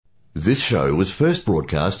This show was first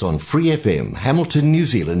broadcast on Free FM, Hamilton, New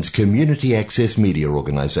Zealand's community access media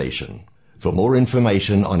organisation. For more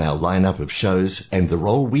information on our lineup of shows and the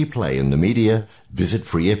role we play in the media, visit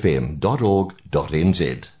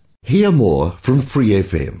freefm.org.nz. Hear more from Free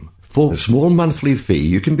FM. For a small monthly fee,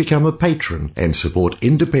 you can become a patron and support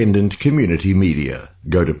independent community media.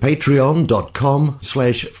 Go to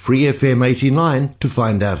patreon.com/freefm89 to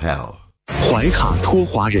find out how. 怀卡托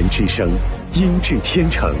华人之声，音质天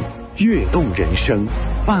成，悦动人生，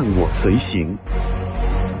伴我随行。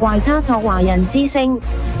懷卡托華人之聲，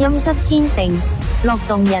音質天成，樂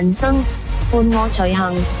動人生，伴我隨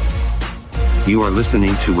行。You are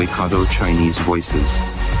listening to Waikato Chinese Voices.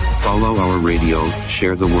 Follow our radio,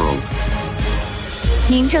 share the world.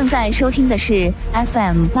 您正在收听的是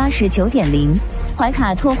FM 89.0怀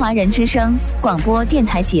卡托华人之声广播电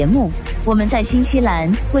台节目，我们在新西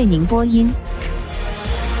兰为您播音。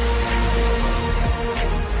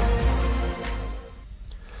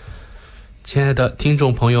亲爱的听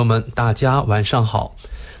众朋友们，大家晚上好。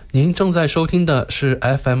您正在收听的是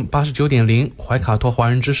FM 89.0怀卡托华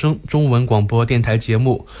人之声中文广播电台节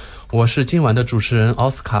目，我是今晚的主持人奥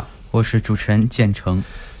斯卡，我是主持人建成。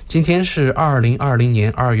今天是2020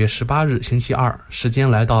年2月18日星期二，时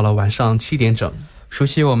间来到了晚上7点整。熟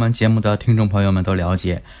悉我们节目的听众朋友们都了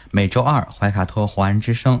解，每周二怀卡托华人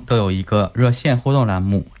之声都有一个热线互动栏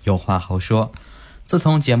目，有话好说。自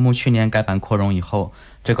从节目去年改版扩容以后，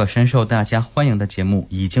这个深受大家欢迎的节目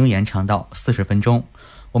已经延长到40分钟。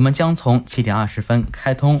我们将从7点20分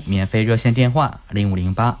开通免费热线电话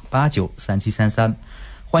0508893733，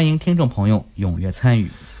欢迎听众朋友踊跃参与。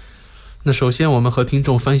那首先我们和听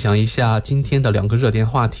众分享一下今天的2个热点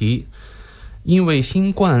话题。因为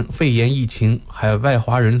新冠肺炎疫情，海外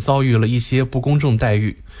华人遭遇了一些不公正待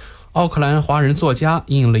遇。奥克兰华人作家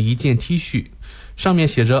印了一件 T 恤，上面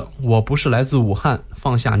写着我不是来自武汉，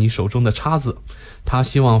放下你手中的叉子。他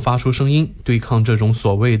希望发出声音，对抗这种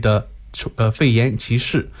所谓的肺炎歧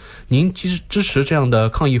视。您支持这样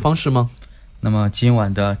的抗议方式吗？那么今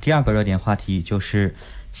晚的第2个热点话题就是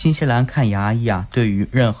新西兰看牙医对于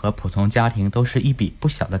任何普通家庭都是一笔不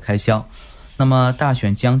小的开销。那么大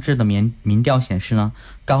选将至的民调显示呢，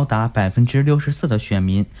高达64%的选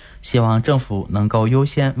民希望政府能够优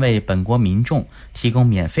先为本国民众提供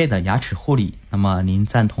免费的牙齿护理。那么您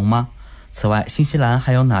赞同吗？此外，新西兰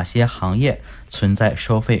还有哪些行业存在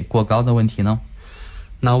收费过高的问题呢？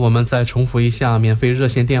那我们再重复一下，免费热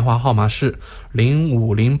线电话号码是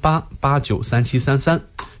0508893733，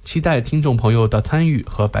期待听众朋友的参与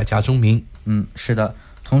和百家争鸣。是的，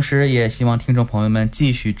同时也希望听众朋友们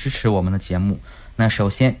继续支持我们的节目。那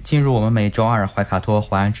首先进入我们每周二怀卡托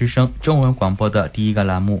华人之声中文广播的第一个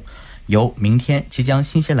栏目，由明天即将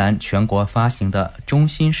新西兰全国发行的中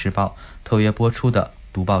新时报特约播出的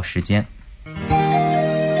读报时间。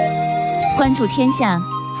关注天下，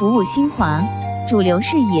服务新华，主流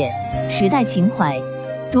视野，时代情怀。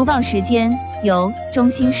读报时间由中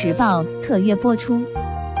新时报特约播出。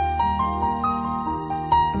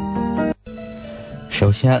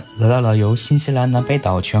首先来到了由新西兰南北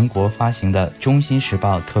岛全国发行的中新时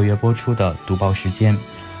报特约播出的读报时间，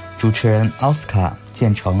主持人奥斯卡、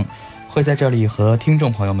建成会在这里和听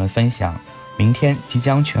众朋友们分享明天即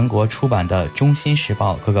将全国出版的中新时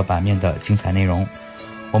报各个版面的精彩内容。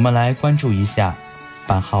我们来关注一下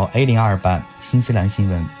版号 A02 版新西兰新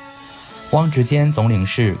闻。汪志坚总领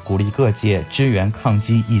事鼓励各界支援抗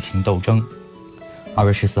击疫情斗争。2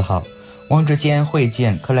月14号，汪志坚会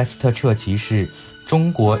见克莱斯特彻奇市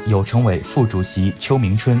中国友城委副主席邱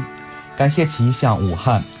明春，感谢其向武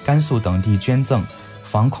汉、甘肃等地捐赠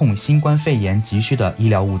防控新冠肺炎急需的医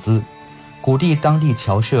疗物资，鼓励当地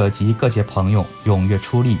侨社及各界朋友踊跃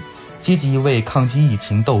出力，积极为抗击疫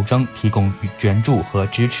情斗争提供援助和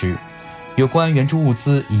支持。有关援助物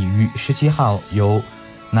资已于17号由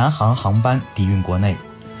南航航班抵运国内。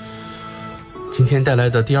今天带来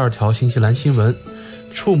的第2条新西兰新闻，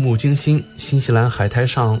触目惊心，新西兰海滩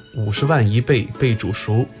上50万贻贝被煮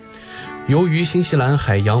熟。由于新西兰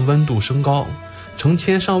海洋温度升高，成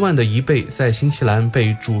千上万的贻贝在新西兰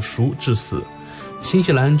被煮熟致死。新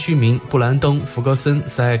西兰居民布兰登·福格森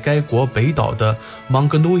在该国北岛的芒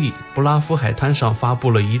格努伊布拉夫海滩上发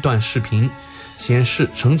布了一段视频，显示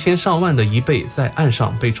成千上万的贻贝在岸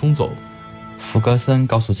上被冲走。福格森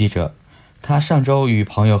告诉记者，他上周与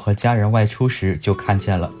朋友和家人外出时就看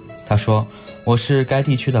见了。他说，我是该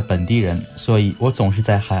地区的本地人，所以我总是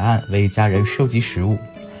在海岸为家人收集食物。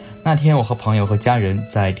那天我和朋友和家人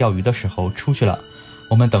在钓鱼的时候出去了，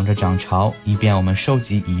我们等着涨潮，以便我们收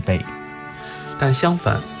集贻贝。但相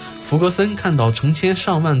反，福格森看到成千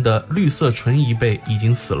上万的绿色纯贻贝已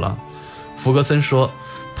经死了。福格森说，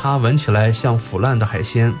它闻起来像腐烂的海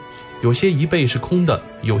鲜，有些贻贝是空的，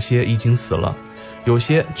有些已经死了，有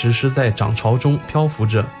些只是在涨潮中漂浮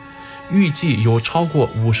着。预计有超过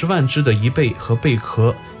50万只的贻贝和贝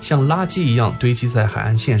壳像垃圾一样堆积在海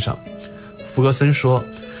岸线上。福格森说，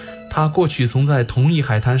他过去曾在同一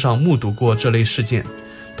海滩上目睹过这类事件，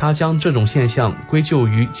他将这种现象归咎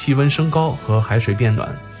于气温升高和海水变暖。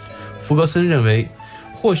福格森认为，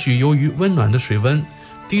或许由于温暖的水温、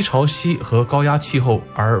低潮汐和高压气候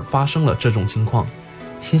而发生了这种情况。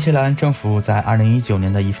新西兰政府在2019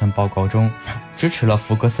年的一份报告中支持了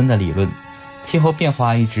福格森的理论，气候变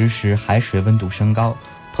化一直使海水温度升高，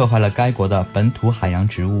破坏了该国的本土海洋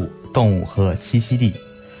植物、动物和栖息地。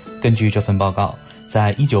根据这份报告，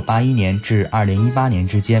在1981年至2018年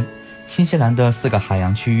之间，新西兰的4个海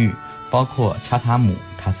洋区域，包括查塔姆、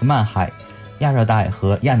塔斯曼海、亚热带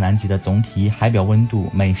和亚南极的总体海表温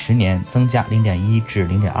度每10年增加 0.1 至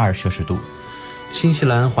 0.2 摄氏度。新西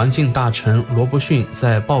兰环境大臣罗伯逊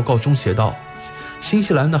在报告中写道，新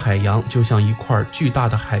西兰的海洋就像一块巨大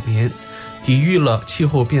的海绵，抵御了气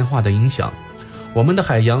候变化的影响。我们的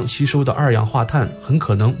海洋吸收的二氧化碳很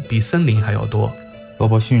可能比森林还要多。罗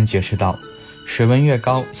伯逊解释道，水温越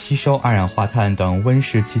高，吸收二氧化碳等温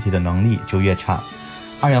室气体的能力就越差。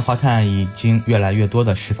二氧化碳已经越来越多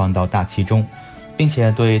地释放到大气中，并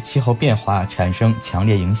且对气候变化产生强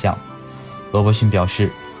烈影响。罗伯逊表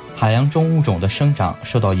示，海洋中物种的生长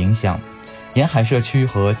受到影响，沿海社区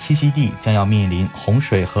和栖息地将要面临洪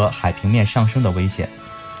水和海平面上升的危险。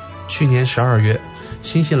去年12月，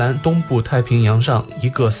新西兰东部太平洋上一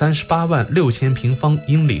个38万6千平方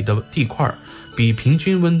英里的地块比平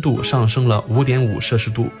均温度上升了 5.5 摄氏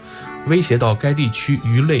度，威胁到该地区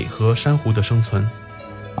鱼类和珊瑚的生存。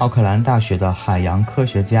奥克兰大学的海洋科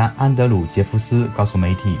学家安德鲁·杰夫斯告诉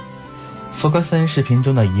媒体，福格森视频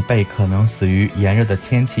中的贻贝可能死于炎热的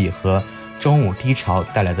天气和中午低潮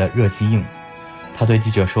带来的热积硬。他对记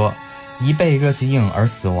者说，贻贝热积硬而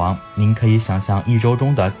死亡，您可以想象一周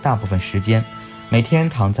中的大部分时间，每天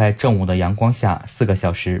躺在正午的阳光下4个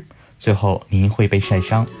小时，最后您会被晒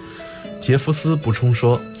伤。杰夫斯补充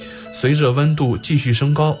说，随着温度继续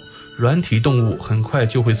升高，软体动物很快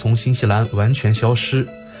就会从新西兰完全消失。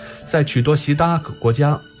在许多其他国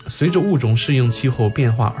家，随着物种适应气候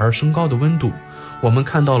变化而升高的温度，我们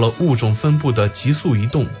看到了物种分布的急速移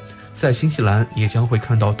动。在新西兰也将会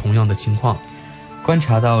看到同样的情况。观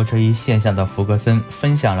察到这一现象的福格森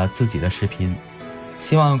分享了自己的视频，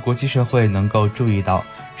希望国际社会能够注意到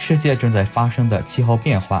世界正在发生的气候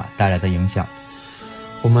变化带来的影响。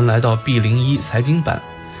我们来到 B01 财经版，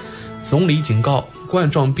总理警告，冠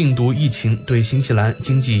状病毒疫情对新西兰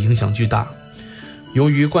经济影响巨大。由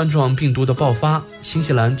于冠状病毒的爆发，新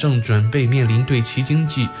西兰正准备面临对其经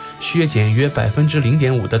济削减约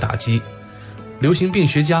 0.5% 的打击。流行病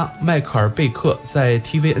学家迈克尔·贝克在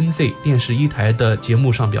TVNZ 电视1台的节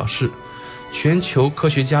目上表示，全球科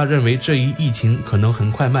学家认为这一疫情可能很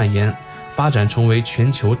快蔓延，发展成为全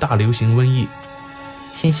球大流行瘟疫。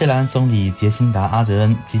新西兰总理杰辛达·阿德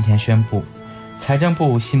恩今天宣布，财政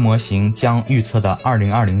部新模型将预测的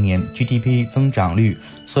2020年 GDP 增长率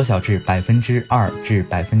缩小至 2% 至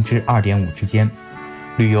 2.5% 之间。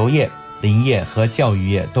旅游业、林业和教育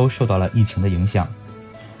业都受到了疫情的影响。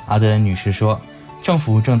阿德恩女士说，政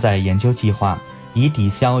府正在研究计划，以抵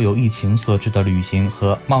消由疫情所致的旅行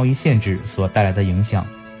和贸易限制所带来的影响。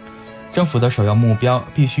政府的首要目标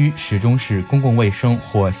必须始终是公共卫生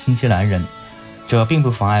或新西兰人，这并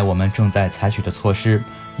不妨碍我们正在采取的措施，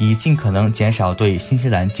以尽可能减少对新西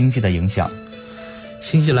兰经济的影响。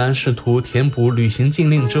新西兰试图填补旅行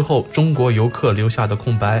禁令之后中国游客留下的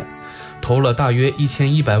空白，投了大约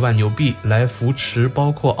1100万纽币来扶持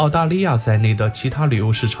包括澳大利亚在内的其他旅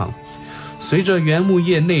游市场。随着原木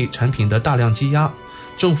业内产品的大量积压，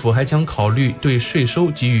政府还将考虑对税收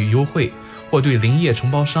给予优惠，或对林业承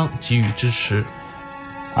包商给予支持。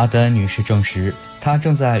阿德恩女士证实，她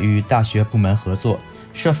正在与大学部门合作，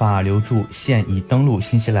设法留住现已登陆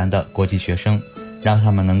新西兰的国际学生，让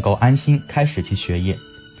他们能够安心开始其学业。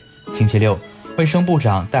星期六，卫生部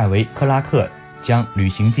长戴维·克拉克将旅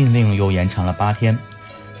行禁令又延长了8天。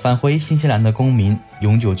返回新西兰的公民、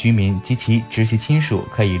永久居民及其直系亲属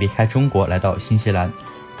可以离开中国来到新西兰，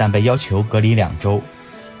但被要求隔离2周。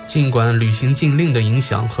尽管旅行禁令的影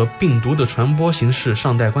响和病毒的传播形势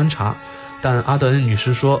尚待观察，但阿德恩女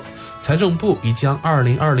士说，财政部已将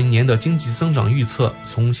2020年的经济增长预测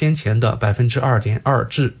从先前的 2.2%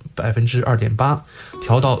 至 2.8%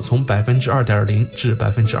 调到从 2.0% 至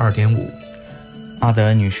 2.5%。阿德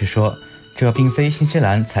恩女士说，这并非新西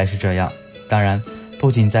兰才是这样，当然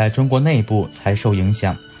不仅在中国内部才受影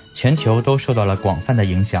响，全球都受到了广泛的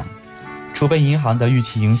影响。储备银行的预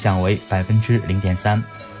期影响为 0.3%，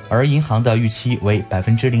而银行的预期为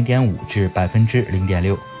 0.5% 至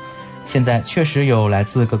 0.6%。现在确实有来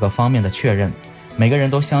自各个方面的确认，每个人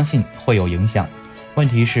都相信会有影响，问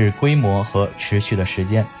题是规模和持续的时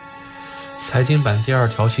间。财经版第2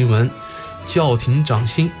条新闻，叫停涨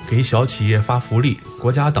薪给小企业发福利，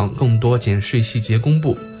国家党更多减税细节公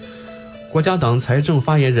布。国家党财政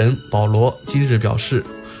发言人保罗今日表示，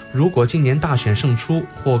如果今年大选胜出，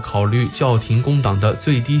或考虑叫停工党的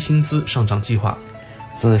最低薪资上涨计划。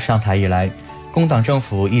自上台以来，工党政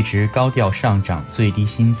府一直高调上涨最低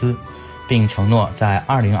薪资，并承诺在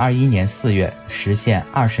2021年4月实现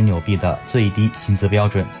20纽币的最低薪资标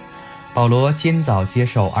准。保罗今早接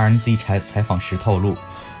受 RNZ 采访时透露，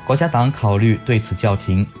国家党考虑对此叫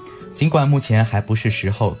停，尽管目前还不是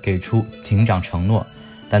时候给出停涨承诺，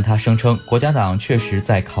但他声称国家党确实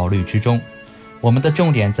在考虑之中。我们的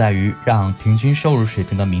重点在于让平均收入水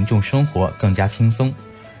平的民众生活更加轻松。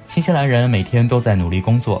新西兰人每天都在努力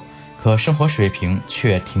工作，可生活水平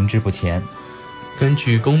却停滞不前。根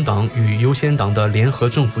据工党与优先党的联合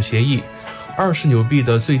政府协议，20纽币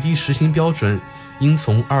的最低时薪标准应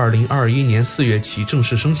从2021年4月起正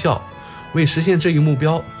式生效。为实现这一目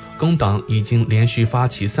标，工党已经连续发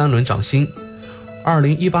起3轮涨薪。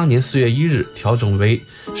2018年4月1日调整为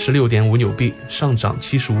 16.5 纽币，上涨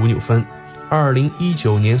75纽分。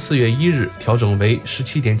2019年4月1日调整为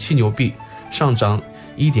 17.7 纽币，上涨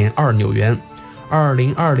 1.2 纽元。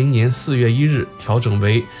2020年4月1日调整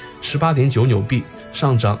为 18.9 纽币，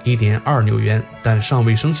上涨 1.2 纽元，但尚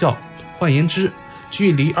未生效。换言之，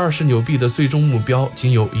距离20纽币的最终目标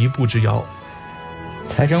仅有一步之遥。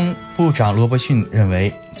财政部长罗伯逊认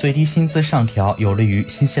为，最低薪资上调有利于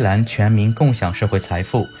新西兰全民共享社会财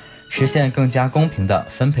富，实现更加公平的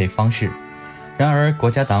分配方式。然而，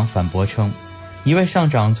国家党反驳称，一味上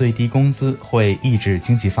涨最低工资会抑制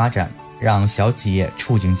经济发展，让小企业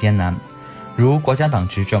处境艰难。如国家党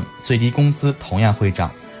执政，最低工资同样会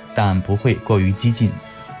涨，但不会过于激进。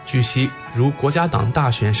据悉，如国家党大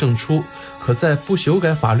选胜出，可在不修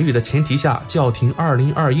改法律的前提下叫停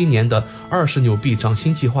2021年的20纽币涨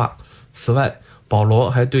薪计划。此外，保罗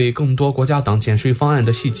还对更多国家党减税方案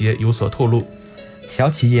的细节有所透露。小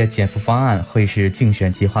企业减负方案会是竞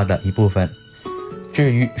选计划的一部分。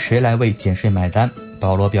至于谁来为减税买单，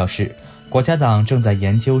保罗表示，国家党正在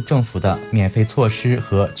研究政府的免费措施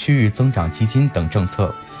和区域增长基金等政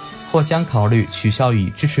策，或将考虑取消以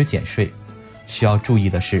支持减税。需要注意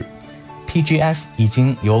的是， PGF 已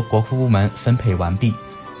经由国库部门分配完毕，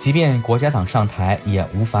即便国家党上台也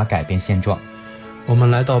无法改变现状。我们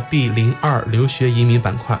来到 B02 留学移民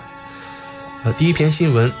板块。第一篇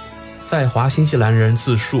新闻，在华新西兰人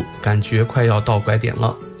自述感觉快要到拐点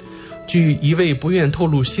了。据一位不愿透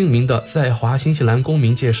露姓名的在华新西兰公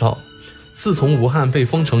民介绍，自从武汉被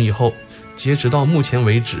封城以后，截止到目前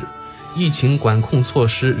为止，疫情管控措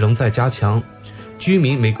施仍在加强，居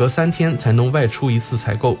民每隔3天才能外出一次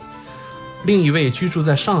采购。另一位居住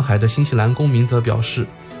在上海的新西兰公民则表示，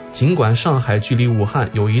尽管上海距离武汉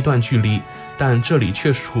有一段距离，但这里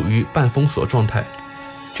却处于半封锁状态。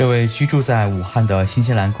这位居住在武汉的新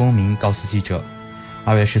西兰公民告诉记者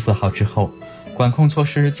，2月14号之后，管控措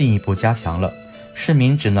施进一步加强了，市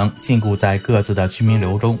民只能禁锢在各自的居民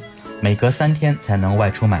楼中，每隔3天才能外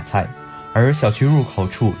出买菜，而小区入口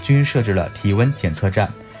处均设置了体温检测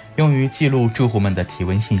站，用于记录住户们的体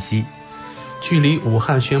温信息。距离武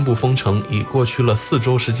汉宣布封城已过去了4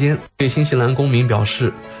周时间，对新西兰公民表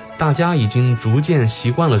示，大家已经逐渐习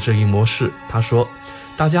惯了这一模式。他说，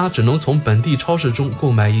大家只能从本地超市中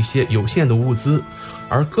购买一些有限的物资，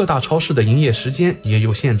而各大超市的营业时间也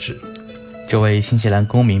有限制。这位新西兰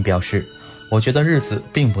公民表示，我觉得日子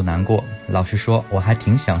并不难过，老实说我还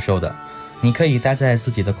挺享受的。你可以待在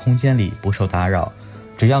自己的空间里不受打扰，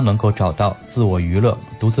只要能够找到自我娱乐、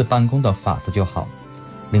独自办公的法子就好。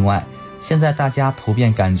另外，现在大家普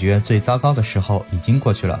遍感觉最糟糕的时候已经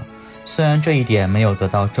过去了，虽然这一点没有得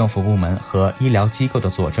到政府部门和医疗机构的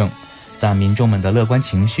佐证，但民众们的乐观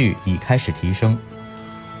情绪已开始提升。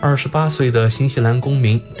28岁的新西兰公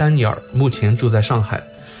民丹尼尔目前住在上海。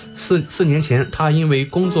4年前，他因为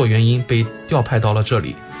工作原因被调派到了这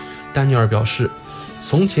里。丹尼尔表示，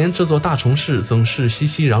从前这座大城市总是熙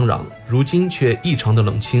熙攘攘，如今却异常的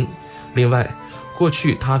冷清。另外，过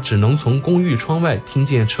去他只能从公寓窗外听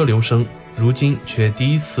见车流声，如今却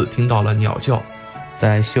第一次听到了鸟叫。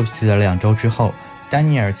在休息了2周之后，丹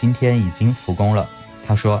尼尔今天已经复工了。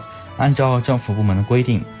他说，按照政府部门的规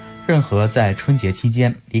定，任何在春节期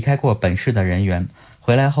间离开过本市的人员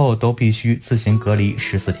回来后都必须自行隔离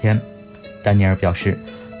14天。丹尼尔表示，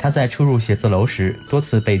他在出入写字楼时多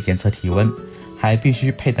次被检测体温，还必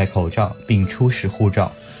须佩戴口罩并出示护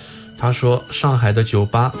照。他说，上海的酒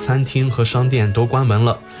吧、餐厅和商店都关门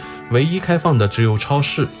了，唯一开放的只有超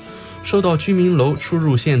市。受到居民楼出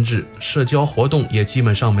入限制，社交活动也基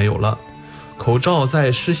本上没有了。口罩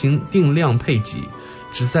在施行定量配给，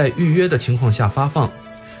只在预约的情况下发放。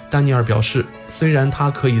丹尼尔表示，虽然他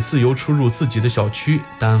可以自由出入自己的小区，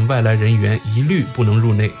但外来人员一律不能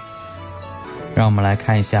入内。让我们来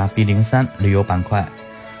看一下 B03 旅游板块。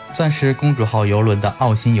钻石公主号邮轮的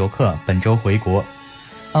澳新游客本周回国。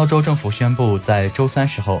澳洲政府宣布在周三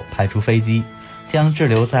时候派出飞机，将滞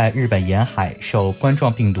留在日本沿海受冠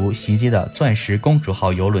状病毒袭击的钻石公主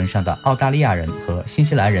号邮轮上的澳大利亚人和新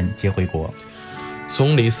西兰人接回国。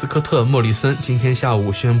总理斯科特·莫里森今天下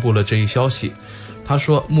午宣布了这一消息。他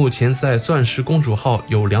说，目前在钻石公主号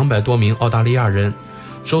有200多名澳大利亚人，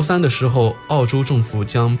周三的时候，澳洲政府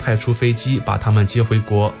将派出飞机把他们接回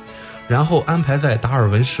国，然后安排在达尔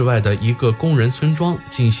文市外的一个工人村庄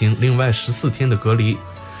进行另外14天的隔离。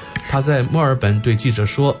他在墨尔本对记者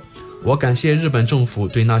说，我感谢日本政府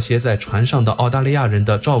对那些在船上的澳大利亚人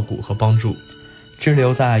的照顾和帮助。滞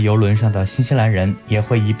留在邮轮上的新西兰人也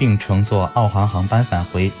会一并乘坐澳航航班返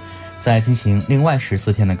回，再进行另外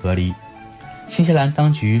14天的隔离。新西兰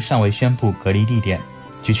当局尚未宣布隔离地点，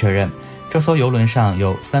据确认，这艘邮轮上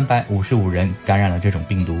有355人感染了这种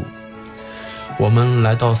病毒。我们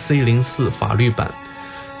来到 C04 法律版，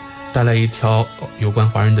带来一条有关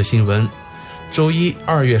华人的新闻。周一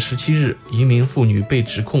2月17日，一名妇女被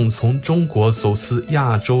指控从中国走私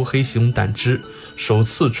亚洲黑熊胆汁，首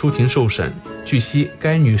次出庭受审。据悉，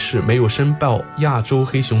该女士没有申报亚洲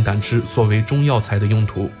黑熊胆汁作为中药材的用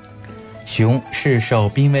途。熊是受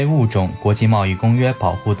濒危物种国际贸易公约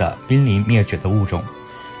保护的濒临灭绝的物种，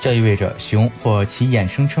这意味着熊或其衍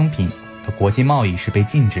生成品的国际贸易是被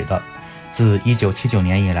禁止的。自1979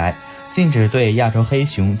年以来，禁止对亚洲黑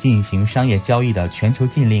熊进行商业交易的全球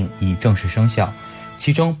禁令已正式生效，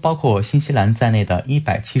其中包括新西兰在内的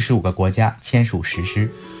175个国家签署实施。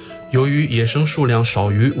由于野生数量少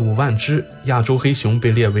于5万只，亚洲黑熊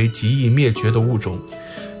被列为极易灭绝的物种。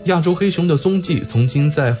亚洲黑熊的踪迹曾经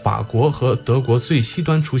在法国和德国最西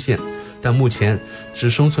端出现，但目前只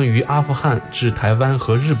生存于阿富汗至台湾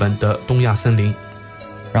和日本的东亚森林。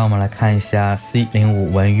让我们来看一下 C05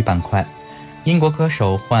 文娱板块。英国歌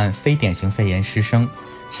手患非典型肺炎失声，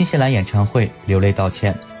新西兰演唱会流泪道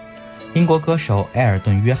歉。英国歌手埃尔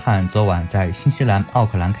顿·约翰昨晚在新西兰奥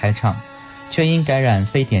克兰开唱，却因感染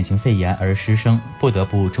非典型肺炎而失声，不得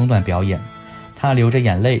不中断表演。他流着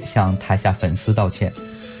眼泪向台下粉丝道歉。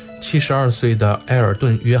72岁的埃尔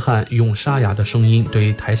顿·约翰用沙哑的声音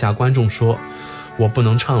对台下观众说，我不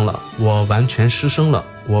能唱了，我完全失声了，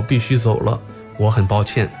我必须走了，我很抱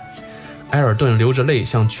歉。埃尔顿流着泪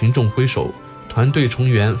向群众挥手，团队成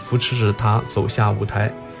员扶持着他走下舞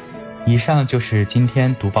台。以上就是今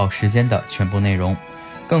天读报时间的全部内容，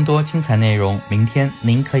更多精彩内容明天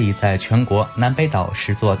您可以在全国南北岛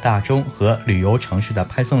10座大中和旅游城市的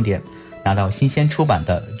派送点拿到新鲜出版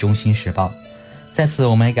的《中新时报》。在此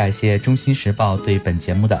我们也感谢《中新时报》对本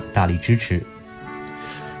节目的大力支持。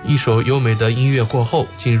一首优美的音乐过后，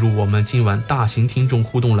进入我们今晚大型听众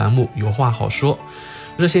互动栏目有话好说。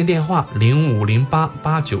热线电话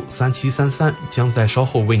0508893733将在稍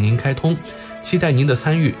后为您开通，期待您的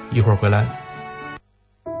参与，一会儿回来。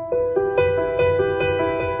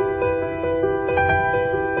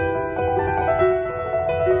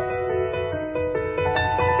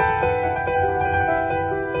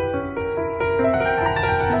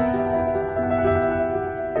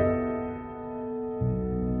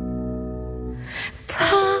他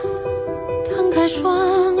摊开双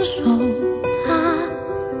手，他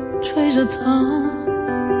吹着头，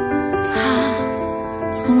他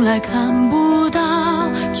从来看不到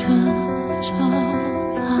这周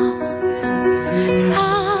遭，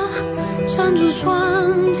他站住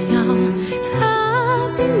双脚，他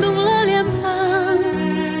冰冻了脸庞，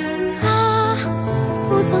他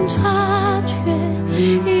不曾察觉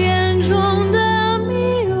眼中的迷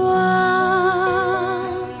惘，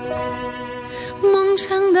梦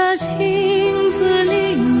长的镜子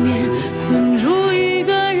里面困住一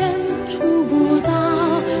个人，触不到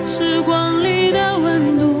时光里的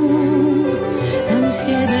温度，胆怯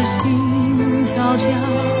的心跳，骄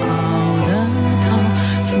傲的头，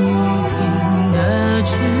抚平的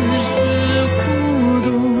只是孤独，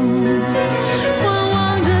观望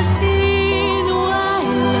着喜怒哀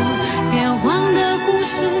乐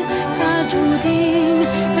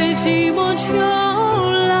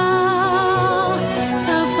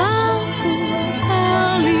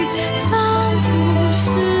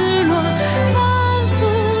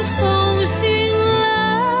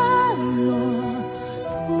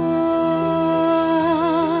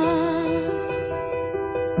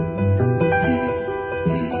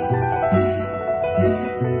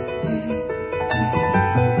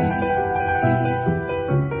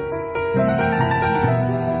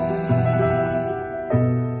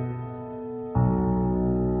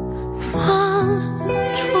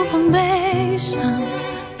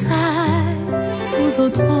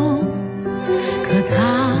可他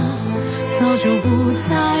早就不在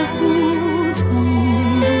乎痛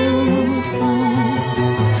不痛，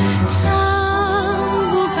张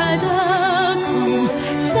不开的口，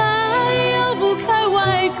再咬不开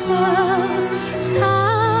外壳，他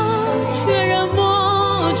却然抹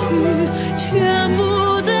去全部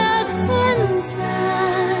的存在。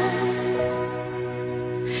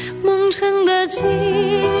梦成的镜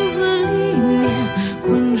子里面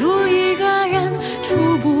困住一个人，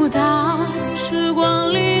触不到时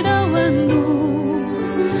光里的温度，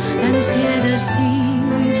胆怯的心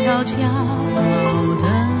跳，骄傲的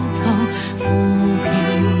头，抚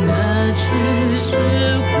平的只是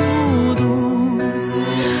孤独。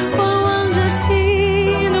观望着喜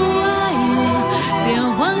怒哀乐变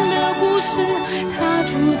幻的故事，它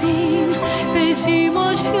注定被寂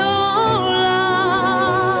寞囚牢。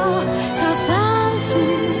它反复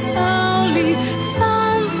逃离，反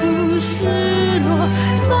复失落，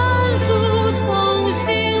反复痛醒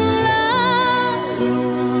了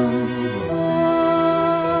我。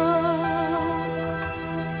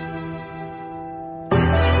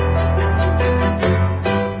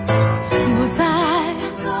不再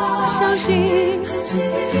相信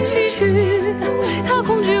期许，它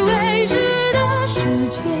恐惧未知的世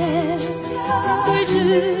界，对峙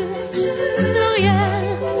冷眼，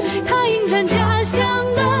它迎战家乡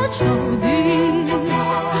的仇敌，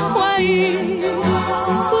怀疑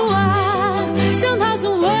不安，将它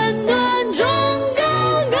从温暖中刚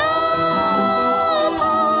刚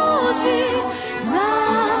抛弃，再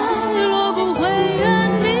落不回原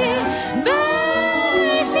地，被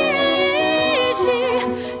心遗弃，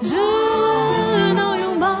只能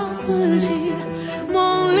拥抱自己，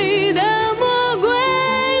梦里的魔鬼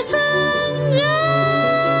挣扎。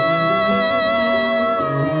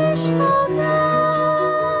小歌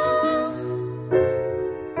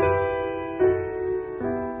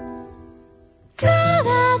哒哒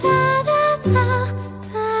哒哒哒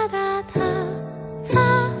哒哒哒哒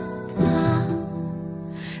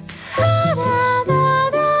哒哒哒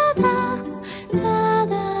哒哒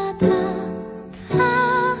哒哒哒。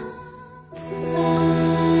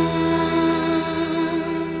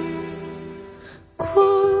孤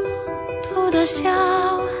独的小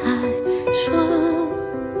孩，受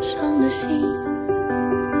伤的心，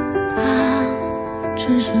他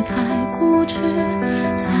只是太固执，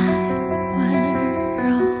太温柔。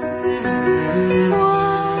我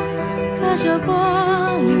隔着玻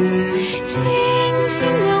璃，静静地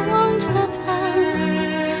望着他，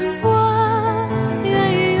我愿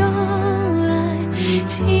意用爱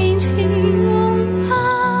轻轻拥抱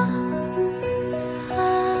他。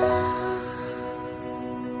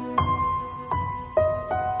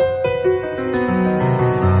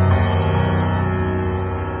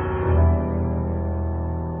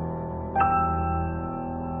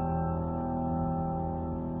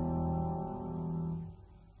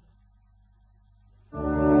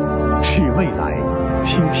是未来，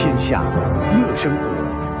听天下，乐生活。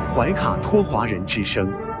怀卡托华人之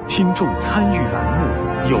声听众参与栏目，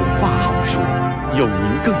有话好说，有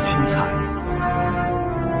您更精彩。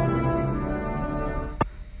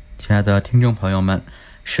亲爱的听众朋友们，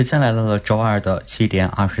时间来到了周二的7点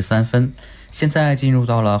23分，现在进入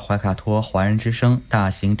到了怀卡托华人之声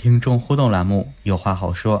大型听众互动栏目，有话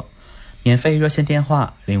好说。免费热线电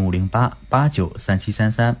话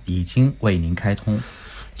0508893733已经为您开通。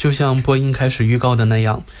就像播音开始预告的那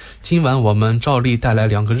样，今晚我们照例带来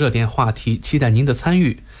2个热点话题，期待您的参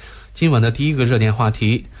与。今晚的第一个热点话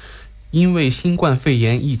题，因为新冠肺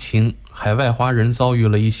炎疫情，海外华人遭遇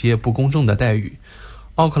了一些不公正的待遇。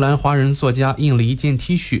奥克兰华人作家印了一件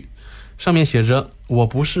T 恤，上面写着“我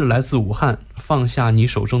不是来自武汉，放下你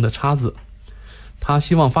手中的叉子”。他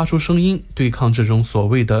希望发出声音，对抗这种所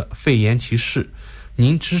谓的肺炎歧视。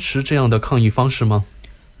您支持这样的抗议方式吗？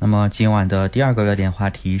那么今晚的第二个热点话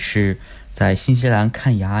题是，在新西兰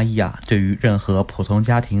看牙医对于任何普通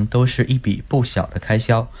家庭都是一笔不小的开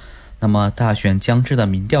销。那么大选将至的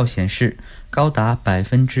民调显示，高达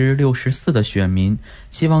64%的选民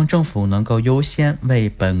希望政府能够优先为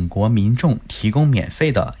本国民众提供免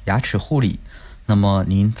费的牙齿护理。那么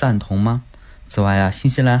您赞同吗？此外新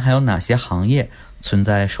西兰还有哪些行业存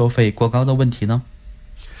在收费过高的问题呢？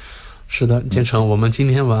是的，建成，我们今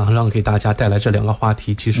天晚上给大家带来这2个话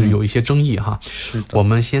题，其实有一些争议哈。是的。我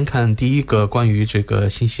们先看第一个关于这个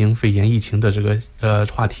新型肺炎疫情的这个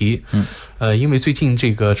话题。因为最近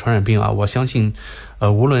这个传染病我相信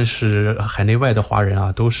无论是海内外的华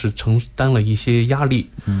人都是承担了一些压力。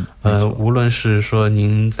无论是说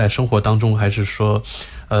您在生活当中，还是说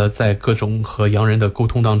在各种和洋人的沟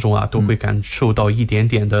通当中啊，都会感受到一点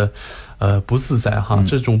点的不自在哈。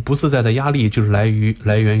这种不自在的压力就是来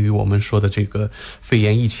源于我们说的这个肺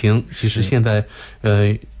炎疫情，其实现在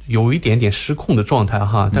有一点点失控的状态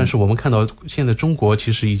哈，但是我们看到现在中国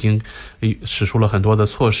其实已经使出了很多的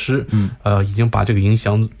措施，已经把这个影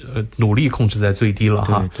响努力控制在最低了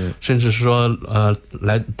哈，对，甚至是说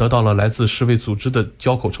得到了来自世卫组织的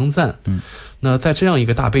交口称赞。那在这样一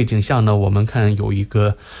个大背景下呢，我们看有一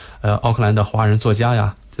个奥克兰的华人作家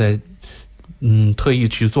呀，在特意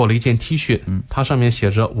去做了一件 T 恤，它上面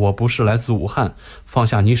写着我不是来自武汉，放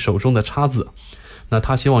下你手中的叉子。那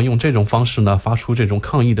他希望用这种方式呢，发出这种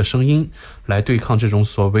抗议的声音，来对抗这种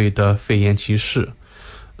所谓的肺炎歧视。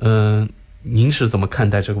您是怎么看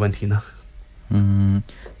待这个问题呢？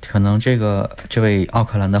可能这位奥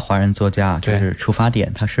克兰的华人作家就是出发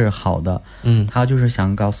点他是好的，他就是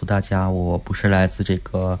想告诉大家，我不是来自这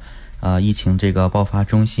个疫情这个爆发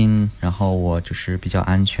中心，然后我就是比较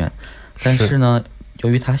安全。但是呢，由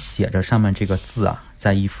于他写着上面这个字啊，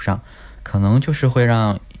在衣服上，可能就是会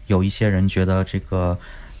让有一些人觉得这个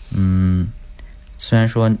虽然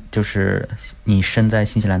说就是你身在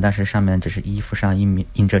新西兰，但是上面只是衣服上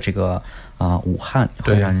印着这个武汉，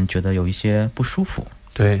会让人觉得有一些不舒服。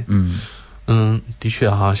对，的确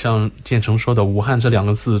哈，像建成说的，武汉这2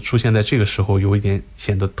个字出现在这个时候，有一点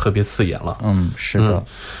显得特别刺眼了。是的。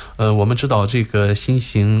我们知道这个新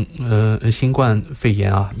冠肺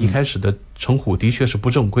炎啊，一开始的称呼的确是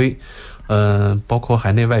不正规，包括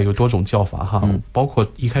海内外有多种叫法哈，包括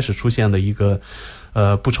一开始出现的一个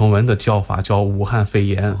不成文的叫法叫武汉肺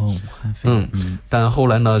炎。武汉肺炎。但后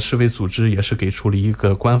来呢，世卫组织也是给出了一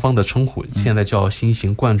个官方的称呼，现在叫新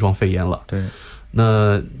型冠状肺炎了。对。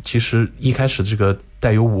那其实一开始这个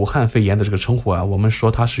带有武汉肺炎的这个称呼啊，我们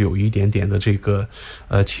说它是有一点点的这个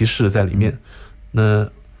歧视在里面。那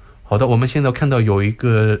好的，我们现在看到有一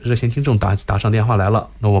个热线听众打上电话来了，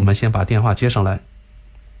那我们先把电话接上来。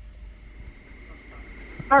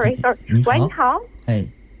喂，你好。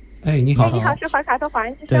你好。你好，是怀卡托华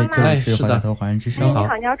人之声吗？对，是怀卡托华人之声。你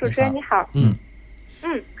好，你好，主持人你好。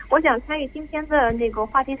我想参与今天的那个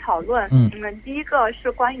话题讨论。第一个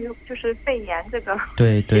是关于就是肺炎这个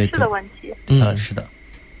歧视的问题。是的。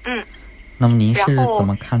那么您是怎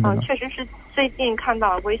么看的呢？确实是最近看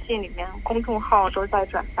到微信里面公众号都在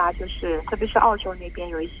转发，就是特别是澳洲那边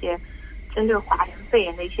有一些针对华人肺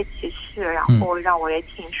炎的一些歧视，然后让我也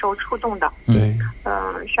挺受触动的。对。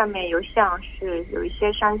上面有像是有一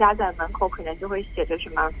些商家在门口可能就会写着什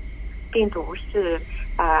么病毒是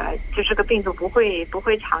就是个病毒不会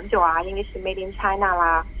长久啊，因为是 Made in China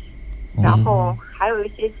啦。然后还有一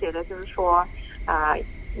些写的就是说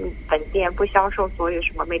本店不销售所有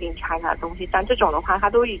什么 Made in China 的东西，但这种的话它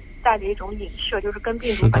都带着一种影射，就是跟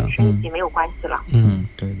病毒本身已经没有关系了。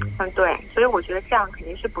对，所以我觉得这样肯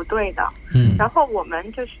定是不对的。然后我们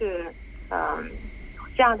就是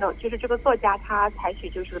这样的，就是这个作家他采取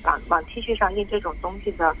就是往 T 恤上印这种东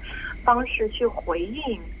西的方式去回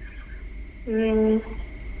应。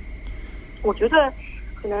我觉得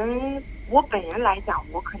可能我本人来讲，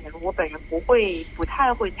我本人不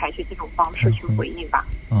太会采取这种方式去回应吧。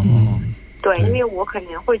对，因为我可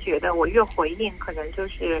能会觉得我越回应，可能就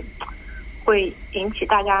是会引起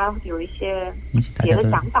大家有一些别的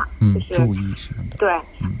想法，就是注意什么的。对，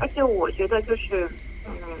而且我觉得就是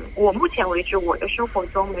我目前为止我的生活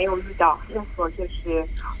中没有遇到任何就是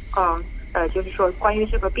就是说关于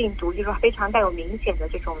这个病毒就是非常带有明显的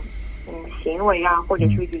这种行为啊，或者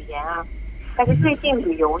是语言啊。但是最近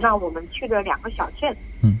旅游呢，我们去了2个小镇，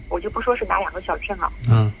我就不说是哪2个小镇了。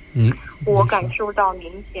我感受到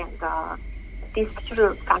明显的，就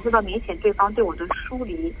是感受到明显对方对我的疏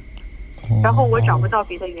离。然后我找不到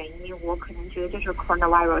别的原因，我可能觉得就是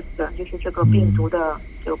coronavirus， 就是这个病毒的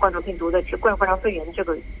这个冠状病毒的冠状肺炎的这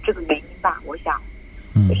个原因吧，我想。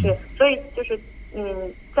就是所以就是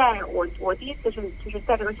在我第一次就是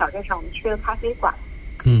在这个小镇上，我们去了咖啡馆。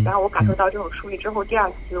然后我感受到这种疏离之后，第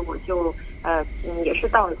2次我就也是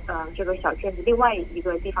到这个小镇的另外一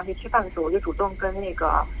个地方去吃饭的时候，我就主动跟那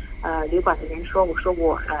个旅馆的人说，我说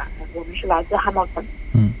我们是来自汉茂城，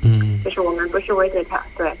就是我们不是维德塔，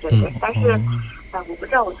对，但是我不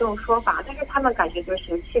知道我这种说法，但是他们感觉就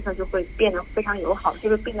是气氛就会变得非常友好，就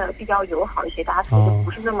是变得比较友好一些，大家就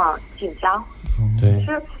不是那么紧张。对，其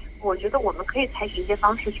实我觉得我们可以采取一些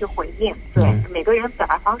方式去回应，对，每个人表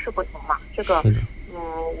达方式不同嘛，这个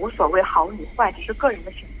无所谓好与坏，只是个人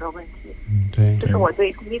的选择问题。对，这是我对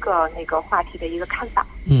第一个那个话题的一个看法。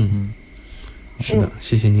是的，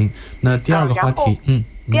谢谢您。那第2个话题，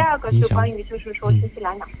第2个是关于就是说新西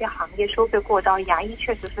兰哪些行业收费过高，牙医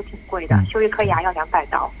确实是挺贵的，修一颗牙要200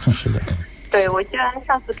刀。是的。对，我记得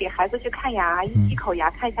上次给孩子去看牙，一口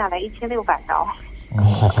牙看下来1600刀。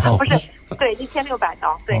不是，对，1600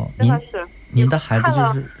刀，对，真的是。您的孩子就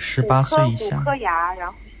是18岁以下。5颗牙，然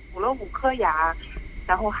后补了5颗牙，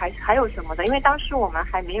然后还有什么的？因为当时我们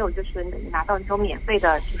还没有就是拿到那种免费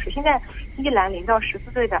的，就是现在新西兰0到14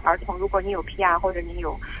岁的儿童，如果你有 PR 或者你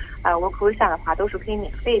有work visa 的话，都是可以免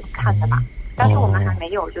费看的嘛。但是我们还没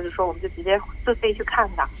有，就是说我们就直接自费去看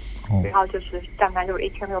的，然后就是大概就是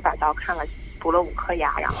1600刀看了，补了5颗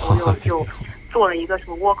牙，然后又做了一个什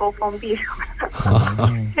么窝沟封闭什么的，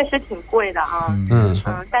确实挺贵的啊。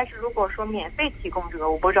但是如果说免费提供这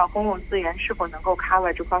个，我不知道公共资源是否能够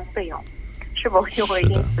cover 这块费用，是否就会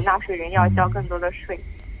因此纳税人要交更多的税。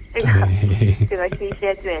这个是一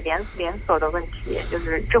些对连锁的问题，就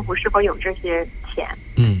是政府是否有这些钱。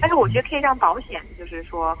但是我觉得可以让保险就是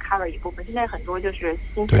说 cover 一部分。现在很多就是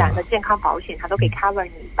新西兰的健康保险，它都可以 cover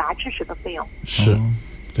你拔智齿的费用。是，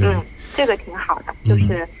这个挺好的，就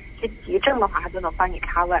是急症的话，它都能帮你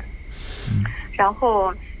cover。然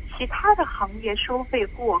后其他的行业收费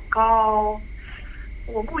过高，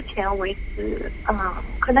我目前为止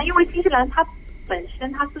可能因为新西兰它本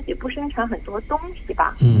身它自己不生产很多东西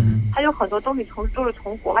吧，它有很多东西都是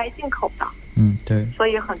从国外进口的，对，所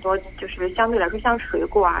以很多就是相对来说像水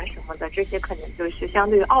果啊什么的，这些可能就是相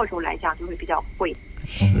对于澳洲来讲就会比较贵。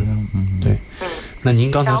是，对。那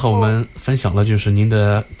您刚才和我们分享了就是您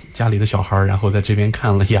的家里的小孩，然后在这边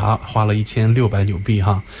看了牙，花了1600纽币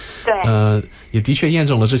哈。对。也的确验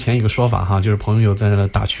证了之前一个说法哈，就是朋友在那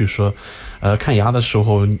打趣说，看牙的时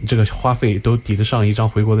候这个花费都抵得上一张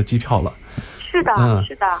回国的机票了。是的，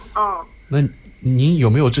是的，那您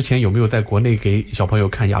之前有没有在国内给小朋友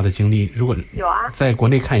看牙的经历？如果有啊，在国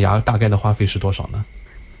内看牙大概的花费是多少呢？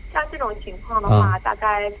像这种情况的话，大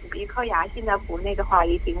概补一颗牙，现在国内的话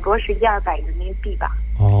也顶多是100-200人民币吧。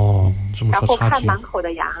这么说差距。然后看满口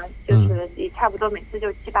的牙，就是也差不多每次就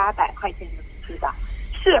700-800块钱人民币吧。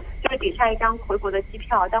就是抵上一张回国的机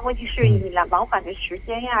票，但问题是你往返的时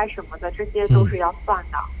间呀什么的，这些都是要算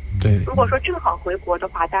的。对。如果说正好回国的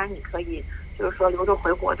话，当然你可以就是说留着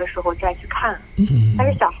回国的时候再去看。但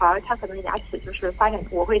是小孩他可能牙齿就是发展，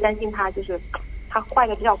我会担心他就是他坏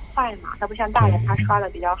的比较快嘛，他不像大人他刷的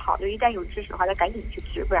比较好，就一旦有智齿的话，他赶紧去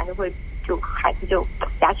治，不然孩子就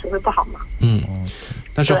牙齿会不好嘛。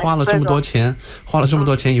但是花了这么多钱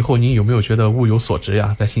以后，您有没有觉得物有所值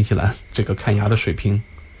呀？在新西兰这个看牙的水平？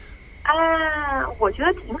我觉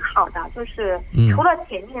得挺好的，就是除了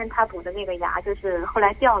前面他补的那个牙，就是后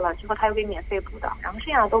来掉了之后他又给免费补的，然后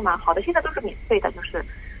剩下的都蛮好的，现在都是免费的，就是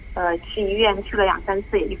去医院去了2-3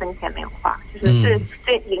次也1分钱没有花，就是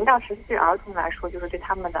对0到14岁儿童来说，就是对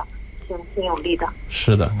他们的挺有利的。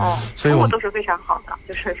是的，所以服务都是非常好的，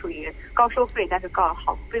就是属于高收费但是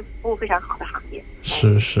服务非常好的行业。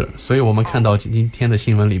是，所以我们看到今天的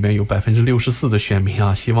新闻里面有64%的选民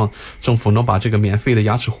啊，希望政府能把这个免费的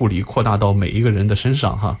牙齿护理扩大到每一个人的身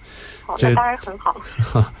上哈。那当然很好。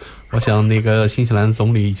我想那个新西兰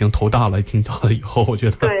总理已经头大了，听到了以后，我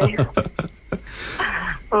觉得。对。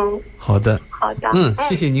好的，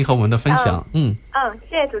谢谢您和我们的分享。谢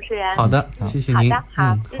谢主持人。好的，谢谢您。好，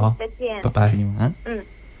再见，拜拜。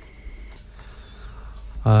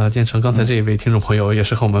建成刚才这一位听众朋友也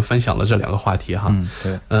是和我们分享了这2个话题哈。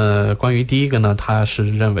对。关于第一个呢，他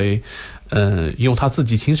是认为，用他自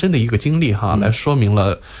己亲身的一个经历哈，来说明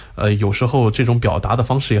了，有时候这种表达的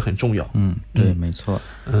方式也很重要。对，没错。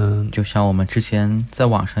就像我们之前在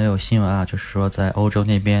网上有新闻啊，就是说在欧洲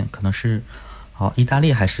那边可能是。意大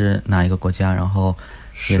利还是哪一个国家？然后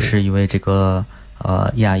也是一位这个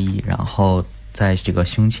亚裔，然后在这个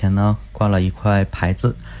胸前呢挂了一块牌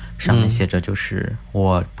子，上面写着就是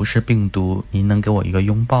我不是病毒，您能给我一个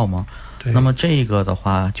拥抱吗？那么这个的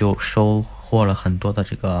话就收获了很多的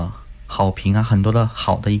这个好评啊，很多的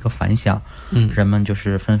好的一个反响。人们就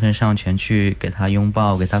是纷纷上前去给他拥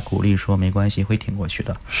抱，给他鼓励，说没关系，会挺过去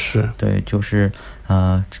的。是，对，就是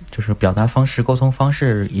表达方式、沟通方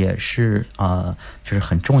式也是就是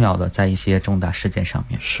很重要的，在一些重大事件上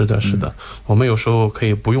面。是的，我们有时候可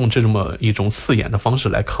以不用这么一种刺眼的方式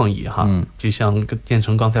来抗议哈。就像建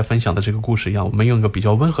成刚才分享的这个故事一样，我们用一个比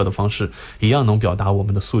较温和的方式，一样能表达我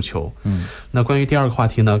们的诉求。那关于第2个话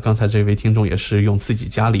题呢，刚才这位听众也是用自己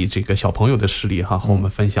家里这个小朋友的事例哈和我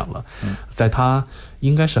们分享了。在他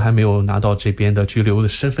应该是还没有拿到这边的居留的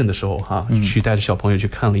身份的时候哈，去带着小朋友去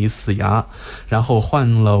看了一次牙，然后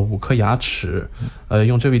换了5颗牙齿。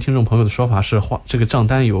用这位听众朋友的说法是这个账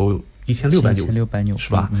单有1600纽是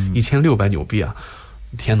吧？1600纽币啊！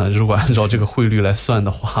天哪，如果按照这个汇率来算的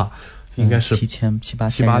话，应该是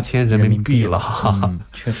7,000-8,000人民币了。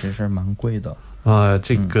确实是蛮贵的。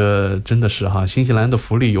这个真的是哈，新西兰的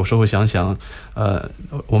福利有时候想想，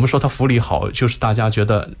我们说它福利好，就是大家觉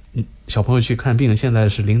得小朋友去看病，现在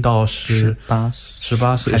是0到18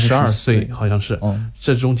岁、12岁，好像是，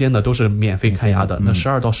这中间呢都是免费看牙的。那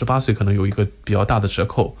12到18岁可能有一个比较大的折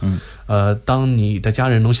扣。当你的家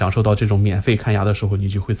人能享受到这种免费看牙的时候，你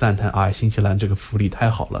就会赞叹啊，新西兰这个福利太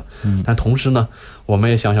好了。但同时呢，我们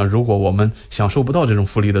也想想，如果我们享受不到这种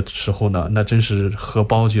福利的时候呢，那真是荷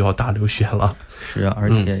包就要大流血了。是啊，而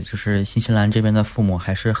且就是新西兰这边的父母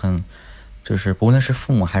还是很，就是不论是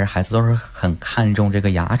父母还是孩子都是很看重这个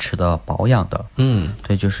牙齿的保养的。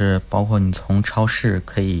对，就是包括你从超市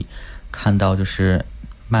可以看到就是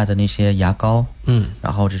卖的那些牙膏，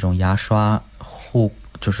然后这种牙刷、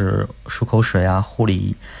就是漱口水啊，护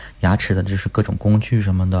理牙齿的就是各种工具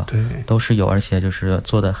什么的，对，都是有，而且就是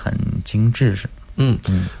做的很精致。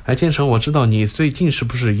建成，我知道你最近是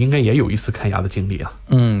不是应该也有一次看牙的经历啊？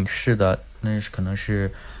是的，那是可能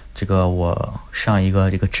是这个我上一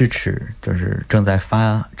个这个智齿就是正在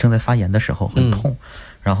发炎的时候很痛，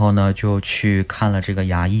然后呢就去看了这个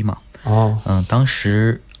牙医嘛。当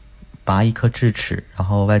时拔一颗智齿，然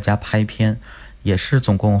后外加拍片，也是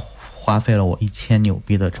总共花费了我1000纽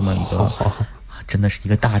币的这么一个。真的是一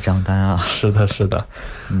个大账单啊！是的，是的。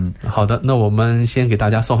好的，那我们先给大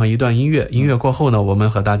家送上一段音乐，音乐过后呢，我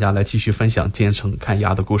们和大家来继续分享建成看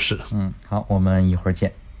牙的故事。好，我们一会儿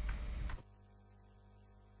见。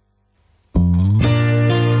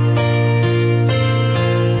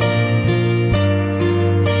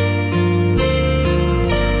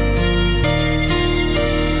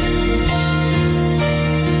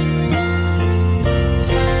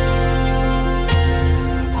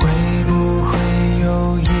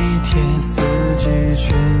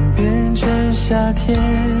夏天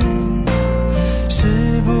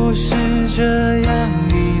是不是这样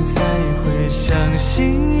你才会相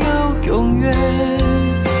信有永远？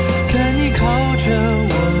看你靠着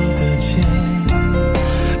我的肩，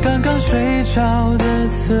刚刚睡着的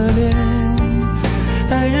侧脸，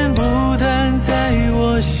爱人不断在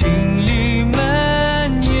我心里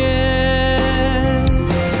蔓延。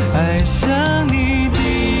爱上你第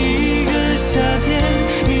一个夏天，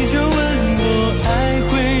你就问我爱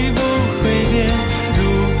会不会变？如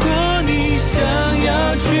果你想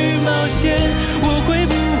要去冒险，我会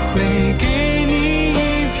不会给你一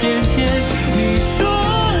片天？你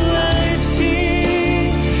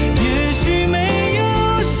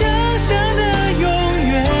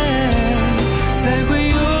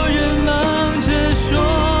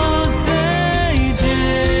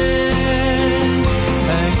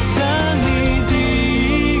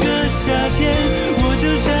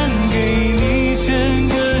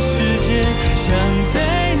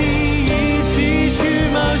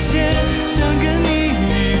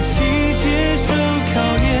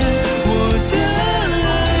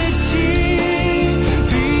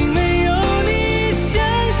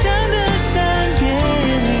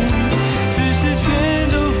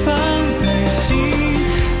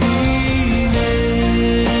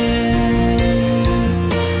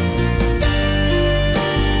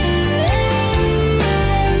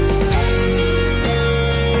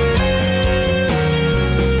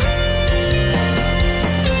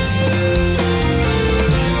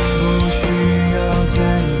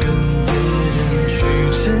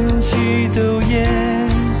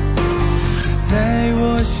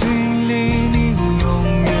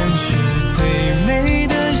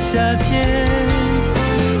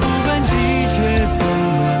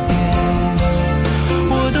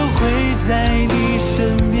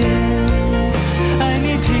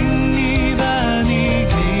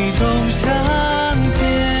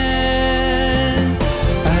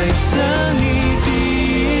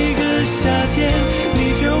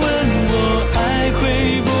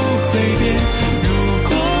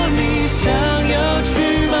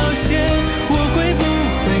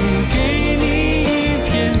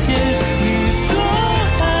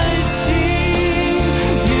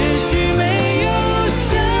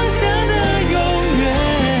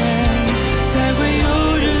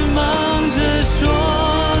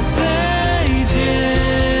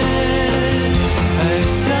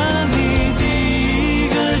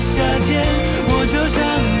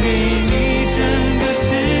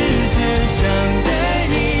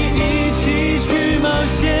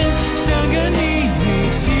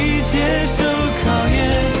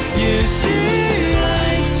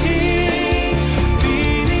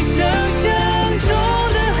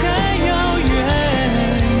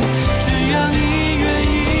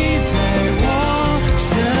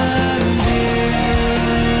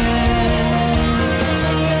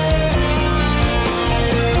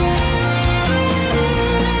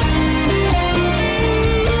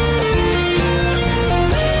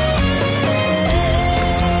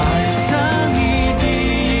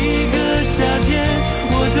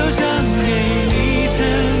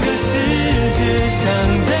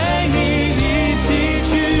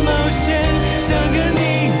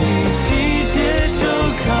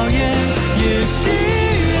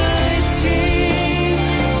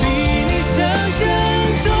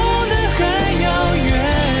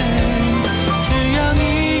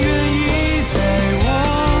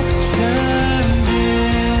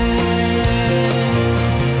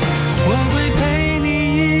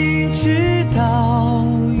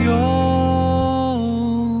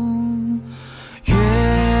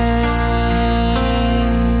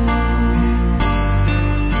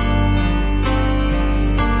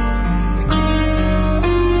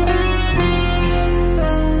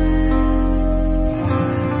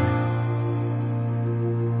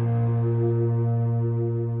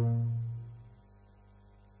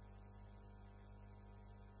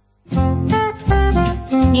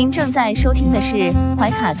您正在收听的是怀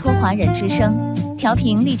卡托华人之声，调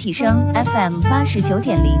频立体声 FM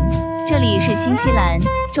 89.0，这里是新西兰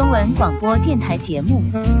中文广播电台节目。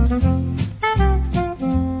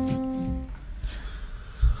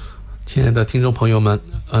亲爱的听众朋友们，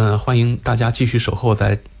欢迎大家继续守候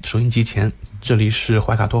在收音机前，这里是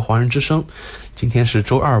怀卡托华人之声，今天是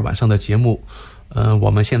周二晚上的节目。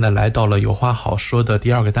我们现在来到了有话好说的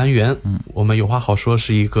第二个单元。我们有话好说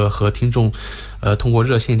是一个和听众通过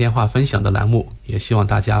热线电话分享的栏目，也希望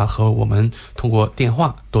大家和我们通过电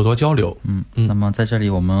话多多交流。那么在这里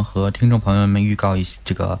我们和听众朋友们预告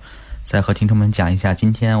再和听众们讲一下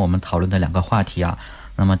今天我们讨论的两个话题啊。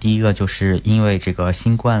那么第一个就是因为这个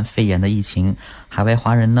新冠肺炎的疫情，海外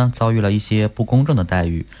华人呢遭遇了一些不公正的待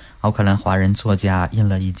遇。奥克兰华人作家印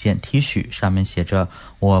了一件 T 恤，上面写着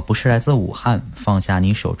我不是来自武汉，放下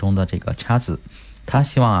你手中的这个叉子。他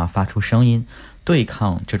希望发出声音对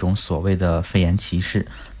抗这种所谓的肺炎歧视。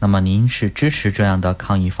那么您是支持这样的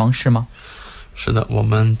抗议方式吗？是的，我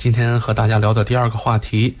们今天和大家聊的第二个话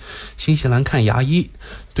题，新西兰看牙医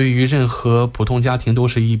对于任何普通家庭都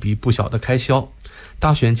是一笔不小的开销。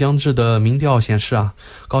大选将至的民调显示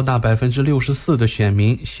高达 64% 的选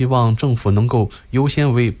民希望政府能够优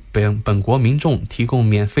先为本国民众提供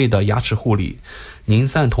免费的牙齿护理。您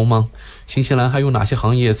赞同吗？新西兰还有哪些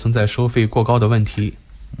行业存在收费过高的问题？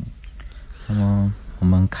那么我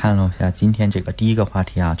们看了一下今天这个第一个话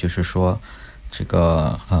题就是说这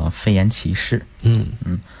个肺炎歧视。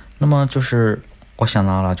那么就是我想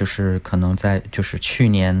到了，就是可能在就是去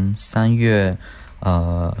年3月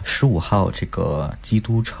15号这个基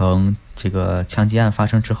督城这个枪击案发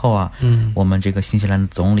生之后我们这个新西兰的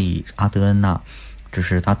总理阿德恩就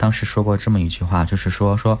是他当时说过这么一句话，就是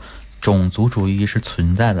说种族主义是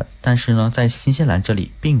存在的，但是呢在新西兰这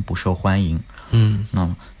里并不受欢迎。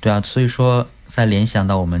对啊，所以说在联想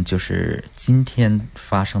到我们就是今天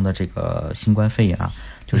发生的这个新冠肺炎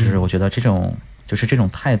就是我觉得这种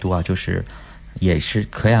态度就是也是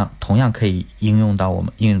同样可以应用到我们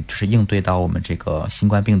应对到我们这个新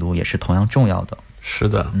冠病毒，也是同样重要的。是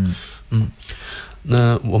的。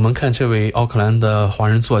那我们看这位奥克兰的华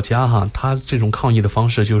人作家他这种抗议的方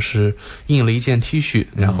式就是印了一件 T 恤，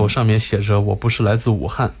然后上面写着我不是来自武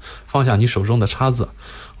汉，放下你手中的叉子。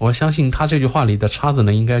我相信他这句话里的叉子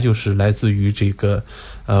呢，应该就是来自于这个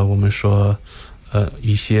我们说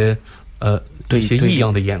一些异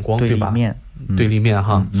样的眼光，对吧？对立面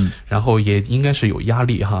然后也应该是有压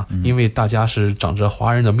力因为大家是长着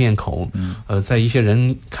华人的面孔，在一些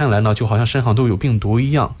人看来呢，就好像身上都有病毒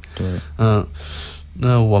一样。对。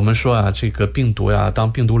那我们说这个病毒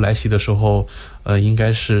当病毒来袭的时候，应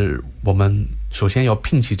该是我们首先要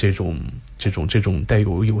摒弃这种带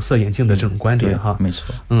有色眼镜的这种观点没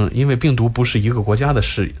错。因为病毒不是一个国家的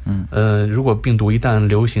事。如果病毒一旦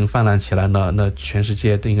流行泛滥起来呢，那全世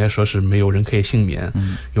界应该说是没有人可以幸免。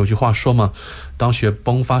有句话说嘛，当雪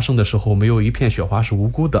崩发生的时候，没有一片雪花是无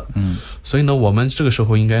辜的。所以呢，我们这个时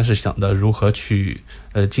候应该是想的如何去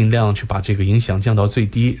尽量去把这个影响降到最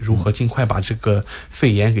低，如何尽快把这个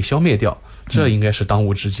肺炎给消灭掉。这应该是当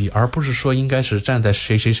务之急，而不是说应该是站在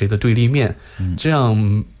谁的对立面。这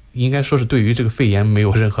样应该说是对于这个肺炎没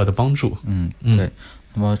有任何的帮助。对。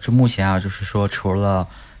那么这目前就是说除了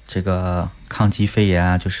这个抗击肺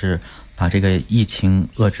炎就是把这个疫情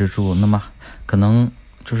遏制住，那么可能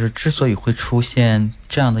就是之所以会出现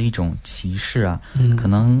这样的一种歧视可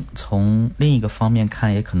能从另一个方面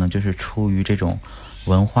看，也可能就是出于这种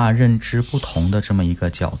文化认知不同的这么一个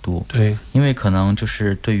角度。对。因为可能就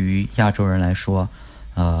是对于亚洲人来说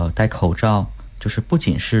戴口罩就是不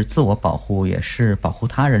仅是自我保护，也是保护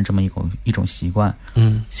他人这么一种习惯。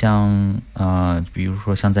像比如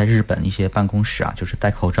说像在日本一些办公室就是戴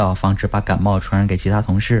口罩防止把感冒传染给其他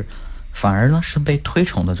同事，反而呢是被推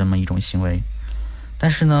崇的这么一种行为。但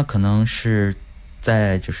是呢可能是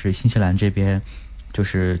在就是新西兰这边，就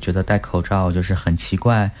是觉得戴口罩就是很奇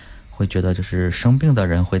怪，会觉得就是生病的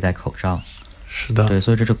人会戴口罩。是的。对，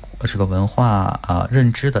所以这个文化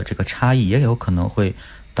认知的这个差异也有可能会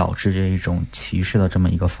导致这一种歧视的这么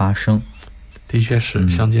一个发生。的确是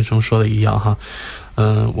像建成说的一样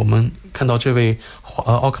我们看到这位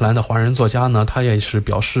奥克兰的华人作家呢，他也是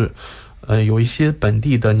表示有一些本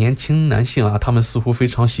地的年轻男性他们似乎非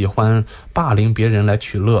常喜欢霸凌别人来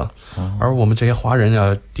取乐。而我们这些华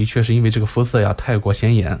人的确是因为这个肤色太过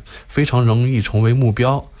显眼，非常容易成为目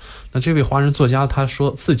标。那这位华人作家他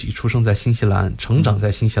说自己出生在新西兰，成长在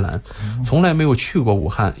新西兰，从来没有去过武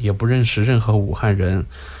汉，也不认识任何武汉人。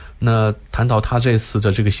那谈到他这次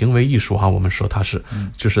的这个行为艺术哈，我们说他是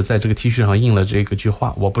就是在这个 T 恤上印了这个句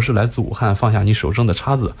话，我不是来自武汉，放下你手中的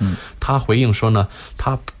叉子。他回应说呢，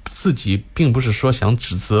他自己并不是说想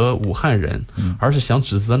指责武汉人，而是想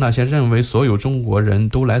指责那些认为所有中国人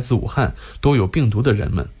都来自武汉，都有病毒的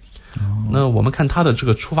人们。那我们看他的这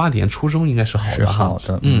个出发点初衷应该是好的，是好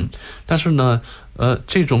的，但是呢，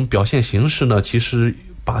这种表现形式呢，其实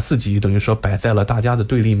把自己等于说摆在了大家的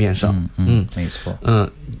对立面上。没错。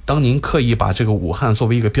当您刻意把这个武汉作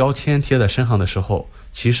为一个标签贴在身上的时候，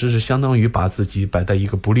其实是相当于把自己摆在一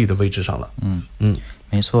个不利的位置上了。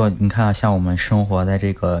没错。你看啊，像我们生活在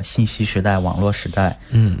这个信息时代、网络时代，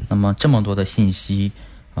那么这么多的信息。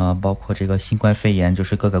包括这个新冠肺炎，就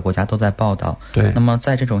是各个国家都在报道。对。那么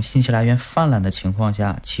在这种信息来源泛滥的情况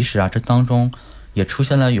下，其实啊，这当中也出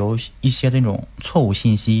现了有一些这种错误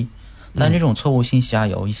信息。但这种错误信息啊，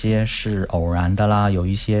有一些是偶然的啦，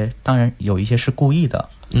当然有一些是故意的。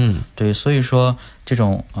对。所以说这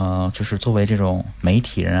种就是作为这种媒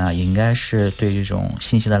体人啊，也应该是对这种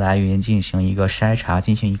信息的来源进行一个筛查，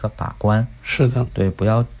进行一个把关。是的。对，不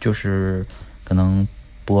要就是可能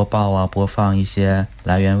播报啊，播放一些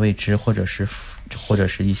来源未知或者是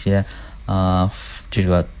一些这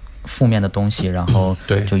个负面的东西，然后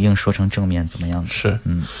就硬说成正面怎么样的。是。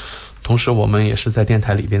同时我们也是在电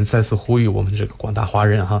台里边再次呼吁我们这个广大华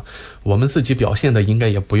人哈，我们自己表现的应该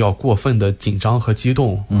也不要过分的紧张和激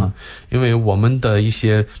动啊，因为我们的一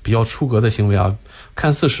些比较出格的行为啊，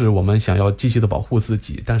看似是我们想要积极的保护自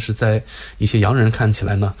己，但是在一些洋人看起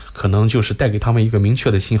来呢，可能就是带给他们一个明确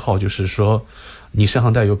的信号，就是说你身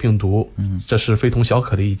上带有病毒，这是非同小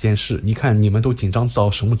可的一件事。你看你们都紧张到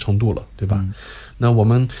什么程度了，对吧？那我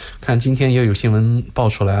们看今天也有新闻爆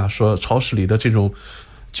出来啊，说超市里的这种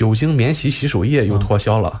酒精免洗洗手液又脱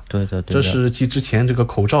销了。对。这是继之前这个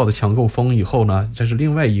口罩的抢购风以后呢，这是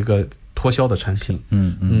另外一个脱销的产品。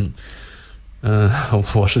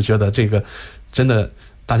我是觉得这个真的，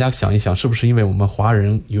大家想一想，是不是因为我们华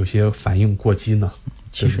人有些反应过激呢？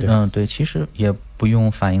其实对，其实也不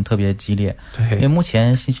用反应特别激烈。对。因为目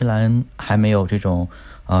前新西兰还没有这种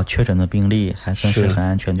确诊的病例，还算是很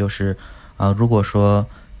安全。就是如果说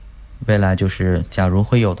未来就是假如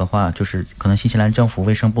会有的话，就是可能新西兰政府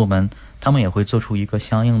卫生部门他们也会做出一个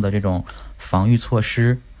相应的这种防御措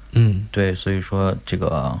施。对。所以说这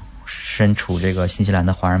个身处这个新西兰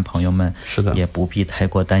的华人朋友们是的，也不必太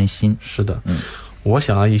过担心。是的。我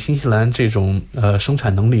想啊，以新西兰这种生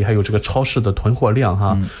产能力，还有这个超市的囤货量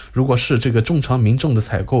哈，如果是这个正常民众的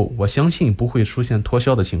采购，我相信不会出现脱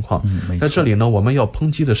销的情况。在这里呢，我们要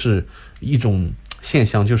抨击的是一种现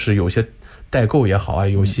象，就是有些代购也好啊，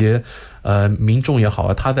有些民众也好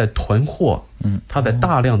啊，他在囤货，他在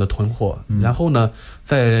大量的囤货，然后呢，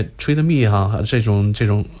在 TradeMe 哈这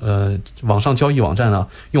种网上交易网站啊，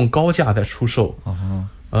用高价在出售。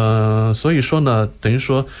所以说呢，等于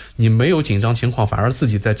说你没有紧张情况，反而自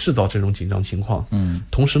己在制造这种紧张情况。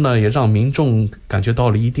同时呢，也让民众感觉到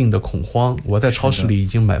了一定的恐慌。我在超市里已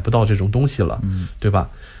经买不到这种东西了，对吧？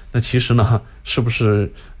那其实呢，是不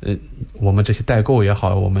是我们这些代购也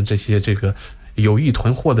好，我们这些这个有意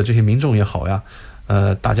囤货的这些民众也好呀，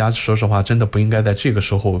大家说实话，真的不应该在这个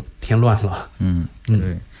时候添乱了。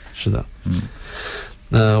对，是的。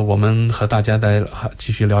那我们和大家再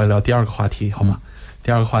继续聊一聊第二个话题，好吗？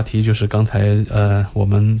第二个话题就是刚才我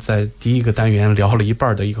们在第一个单元聊了一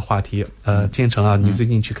半的一个话题。建成啊，你最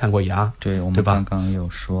近去看过牙？对，我们刚刚有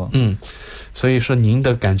说。所以说您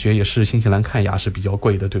的感觉也是新西兰看牙是比较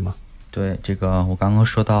贵的，对吗？对，这个我刚刚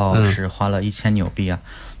说到是花了1000纽币啊。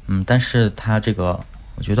但是它这个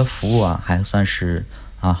我觉得服务啊还算是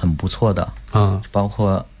很不错的。包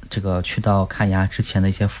括这个去到看牙之前的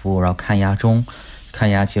一些服务，然后看牙中、看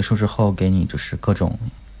牙结束之后给你就是各种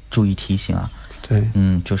注意提醒啊。对。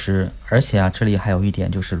就是而且啊，这里还有一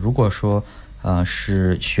点就是，如果说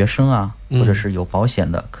是学生啊，或者是有保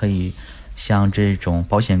险的，可以向这种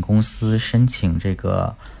保险公司申请这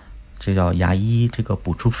叫牙医这个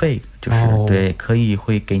补助费，就是对，可以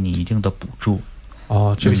会给你一定的补助。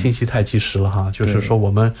这个信息太及时了哈，就是说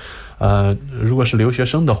我们如果是留学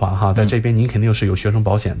生的话哈，在这边您肯定是有学生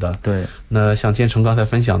保险的。对。那像建成刚才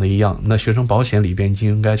分享的一样，那学生保险里边就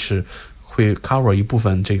应该是会 cover 一部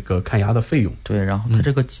分这个看牙的费用。对，然后它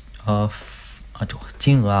这个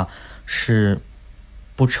金额啊是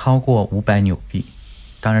不超过500纽币，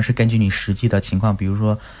当然是根据你实际的情况，比如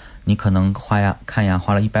说你可能看牙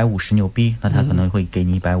花了150纽币，那他可能会给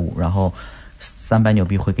你150，然后300纽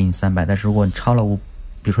币会给你300，但是如果你超了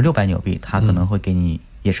比如说600纽币，他可能会给你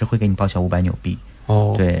也是会给你报销500纽币。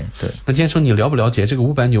对。那建成你了不了解这个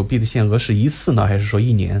500纽币的限额是一次呢，还是说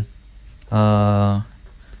1年？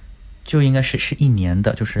就应该是1年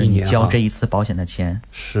的，就是你交这一次保险的钱。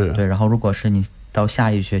是对，然后如果是你到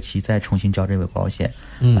下一学期再重新交这个保险，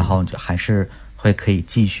然后就还是会可以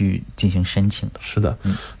继续进行申请的。是的，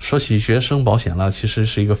说起学生保险了，其实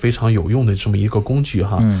是一个非常有用的这么一个工具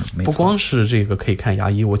哈。不光是这个可以看牙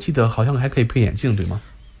医，我记得好像还可以配眼镜，对吗？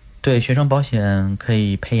对，学生保险可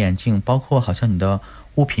以配眼镜，包括好像你的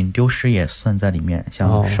物品丢失也算在里面，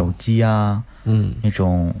像手机啊，那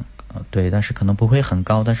种，对，但是可能不会很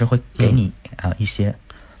高，但是会给你一些。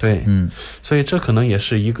对，所以这可能也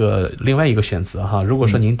是另外一个选择哈。如果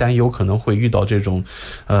说您担忧可能会遇到这种，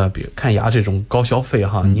比如看牙这种高消费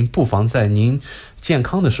哈，您不妨在您健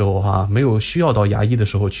康的时候哈，没有需要到牙医的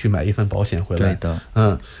时候去买一份保险回来。对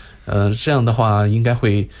的，这样的话应该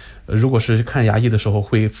会，如果是看牙医的时候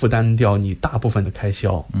会负担掉你大部分的开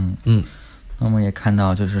销。那么也看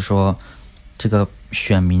到就是说，这个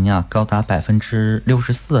选民啊，高达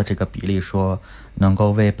64%的这个比例说，能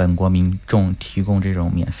够为本国民众提供这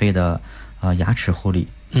种免费的牙齿护理。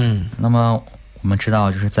那么我们知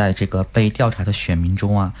道，就是在这个被调查的选民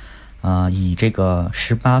中啊，以这个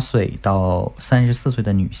18岁到34岁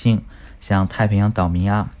的女性，像太平洋岛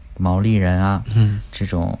民啊、毛利人啊，这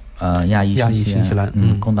种亚裔新西兰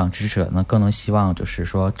工党支持者呢，更能希望就是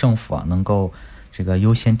说政府啊能够这个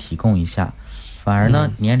优先提供一下。反而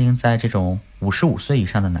呢，年龄在这种55岁以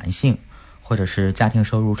上的男性，或者是家庭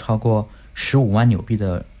收入超过15万纽币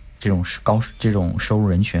的这种收入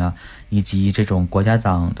人群啊，以及这种国家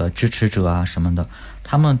党的支持者啊什么的，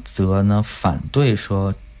他们则呢反对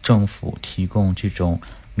说政府提供这种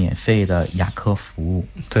免费的牙科服务。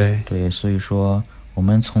对，所以说我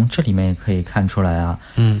们从这里面也可以看出来啊，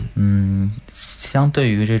相对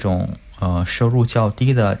于这种收入较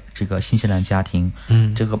低的这个新西兰家庭，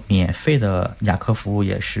这个免费的牙科服务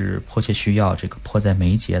也是迫切需要，这个迫在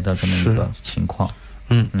眉睫的这么一个情况。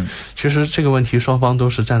其实这个问题双方都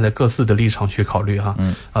是站在各自的立场去考虑哈。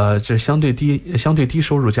这相对低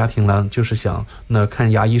收入家庭呢，就是想那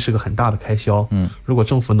看牙医是个很大的开销。如果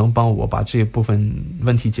政府能帮我把这部分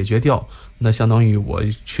问题解决掉，那相当于我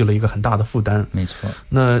去了一个很大的负担。没错。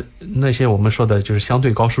那些我们说的就是相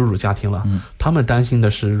对高收入家庭了，他们担心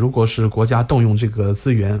的是，如果是国家动用这个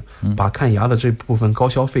资源，把看牙的这部分高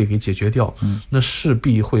消费给解决掉，那势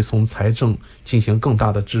必会从财政进行更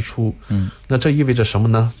大的支出。那这意味着什么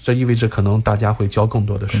呢？这意味着可能大家会交更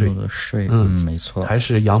多的税。没错。还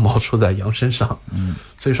是羊毛出在羊身上。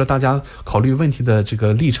所以说大家考虑问题的这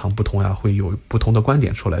个立场不同呀，会有不同的观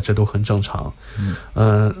点出来，这都很正常。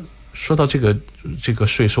说到这个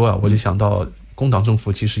税收啊，我就想到工党政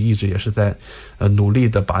府其实一直也是在努力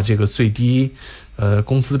的把这个最低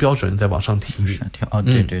工资标准再往上提。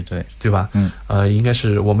对吧？应该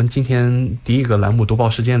是我们今天第一个栏目读报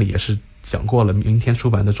时间里也是讲过了，明天出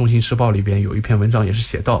版的《中新时报》里边有一篇文章也是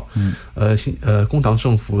写到，工党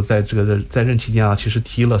政府在任期间啊，其实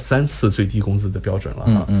提了3次最低工资的标准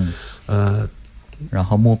了。然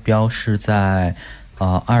后目标是在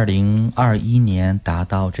2021年达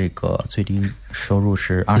到这个最低收入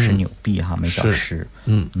是20纽币每小时。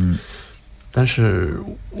但是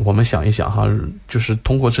我们想一想哈，就是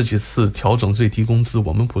通过这几次调整最低工资，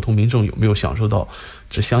我们普通民众有没有享受到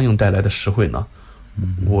这相应带来的实惠呢？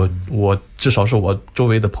我至少是我周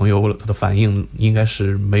围的朋友的反应应该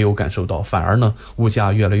是没有感受到，反而呢物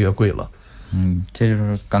价越来越贵了。这就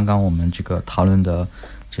是刚刚我们这个讨论的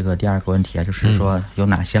这个第二个问题啊，就是说有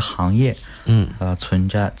哪些行业存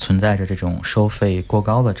在着这种收费过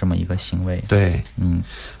高的这么一个行为。对，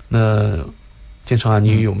那建成啊，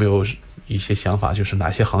你有没有一些想法，就是哪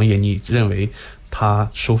些行业你认为它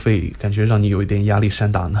收费感觉让你有一点压力山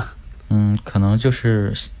大呢？可能就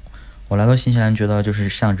是我来到新西兰觉得就是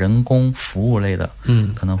像人工服务类的，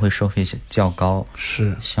可能会收费较高。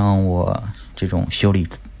是，像我这种修理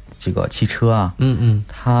这个汽车啊，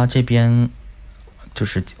它这边就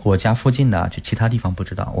是我家附近的，就其他地方不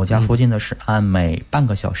知道。我家附近的是按每半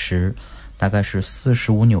个小时，大概是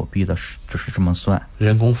45纽币的，就是这么算。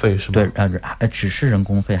人工费是吗？对，只是人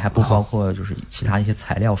工费，还不包括就是其他一些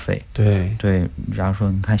材料费。对，假如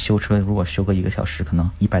说你看修车，如果修个1个小时，可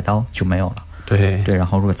能100刀就没有了。对，然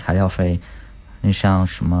后如果材料费，你像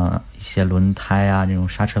什么一些轮胎啊，这种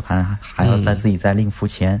刹车盘还要自己再另付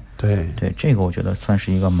钱。对，这个我觉得算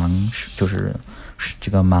是一个就是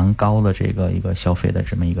这个蛮高的这个一个消费的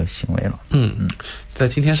这么一个行为了。在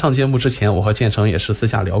今天上节目之前，我和建成也是私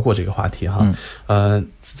下聊过这个话题哈。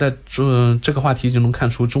在这个话题就能看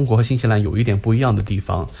出中国和新西兰有一点不一样的地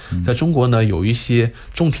方。在中国呢，有一些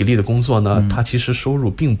重体力的工作呢，它其实收入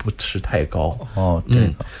并不是太高。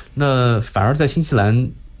那反而在新西兰，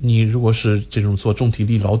你如果是这种做重体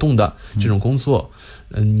力劳动的这种工作，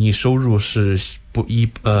你收入是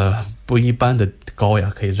不不一般的高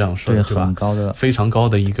呀，可以这样说，对吧？很高的，非常高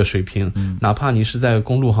的一个水平。哪怕你是在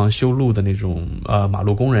公路上修路的那种马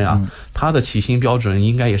路工人啊，他的起薪标准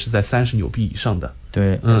应该也是在30纽币以上的。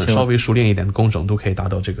对，稍微熟练一点的工种都可以达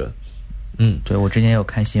到这个。对，我之前有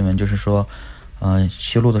看新闻，就是说，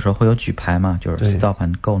修路的时候会有举牌嘛，就是 stop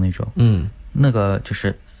and go 那种。那个就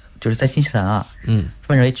是在新西兰啊，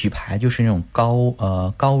认为举牌就是那种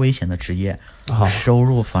高危险的职业，收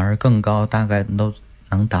入反而更高，大概都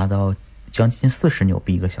能达到将近40纽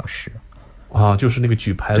币1个小时。就是那个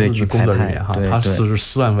举牌子的工作人员哈，他是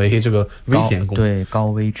算为这个危险工，对，高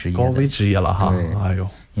危职业了哈。哎呦，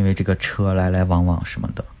因为这个车来来往往什么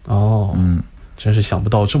的。真是想不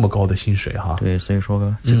到这么高的薪水哈。对，所以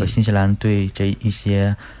说这个新西兰对这一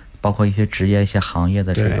些包括一些职业、一些行业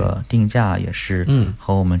的这个定价也是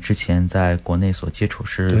和我们之前在国内所接触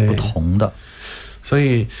是不同的。所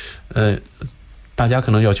以大家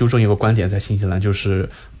可能要纠正一个观点，在新西兰就是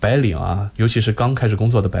白领啊，尤其是刚开始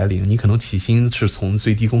工作的白领，你可能起薪是从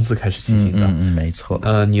最低工资开始起薪的。没错。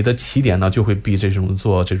你的起点呢就会比这种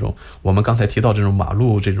做这种我们刚才提到这种马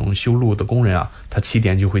路这种修路的工人啊，他起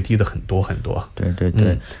点就会低的很多很多。对，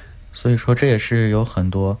所以说这也是有很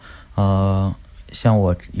多像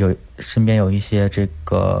我身边有一些这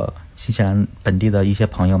个新西兰本地的一些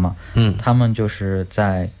朋友嘛，他们就是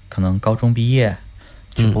在可能高中毕业。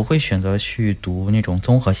就不会选择去读那种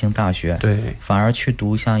综合性大学，对，反而去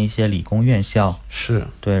读像一些理工院校，是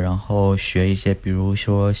对，然后学一些，比如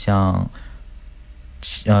说像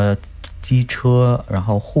机车，然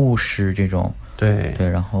后护士这种，对，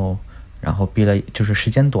然后毕了就是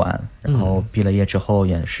时间短，然后毕了业之后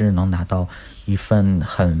也是能拿到一份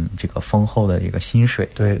很这个丰厚的一个薪水。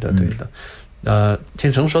对的。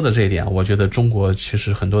建成说的这一点，我觉得中国其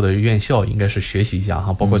实很多的院校应该是学习一下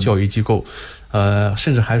哈，包括教育机构，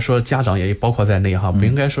甚至还说家长也包括在内哈，不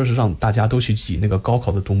应该说是让大家都去挤那个高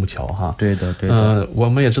考的独木桥哈。对的。我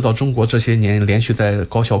们也知道中国这些年连续在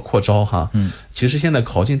高校扩招哈，其实现在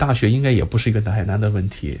考进大学应该也不是一个太难的问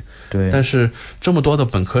题。对。但是这么多的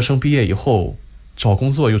本科生毕业以后，找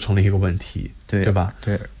工作又成了一个问题，对吧？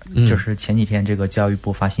对，就是前几天这个教育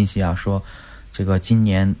部发信息啊，说这个今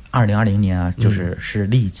年2020年啊，是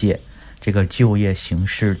历届这个就业形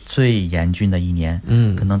势最严峻的一年。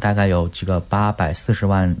可能大概有这个840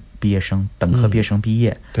万毕业生，本科毕业生毕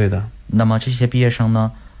业。对的。那么这些毕业生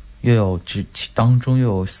呢，当中又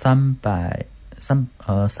有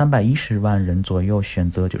310万人左右选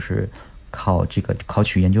择就是考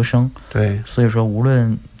取研究生。对。所以说无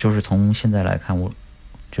论就是从现在来看，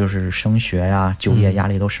就是升学呀、就业压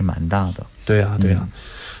力都是蛮大的。对啊。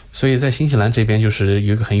所以在新西兰这边就是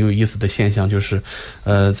有一个很有意思的现象，就是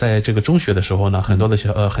在这个中学的时候呢，很多的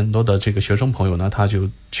这个学生朋友呢，他就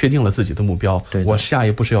确定了自己的目标。对，我下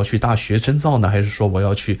一步是要去大学深造呢，还是说我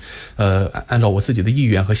要去按照我自己的意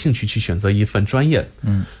愿和兴趣去选择一份专业？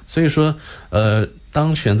所以说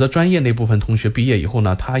当选择专业那部分同学毕业以后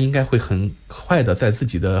呢，他应该会很快的在自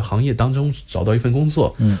己的行业当中找到一份工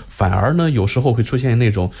作。反而呢，有时候会出现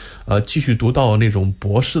那种继续读到那种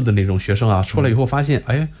博士的那种学生啊，出来以后发现，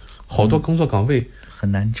好多工作岗位很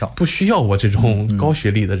难找，不需要我这种高学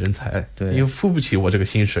历的人才，因为付不起我这个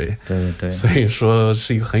薪水。对，所以说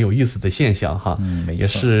是一个很有意思的现象哈。没错，也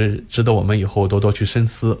是值得我们以后多多去深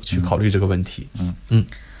思，去考虑这个问题。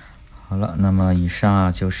好了，那么以上啊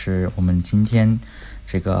就是我们今天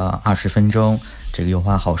这个20分钟这个有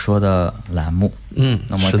话好说的栏目。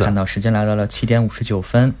那么看到时间来到了7点59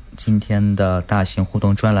分，今天的大型互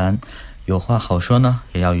动专栏有话好说呢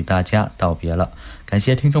也要与大家道别了。感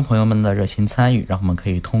谢听众朋友们的热情参与，让我们可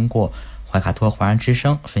以通过怀卡托华人之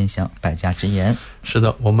声分享百家之言。是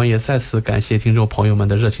的，我们也再次感谢听众朋友们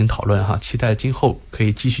的热情讨论哈，期待今后可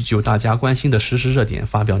以继续就大家关心的时事热点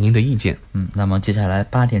发表您的意见。那么接下来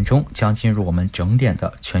8点钟将进入我们整点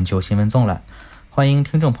的全球新闻纵览，欢迎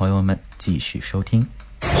听众朋友们继续收听。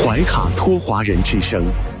怀卡托华人之声，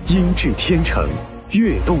音质天成，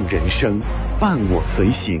悦动人生，伴我随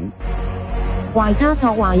行。懷卡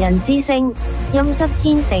托華人之聲，音質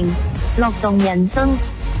天成，樂動人生，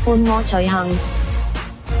伴我隨行。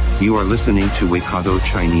You are listening to Waikato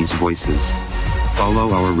Chinese Voices. Follow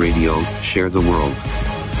our radio, share the world.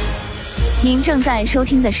 您正在收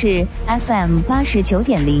听的是 FM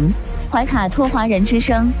 89.0怀卡托华人之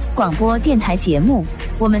声广播电台节目，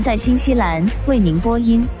我们在新西兰为您播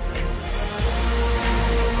音。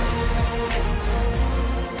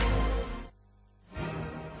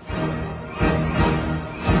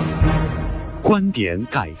观点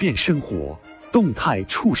改变生活，动态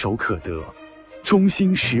触手可得。中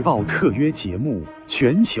新时报特约节目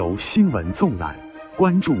全球新闻纵览，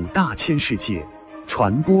关注大千世界，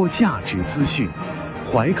传播价值资讯。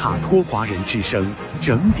怀卡托华人之声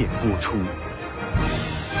整点播出。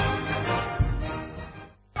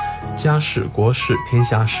家事国事天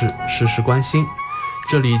下事，事事关心，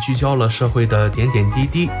这里聚焦了社会的点点滴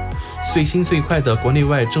滴，最新最快的国内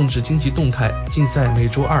外政治经济动态，尽在每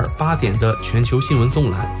周二8点的全球新闻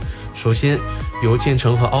纵览。首先由建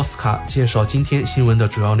成和奥斯卡介绍今天新闻的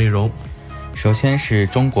主要内容。首先是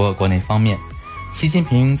中国国内方面，习近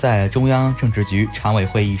平在中央政治局常委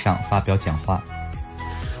会议上发表讲话。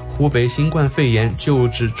湖北新冠肺炎救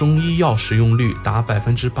治中医药使用率达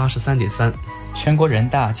 83.3%。全国人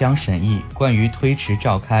大将审议关于推迟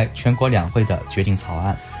召开全国两会的决定草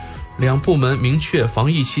案。两部门明确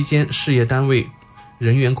防疫期间事业单位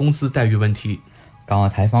人员工资待遇问题。港澳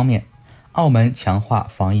台方面，澳门强化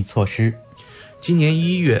防疫措施。今年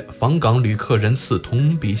1月访港旅客人次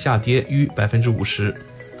同比下跌逾 50%。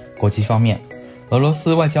国际方面，俄罗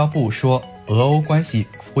斯外交部说，俄欧关系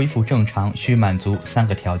恢复正常需满足3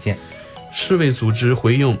个条件。世卫组织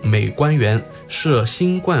回应美官员涉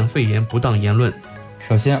新冠肺炎不当言论。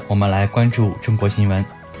首先我们来关注中国新闻。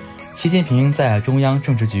习近平在中央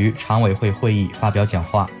政治局常委会会议发表讲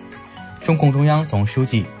话。中共中央总书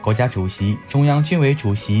记、国家主席、中央军委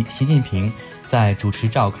主席习近平在主持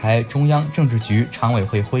召开中央政治局常委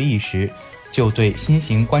会会议时，就对新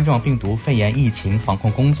型冠状病毒肺炎疫情防控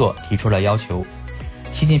工作提出了要求。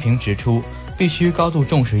习近平指出，必须高度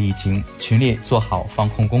重视疫情，群力做好防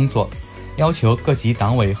控工作，要求各级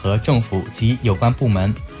党委和政府及有关部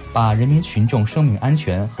门把人民群众生命安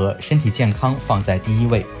全和身体健康放在第一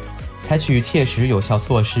位，采取切实有效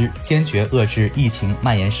措施，坚决遏制疫情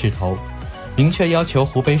蔓延势头。明确要求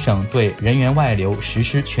湖北省对人员外流实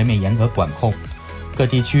施全面严格管控。各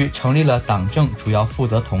地区成立了党政主要负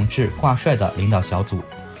责同志挂帅的领导小组，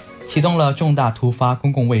启动了重大突发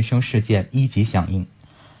公共卫生事件1级响应。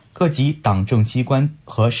各级党政机关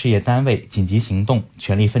和事业单位紧急行动，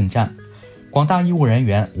全力奋战。广大医务人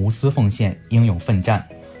员无私奉献，英勇奋战，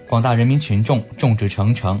广大人民群众众志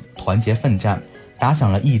成城，团结奋战，打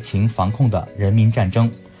响了疫情防控的人民战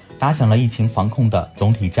争，打响了疫情防控的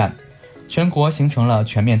总体战。全国形成了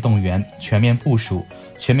全面动员、全面部署、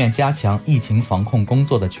全面加强疫情防控工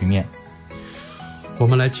作的局面。我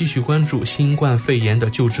们来继续关注新冠肺炎的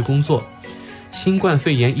救治工作。新冠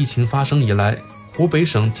肺炎疫情发生以来，湖北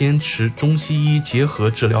省坚持中西医结合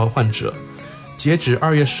治疗患者。截止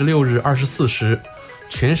2月16日24时，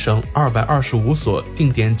全省225所定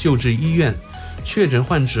点救治医院确诊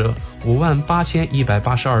患者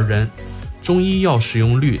58182人，中医药使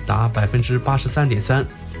用率达 83.3%。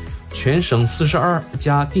全省42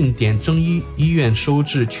家定点征医医院收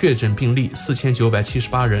治确诊病例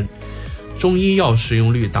4978人，中医药使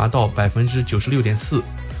用率达到 96.4%。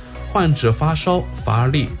患者发烧、乏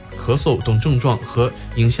力、咳嗽等症状和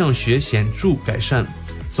影像学显著改善，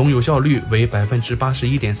总有效率为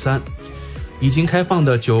 81.3%。已经开放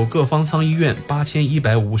的9个方舱医院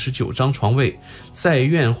8159张床位，在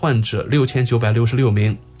院患者6966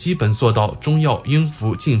名，基本做到中药应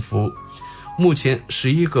服尽服。目前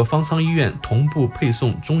11个方舱医院同步配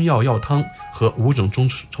送中药药汤和5种中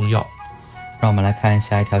成药。让我们来看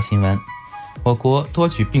下一条新闻。我国多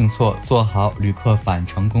举并措，做好旅客返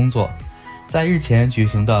程工作。在日前举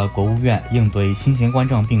行的国务院应对新型冠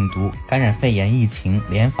状病毒感染肺炎疫情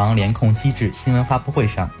联防联控机制新闻发布会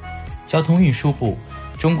上，交通运输部、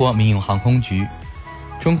中国民用航空局、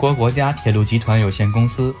中国国家铁路集团有限公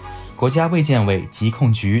司、国家卫健委疾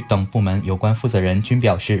控局等部门有关负责人均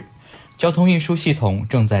表示，交通运输系统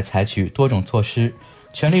正在采取多种措施，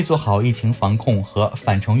全力做好疫情防控和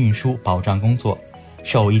返程运输保障工作。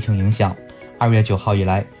受疫情影响，2月9号以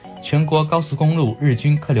来，全国高速公路日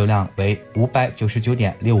均客流量为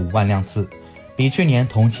599.65万辆次，比去年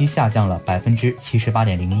同期下降了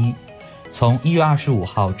 78.01%。从1月25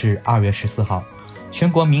号至2月14号，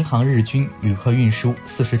全国民航日均旅客运输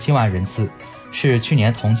47万人次，是去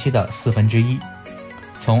年同期的1/4。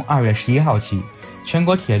从2月11号起，全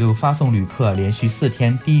国铁路发送旅客连续4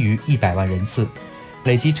天低于100万人次，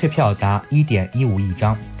累计退票达 1.15 亿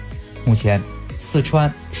张。目前，四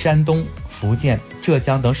川、山东、福建、浙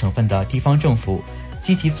江等省份的地方政府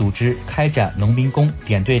积极组织开展农民工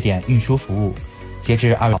点对点运输服务，截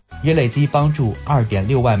至2月也累计帮助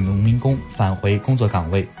 2.6 万农民工返回工作岗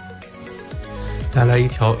位。带来一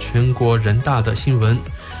条全国人大的新闻。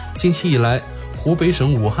近期以来，湖北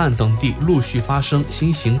省武汉等地陆续发生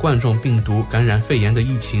新型冠状病毒感染肺炎的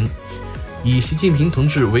疫情，以习近平同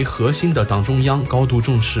志为核心的党中央高度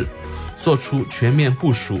重视，做出全面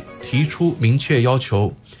部署，提出明确要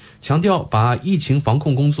求，强调把疫情防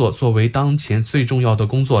控工作作为当前最重要的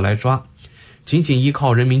工作来抓，紧紧依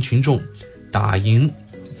靠人民群众，打赢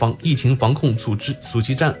疫情防控阻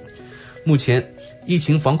击战。目前，疫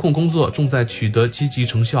情防控工作正在取得积极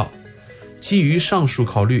成效。基于上述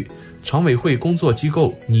考虑，常委会工作机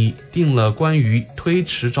构拟定了关于推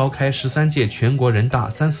迟召开13届全国人大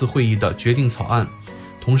3次会议的决定草案。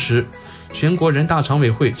同时，全国人大常委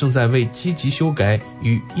会正在为积极修改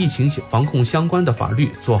与疫情防控相关的法律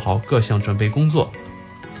做好各项准备工作。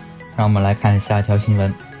让我们来看下一条新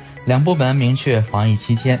闻。两部门明确防疫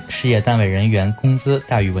期间事业单位人员工资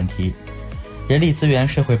待遇问题。人力资源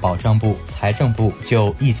社会保障部、财政部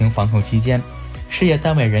就疫情防控期间事业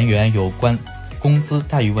单位人员有关工资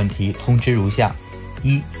待遇问题通知如下：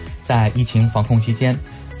一，在疫情防控期间，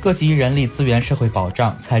各级人力资源社会保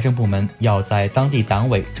障、财政部门要在当地党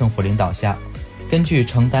委政府领导下，根据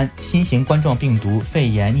承担新型冠状病毒肺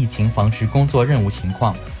炎疫情防治工作任务情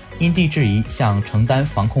况，因地制宜向承担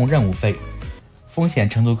防控任务费、风险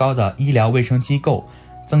程度高的医疗卫生机构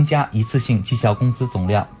增加一次性绩效工资总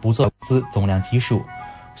量，不做工资总量基数。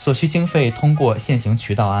所需经费通过现行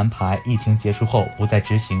渠道安排，疫情结束后不再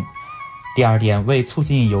执行。第二点，为促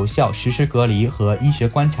进有效实施隔离和医学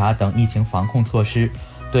观察等疫情防控措施，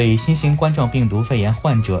对新型冠状病毒肺炎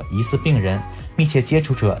患者、疑似病人、密切接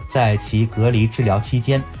触者在其隔离治疗期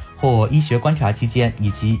间或医学观察期间，以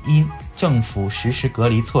及因政府实施隔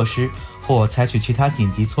离措施或采取其他紧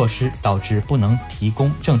急措施导致不能提供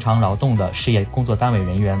正常劳动的事业工作单位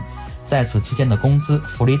人员，在此期间的工资、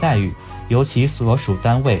福利待遇由其所属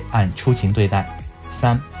单位按出勤对待。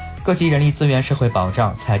三，各级人力资源社会保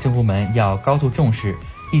障、财政部门要高度重视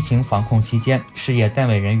疫情防控期间事业单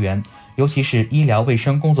位人员，尤其是医疗卫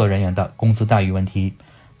生工作人员的工资待遇问题，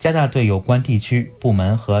加大对有关地区、部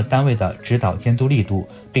门和单位的指导监督力度，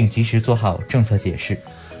并及时做好政策解释。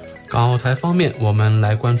港澳台方面，我们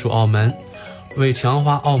来关注澳门。为强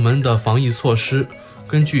化澳门的防疫措施，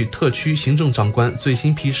根据特区行政长官最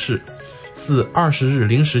新批示，自20日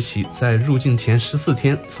0时起，在入境前14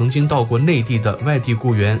天曾经到过内地的外地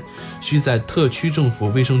雇员，需在特区政府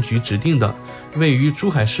卫生局指定的位于珠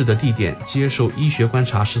海市的地点接受医学观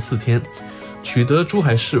察14天，取得珠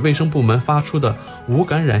海市卫生部门发出的无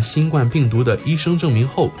感染新冠病毒的医生证明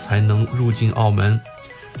后，才能入境澳门。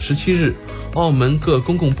17日，澳门各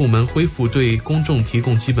公共部门恢复对公众提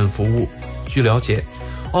供基本服务。据了解，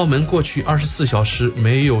澳门过去24小时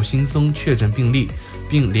没有新增确诊病例，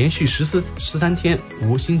并连续13天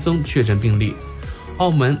无新增确诊病例。澳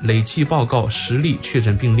门累计报告10例确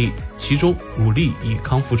诊病例，其中5例已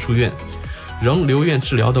康复出院，仍留院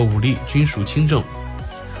治疗的5例均属轻症。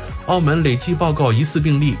澳门累计报告疑似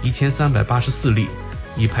病例1384例，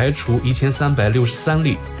已排除1363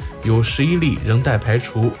例，有11例仍待排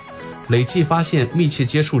除。累计发现密切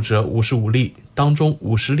接触者55例，当中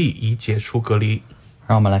50例已解除隔离。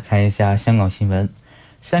让我们来看一下香港新闻。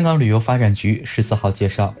香港旅游发展局14号介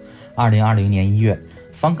绍，2020年1月，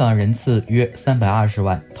访港人次约320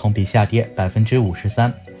万，同比下跌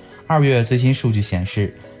53%。2月最新数据显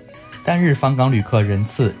示，单日访港旅客人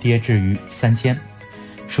次跌至于3000。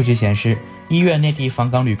数据显示，1月内地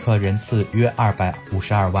访港旅客人次约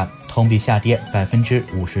252万，同比下跌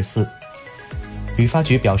54%。旅发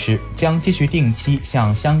局表示，将继续定期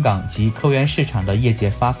向香港及客源市场的业界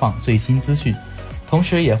发放最新资讯，同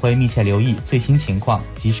时也会密切留意最新情况，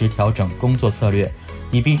及时调整工作策略，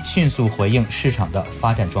以便迅速回应市场的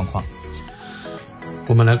发展状况。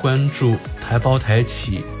我们来关注台胞台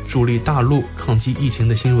企助力大陆抗击疫情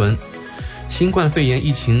的新闻。新冠肺炎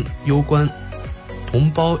疫情攸关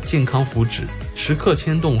同胞健康福祉，时刻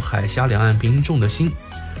牵动海峡两岸民众的心。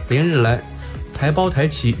连日来，台胞台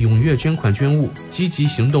企踊跃捐款捐物，积极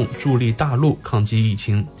行动助力大陆抗击疫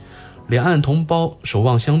情。两岸同胞守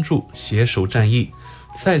望相助，携手战役，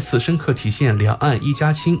再次深刻体现两岸一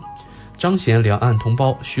家亲，彰显两岸同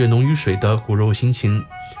胞血浓于水的骨肉亲情。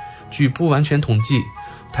据不完全统计，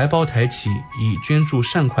台胞台企已捐助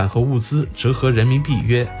善款和物资折合人民币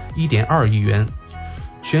约 1.2 亿元。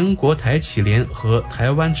全国台企联和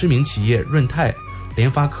台湾知名企业润泰、联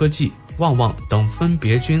发科技、旺旺等分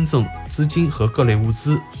别捐赠资金和各类物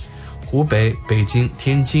资。湖北、北京、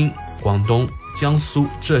天津、广东、江苏、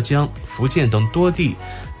浙江、福建等多地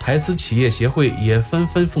台资企业协会也纷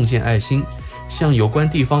纷奉献爱心，向有关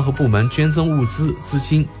地方和部门捐赠物资、资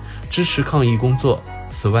金，支持抗疫工作。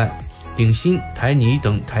此外，鼎新、台泥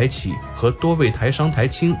等台企和多位台商台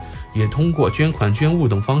青也通过捐款捐物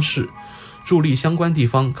等方式，助力相关地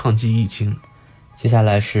方抗击疫情。接下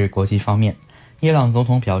来是国际方面，伊朗总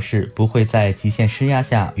统表示不会在极限施压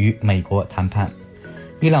下与美国谈判。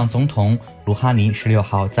伊朗总统鲁哈尼16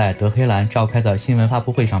号在德黑兰召开的新闻发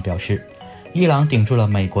布会上表示，伊朗顶住了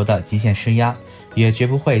美国的极限施压，也绝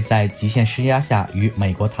不会在极限施压下与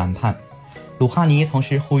美国谈判。鲁哈尼同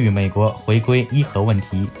时呼吁美国回归伊核问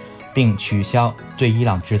题，并取消对伊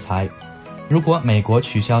朗制裁。如果美国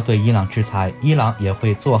取消对伊朗制裁，伊朗也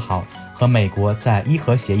会做好和美国在伊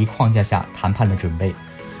核协议框架下谈判的准备。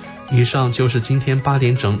以上就是今天8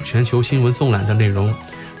点整全球新闻纵览的内容。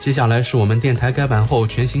接下来是我们电台改版后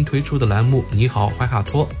全新推出的栏目你好怀卡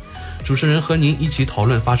托，主持人和您一起讨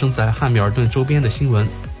论发生在汉密尔顿周边的新闻。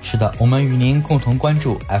是的，我们与您共同关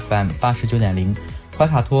注 FM 89.0怀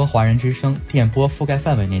卡托华人之声电波覆盖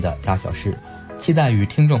范围内的大小事，期待与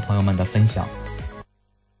听众朋友们的分享。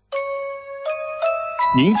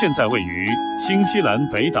您现在位于新西兰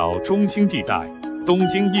北岛中心地带，东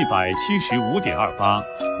经175.28，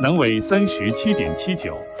南纬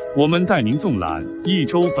37.79，我们带您纵览一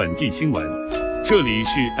周本地新闻。这里是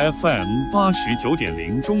FM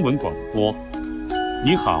 89.0中文广播。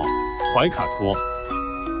你好，怀卡托。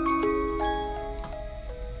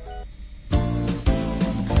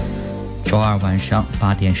周二晚上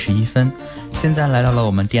8点11分，现在来到了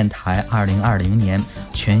我们电台2020年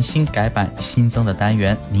全新改版新增的单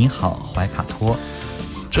元你好怀卡托。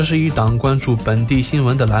这是一档关注本地新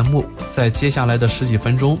闻的栏目，在接下来的10几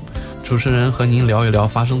分钟，主持人和您聊一聊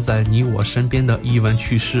发生在你我身边的异闻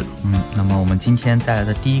趣事。那么我们今天带来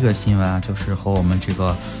的第一个新闻啊，就是和我们这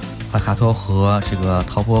个怀卡托和这个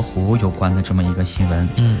陶坡湖有关的这么一个新闻。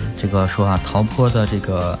这个说啊，陶坡的这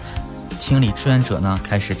个清理志愿者呢，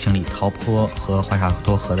开始清理陶坡和怀卡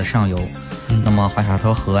托河的上游。那么怀卡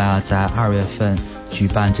托河啊，在2月份举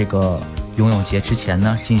办这个游泳节之前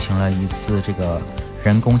呢，进行了一次这个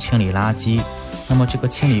人工清理垃圾。那么这个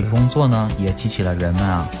清理工作呢，也激起了人们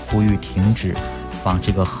啊呼吁停止往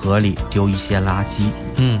这个河里丢一些垃圾。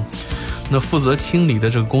那负责清理的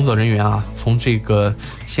这个工作人员啊，从这个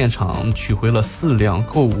现场取回了4辆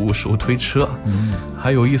购物手推车，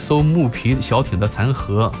还有一艘木皮小艇的残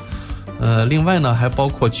骸，另外呢还包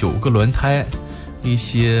括9个轮胎，一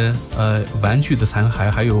些玩具的残骸，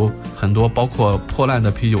还有很多包括破烂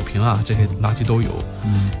的啤酒瓶啊，这些垃圾都有。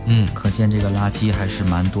可见这个垃圾还是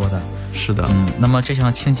蛮多的。是的。那么这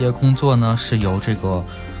项清洁工作呢，是由这个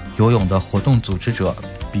游泳的活动组织者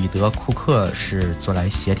彼得·库克是做来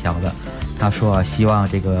协调的。他说啊，希望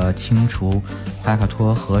这个清除怀卡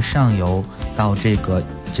托河上游到这个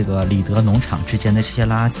里德农场之间的这些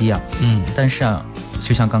垃圾啊。但是啊，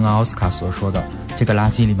就像刚刚奥斯卡所说的，这个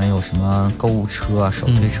垃圾里面有什么购物车啊、手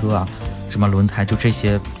推车啊、什么轮胎，就这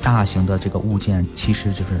些大型的这个物件，其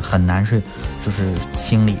实就是很难就是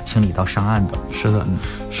清理到上岸的。是的，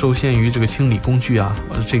受限于这个清理工具啊，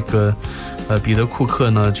这个彼得·库克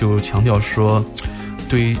呢就强调说，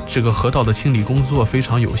对这个河道的清理工作非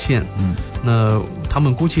常有限。那他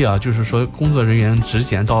们估计啊，就是说工作人员只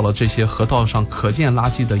捡到了这些河道上可见垃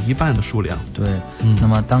圾的1半的数量。对。那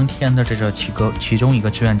么当天的这个其中一个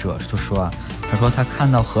志愿者就说啊，他说他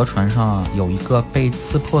看到河船上啊有一个被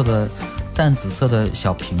刺破的淡紫色的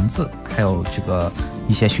小瓶子，还有这个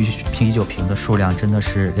一些啤酒瓶的数量，真的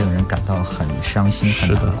是令人感到很伤心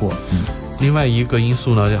很难过。另外一个因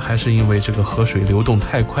素呢，还是因为这个河水流动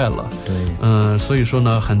太快了。对。所以说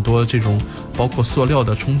呢，很多这种包括塑料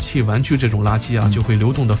的充气玩具这种垃圾啊，就会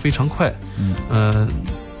流动得非常快。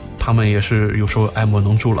他们也是有时候爱莫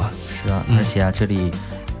能助了。是啊。而且啊，这里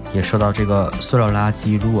也说到这个塑料垃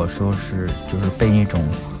圾，如果说是就是被那种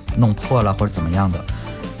弄破了或者怎么样的，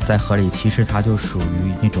在河里其实它就属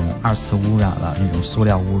于那种2次污染了，那种塑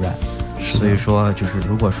料污染。所以说就是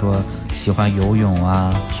如果说喜欢游泳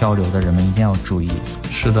啊漂流的人们一定要注意。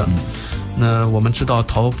是的。那我们知道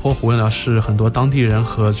陶坡湖呢是很多当地人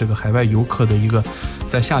和这个海外游客的一个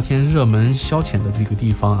在夏天热门消遣的这个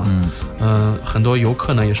地方啊。很多游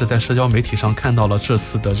客呢也是在社交媒体上看到了这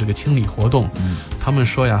次的这个清理活动。他们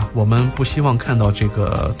说呀，我们不希望看到这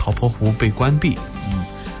个陶坡湖被关闭。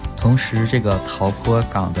同时这个陶坡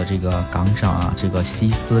港的这个港长啊，这个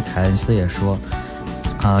西斯凯恩斯也说，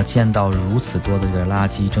见到如此多的这个垃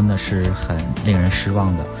圾真的是很令人失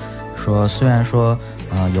望的。说虽然说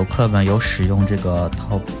游客们有使用这个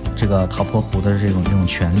陶坡湖的这种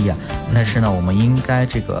权利啊，但是呢，我们应该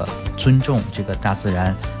这个尊重这个大自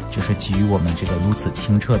然，就是给予我们这个如此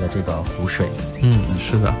清澈的这个湖水。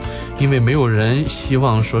是的，因为没有人希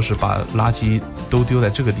望说是把垃圾都丢在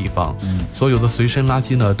这个地方。所有的随身垃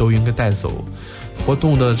圾呢都应该带走。活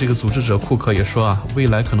动的这个组织者库克也说啊，未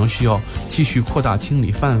来可能需要继续扩大清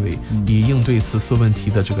理范围，以应对此次问题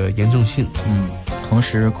的这个严重性。同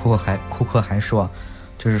时库克还说，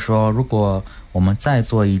就是说如果我们再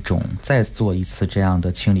做一次这样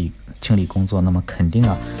的清理工作，那么肯定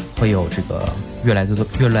啊会有这个越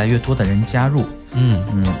来越多的人加入。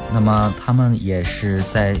那么他们也是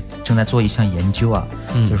正在做一项研究啊，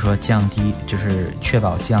就是说就是确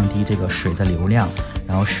保降低这个水的流量，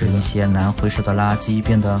然后使一些难回收的垃圾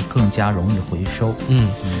变得更加容易回收。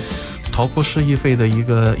陶坡市议会的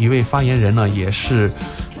一位发言人呢，也是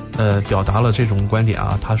表达了这种观点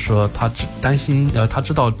啊。他说他担心他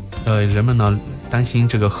知道人们呢担心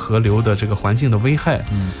这个河流的这个环境的危害，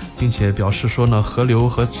并且表示说呢，河流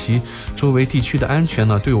和其周围地区的安全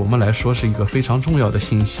呢，对我们来说是一个非常重要的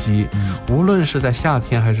信息。无论是在夏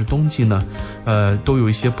天还是冬季呢，都有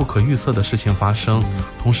一些不可预测的事情发生。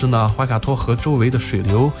同时呢，怀卡托河周围的水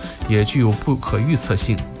流也具有不可预测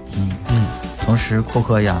性。同时库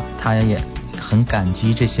克呀，他也很感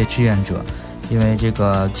激这些志愿者，因为这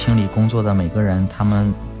个清理工作的每个人，他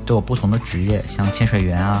们都有不同的职业，像潜水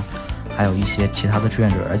员啊，还有一些其他的志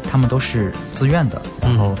愿者，而且他们都是自愿的，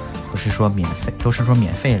然后都是说免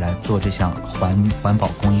费来做这项环保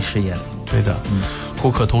公益事业的。对的，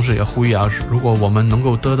库克同时也呼吁啊，如果我们能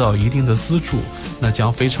够得到一定的资助，那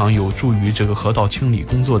将非常有助于这个河道清理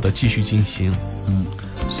工作的继续进行。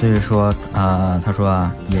所以说他说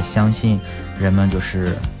啊，也相信人们就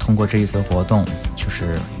是通过这一次活动，就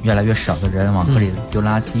是越来越少的人往河里丢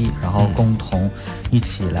垃圾，然后共同一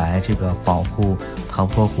起来这个保护陶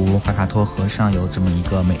坡湖怀卡托河上有这么一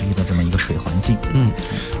个美丽的这么一个水环境。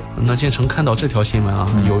那建成看到这条新闻啊，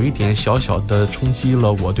有一点小小的冲击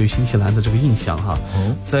了我对新西兰的这个印象哈。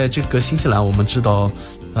在这个新西兰，我们知道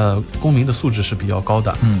公民的素质是比较高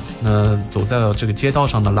的，那走在这个街道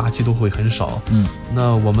上的垃圾都会很少，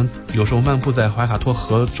那我们有时候漫步在怀卡托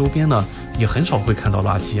河周边呢，也很少会看到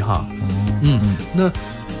垃圾哈。那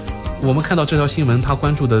我们看到这条新闻，他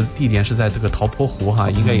关注的地点是在这个陶坡湖哈，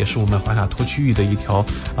应该也是我们怀卡托区域的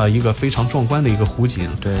一个非常壮观的一个湖景。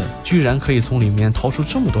对，居然可以从里面掏出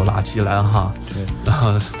这么多垃圾来哈。对，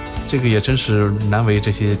这个也真是难为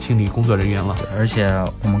这些清理工作人员了。而且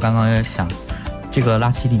我们刚刚也想，这个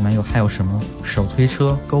垃圾里面还有什么手推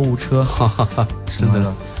车、购物车，什么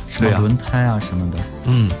的，什么轮胎啊什么的。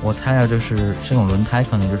我猜啊，就是这种轮胎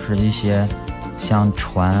可能就是一些像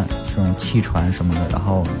船这种汽船什么的，然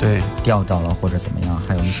后掉到了或者怎么样，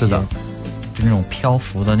还有一些就那种漂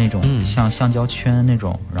浮的那种，像橡胶圈那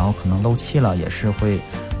种，然后可能漏气了，也是会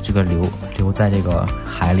这个留在这个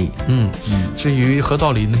海里。至于河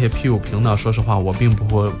道里那些啤酒瓶呢，说实话我并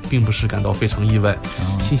不是感到非常意外。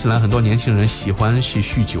新西兰很多年轻人喜欢去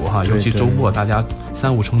酗酒哈，尤其周末大家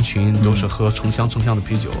3-5成群都是喝成箱的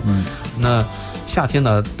啤酒。那夏天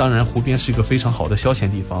呢，当然湖边是一个非常好的消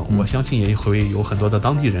遣地方，我相信也会有很多的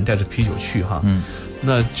当地人带着啤酒去哈。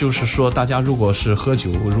那就是说大家如果是喝酒，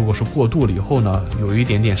如果是过度了以后呢，有一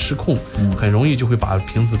点点失控，很容易就会把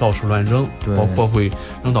瓶子到处乱扔，包括会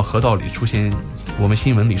扔到河道里，出现我们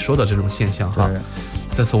新闻里说的这种现象哈。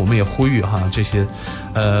在此我们也呼吁哈，这些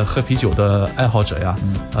喝啤酒的爱好者呀，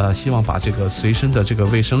希望把这个随身的这个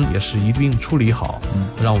卫生也是一并处理好，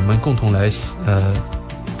让我们共同来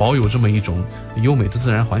保有这么一种优美的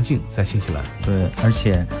自然环境在新西兰。对，而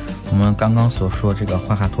且我们刚刚所说这个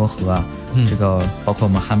怀卡托河啊，这个包括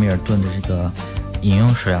我们汉密尔顿的这个饮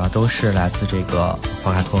用水啊，都是来自这个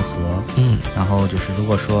怀卡托河。然后就是如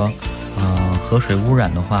果说河水污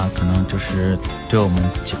染的话，可能就是对我们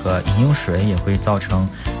这个饮用水也会造成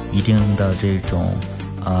一定的这种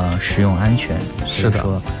食用安全。所以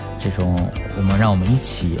说这种让我们一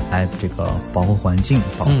起来这个保护环境，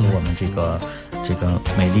保护我们这个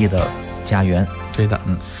美丽的家园。对的。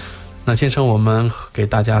那建成，我们给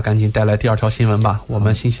大家赶紧带来第2条新闻吧。我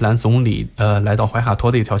们新西兰总理来到怀卡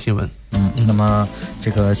托的一条新闻。那么这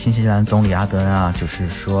个新西兰总理阿德恩啊，就是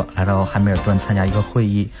说来到汉密尔顿参加一个会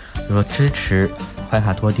议，就说支持怀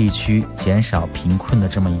卡托地区减少贫困的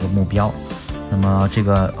这么一个目标。那么这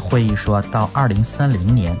个会议说到2030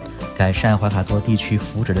年改善怀卡托地区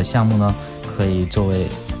福祉的项目呢，可以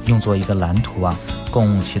用作一个蓝图啊，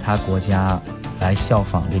供其他国家来效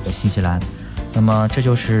仿这个新西兰。那么这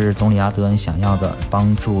就是总理阿德恩想要的，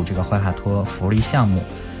帮助这个怀卡托福利项目。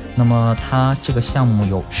那么他这个项目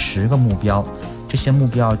有10个目标，这些目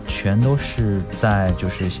标全都是在就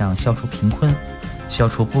是像消除贫困、消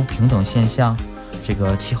除不平等现象、这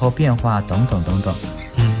个气候变化等等等等。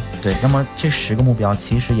对。那么这10个目标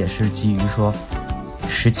其实也是基于说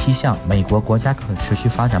17项美国国家可持续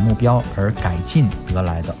发展目标而改进得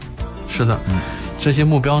来的。是的。这些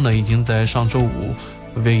目标呢，已经在上周五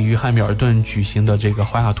位于汉密尔顿举行的这个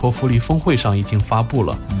怀卡托福利峰会上已经发布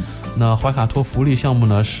了。那怀卡托福利项目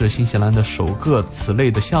呢，是新西兰的首个此类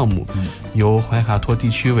的项目，由怀卡托地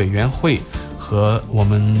区委员会和我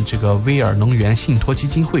们这个威尔能源信托基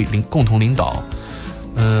金会共同领导。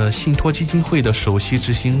信托基金会的首席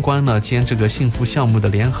执行官呢兼这个幸福项目的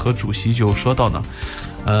联合主席就说到呢，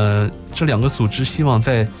这2个组织希望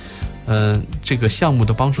在这个项目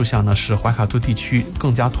的帮助下呢，使怀卡托地区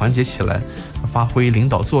更加团结起来，发挥领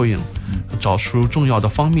导作用，找出重要的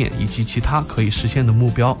方面以及其他可以实现的目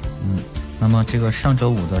标。那么这个上周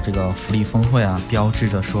五的这个福利峰会啊，标志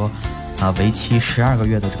着说为期12个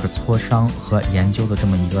月的这个磋商和研究的这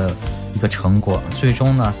么一个成果，最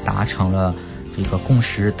终呢达成了这个共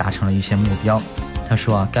识，达成了一些目标。他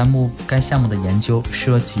说啊，该项目的研究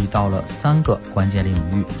涉及到了3个关键领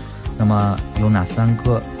域，那么有哪3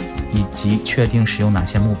个，以及确定使用哪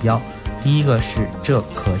些目标。第一个是这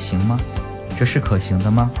可行吗？这是可行的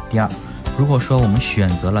吗？第二，如果说我们选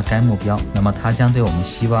择了该目标，那么它将对我们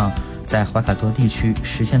希望在怀卡托地区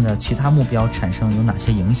实现的其他目标产生有哪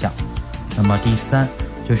些影响？那么第三，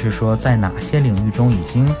就是说在哪些领域中已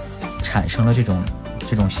经产生了这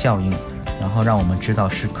种效应，然后让我们知道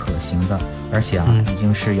是可行的，而且已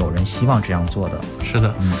经是有人希望这样做的。是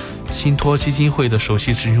的，信托基金会的首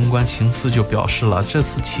席执行官秦斯就表示了，这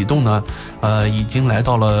次启动呢，已经来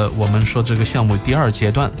到了我们说这个项目第2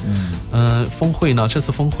阶段。峰会呢，这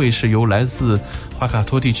次峰会是由来自怀卡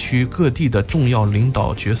托地区各地的重要领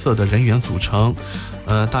导角色的人员组成，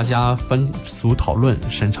大家分组讨论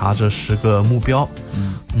审查这10个目标。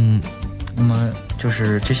那么就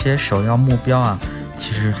是这些首要目标啊，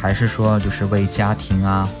其实还是说就是为家庭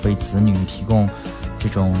啊，为子女提供这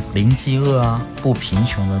种零饥饿啊、不贫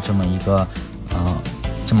穷的这么一个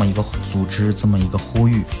组织，这么一个呼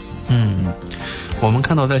吁。我们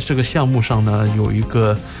看到在这个项目上呢，有一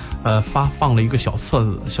个发放了一个小册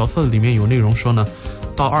子，小册子里面有内容说呢，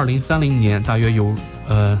到2030年大约有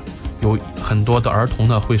很多的儿童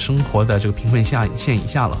呢会生活在这个贫困线以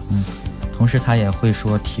下了。同时他也会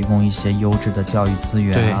说提供一些优质的教育资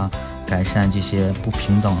源啊，改善这些不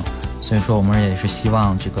平等。所以说我们也是希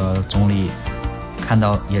望这个总理看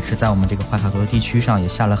到，也是在我们这个怀卡托地区上也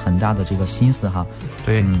下了很大的这个心思哈。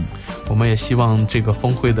对，我们也希望这个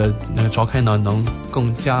峰会的召开呢，能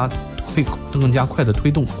更加快的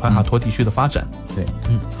推动怀卡托地区的发展。对，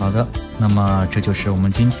好的，那么这就是我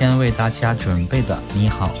们今天为大家准备的你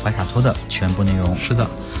好怀卡托的全部内容。是的，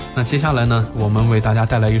那接下来呢，我们为大家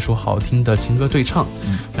带来一首好听的情歌对唱，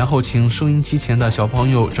然后请收音机前的小朋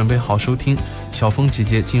友准备好收听小峰姐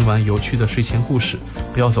姐今晚有趣的睡前故事，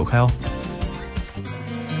不要走开哦。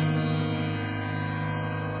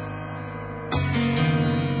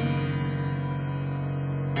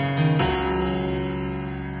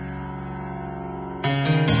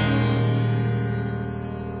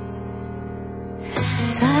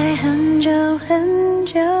在很久很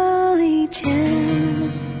久以前，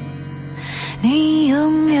你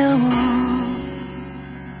拥有我，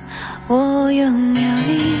我拥有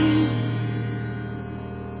你。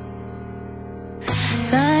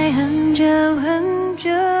在很久很久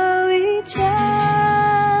以前，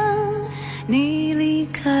你离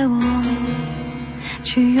开我，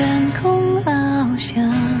去远空翱翔。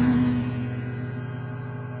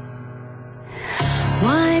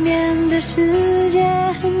外面的世界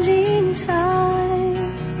很精彩，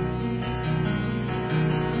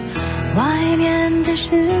外面的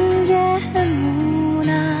世界很无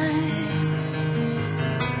奈。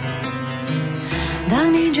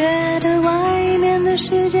当你觉得外面的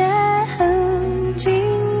世界很精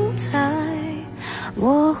彩，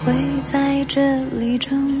我会在这里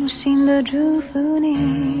衷心的祝福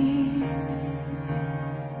你。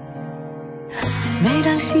每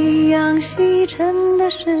当夕阳西沉的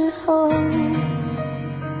时候，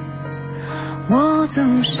我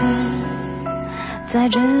总是在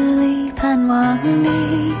这里盼望你。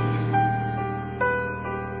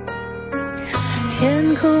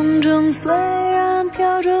天空中虽然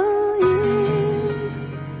飘着雨，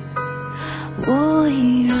我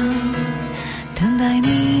依然等待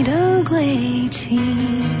你的归期。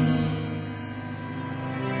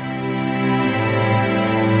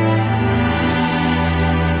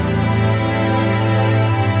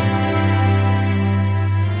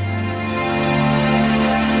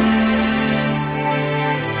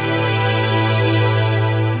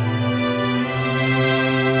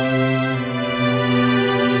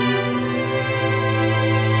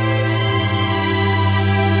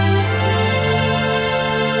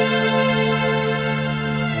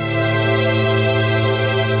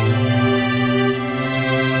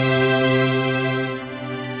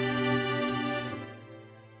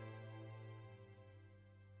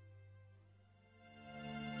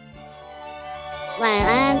晚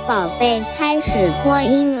安宝贝开始播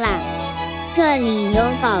音啦，这里有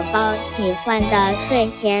宝宝喜欢的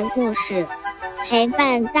睡前故事，陪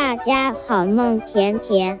伴大家好梦甜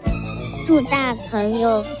甜，祝大朋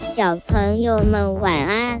友小朋友们晚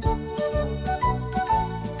安。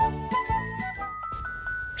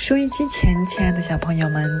收音机前亲爱的小朋友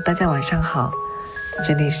们，大家晚上好，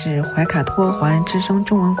这里是怀卡托华人之声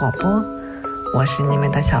中文广播，我是你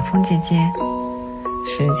们的小峰姐姐。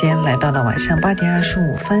时间来到了晚上8点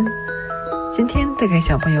25分，今天带给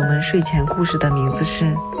小朋友们睡前故事的名字是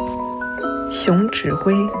熊指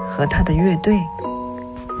挥和他的乐队。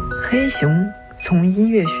黑熊从音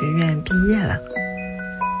乐学院毕业了，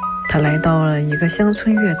他来到了一个乡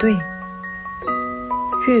村乐队。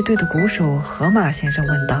乐队的鼓手河马先生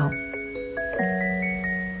问道：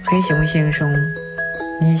黑熊先生，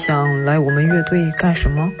你想来我们乐队干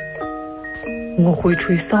什么？我会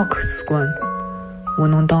吹萨克斯管，我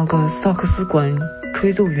能当个萨克斯管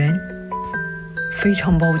吹奏员。非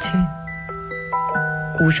常抱歉，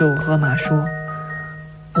鼓手河马说，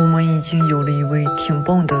我们已经有了一位挺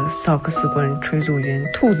棒的萨克斯管吹奏员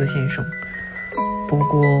兔子先生，不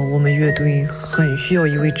过我们乐队很需要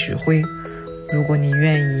一位指挥，如果你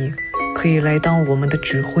愿意，可以来当我们的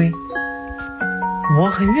指挥。我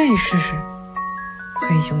很愿意试试，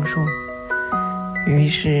黑熊说。于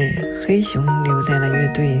是黑熊留在了乐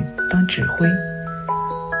队当指挥。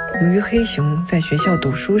由于黑熊在学校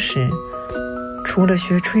读书时，除了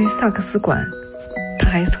学吹萨克斯管，他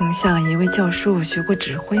还曾向一位教授学过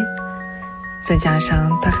指挥，再加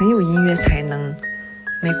上他很有音乐才能，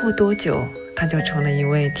没过多久他就成了一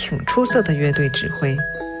位挺出色的乐队指挥。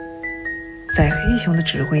在黑熊的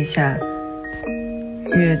指挥下，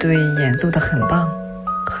乐队演奏得很棒，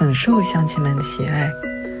很受乡亲们的喜爱。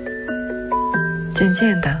渐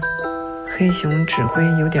渐的，黑熊指挥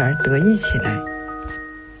有点得意起来，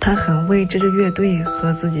他很为这支乐队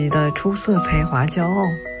和自己的出色才华骄傲，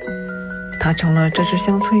他成了这支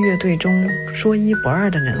乡村乐队中说一不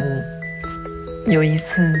二的人物。有一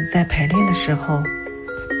次在排练的时候，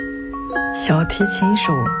小提琴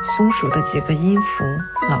手松鼠的几个音符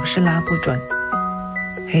老是拉不准，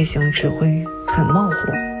黑熊指挥很冒火，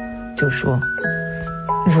就说，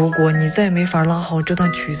如果你再没法拉好这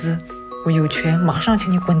段曲子，我有权马上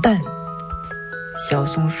请你滚蛋。小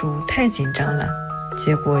松鼠太紧张了，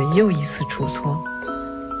结果又一次出错，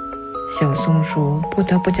小松鼠不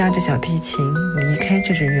得不夹着小提琴离开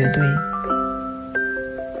这支乐队。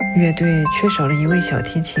乐队缺少了一位小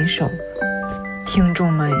提琴手，听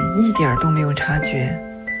众们一点都没有察觉，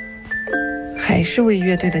还是为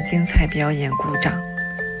乐队的精彩表演鼓掌。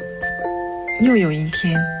又有一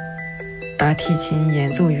天，大提琴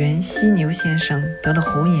演奏员犀牛先生得了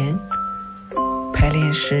喉炎，排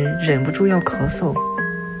练时忍不住要咳嗽，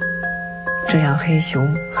这让黑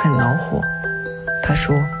熊很恼火。他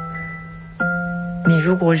说，你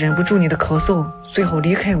如果忍不住你的咳嗽，最好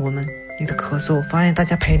离开我们，你的咳嗽妨碍大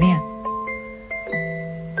家排练。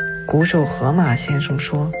鼓手河马先生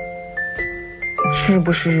说，是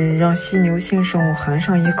不是让犀牛先生含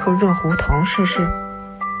上一颗润喉糖试试？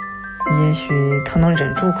也许他能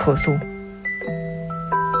忍住咳嗽。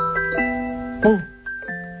不，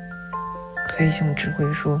黑熊指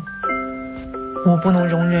挥说，我不能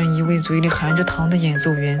容忍一位嘴里含着糖的演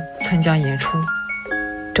奏员参加演出，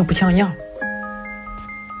这不像样。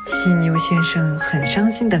犀牛先生很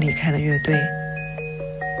伤心地离开了乐队。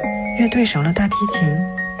乐队少了大提琴，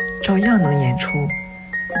照样能演出，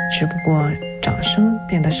只不过掌声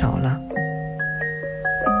变得少了。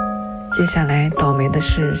接下来倒霉的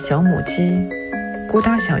是小母鸡咕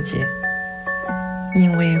哒小姐，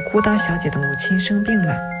因为咕哒小姐的母亲生病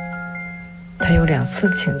了，她有2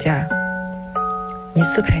次请假，一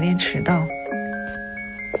次排练迟到，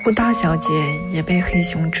咕哒小姐也被黑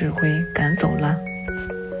熊指挥赶走了。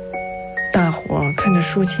大伙儿看着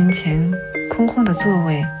竖琴前空空的座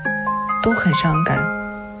位，都很伤感。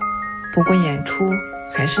不过演出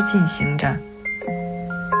还是进行着。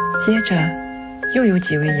接着又有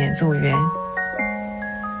几位演奏员，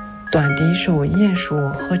短笛手鼹鼠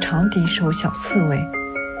和长笛手小刺猬，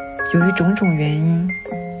由于种种原因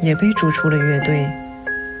也被逐出了乐队。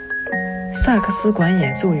萨克斯管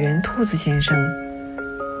演奏员兔子先生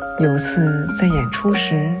有次在演出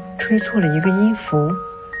时吹错了一个音符，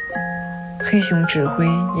黑熊指挥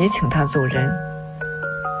也请他走人。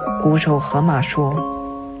鼓手河马说，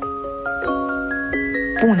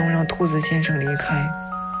不能让兔子先生离开，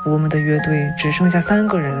我们的乐队只剩下3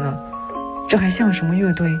个人了，这还像什么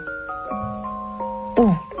乐队？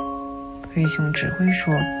不，黑熊指挥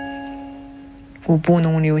说，我不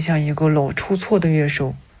能留下一个老出错的乐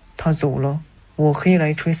手，他走了，我可以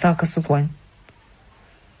来吹萨克斯管。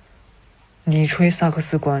你吹萨克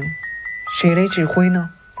斯管，谁来指挥呢？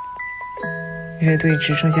乐队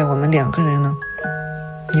只剩下我们2个人了，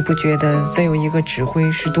你不觉得再有一个指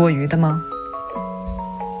挥是多余的吗？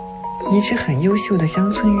一支很优秀的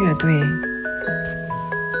乡村乐队，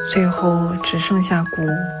最后只剩下鼓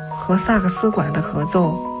和萨克斯管的合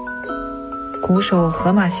奏。鼓手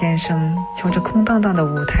河马先生瞧着空荡荡的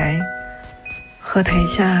舞台和台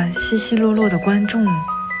下稀稀落落的观众，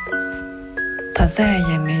他再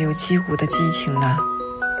也没有击鼓的激情了。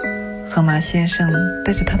河马先生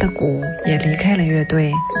带着他的鼓也离开了乐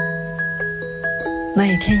队。那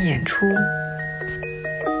一天演出，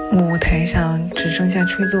舞台上只剩下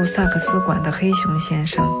吹奏萨克斯管的黑熊先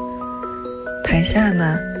生，台下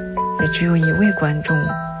呢也只有一位观众，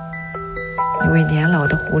一位年老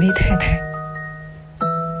的狐狸太太。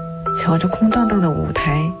瞧着空荡荡的舞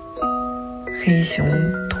台，黑熊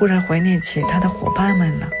突然怀念起他的伙伴们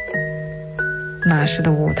了。那时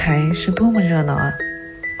的舞台是多么热闹啊！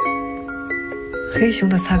黑熊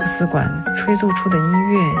的萨克斯管吹奏出的音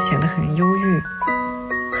乐显得很忧郁，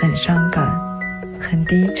很伤感，很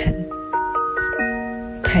低沉。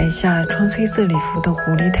台下穿黑色礼服的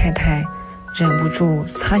狐狸太太忍不住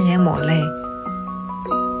擦眼抹泪，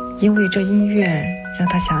因为这音乐让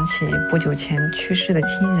她想起不久前去世的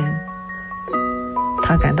亲人，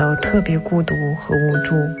她感到特别孤独和无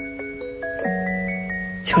助。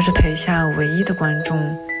瞧着台下唯一的观众，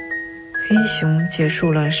黑熊结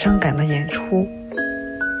束了伤感的演出。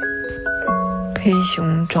黑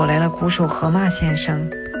熊找来了鼓手河马先生，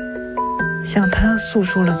向他诉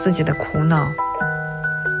说了自己的苦恼，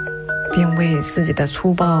并为自己的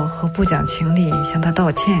粗暴和不讲情理向他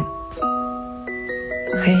道歉。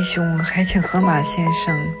黑熊还请河马先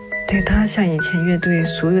生代他向以前乐队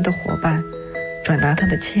所有的伙伴转达他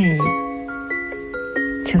的歉意，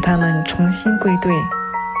请他们重新归队。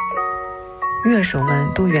乐手们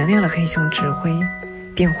都原谅了黑熊指挥，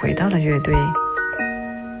并回到了乐队。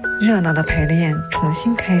热闹的排练重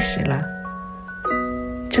新开始了。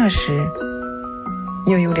这时，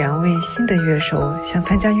又有2位新的乐手想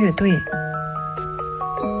参加乐队，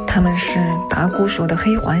他们是打鼓手的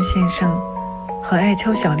黑环先生和爱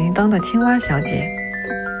敲小铃铛的青蛙小姐。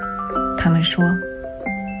他们说：“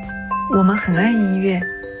我们很爱音乐，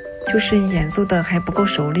就是演奏的还不够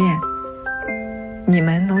熟练。你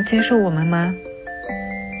们能接受我们吗？”“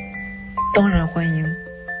当然欢迎。”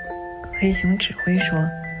黑熊指挥说，“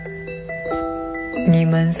你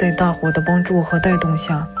们在大伙的帮助和带动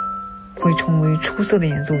下，会成为出色的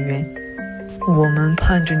演奏员。我们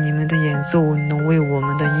盼着你们的演奏能为我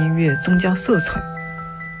们的音乐增加色彩。”“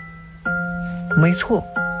没错。”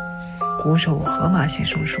鼓手河马先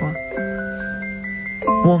生说，“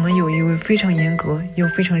我们有一位非常严格又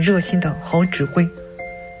非常热心的好指挥。”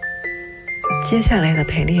接下来的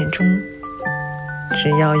排练中，只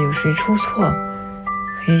要有谁出错，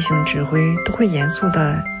黑熊指挥都会严肃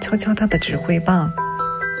地敲敲他的指挥棒，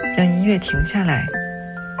让音乐停下来。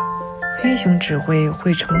黑熊指挥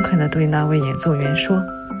会诚恳地对那位演奏员说：“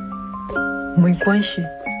没关系，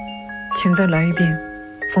请再来一遍，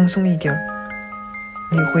放松一点，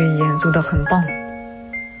你会演奏得很棒。”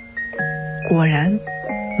果然，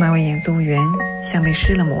那位演奏员像被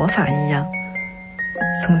施了魔法一样，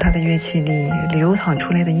从他的乐器里流淌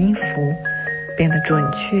出来的音符变得准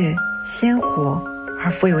确、鲜活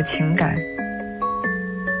而富有情感。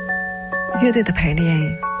乐队的排练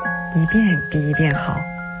一遍比一遍好，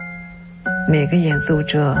每个演奏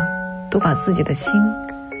者都把自己的心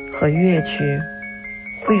和乐曲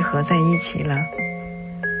汇合在一起了。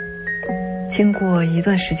经过一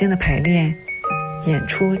段时间的排练，演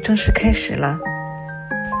出正式开始了。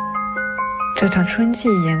这场春季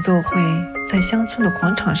演奏会在乡村的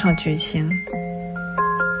广场上举行，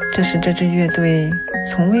这是这支乐队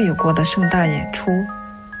从未有过的盛大演出。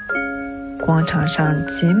广场上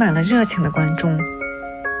挤满了热情的观众，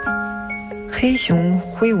黑熊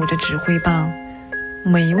挥舞着指挥棒，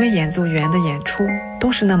每一位演奏员的演出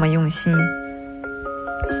都是那么用心。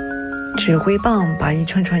指挥棒把一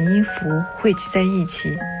串串音符汇集在一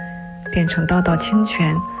起，变成道道清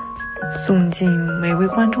泉，送进每位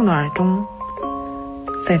观众的耳中，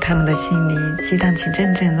在他们的心里激荡起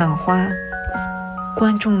阵阵浪花。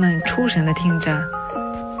观众们出神地听着，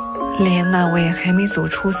连那位还没走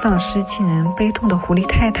出丧失亲人悲痛的狐狸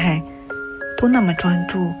太太都那么专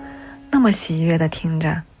注，那么喜悦地听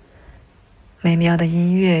着。美妙的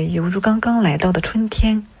音乐犹如刚刚来到的春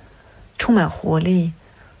天，充满活力，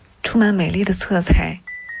充满美丽的色彩。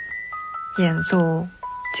演奏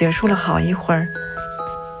结束了好一会儿，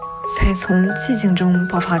才从寂静中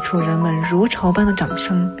爆发出人们如潮般的掌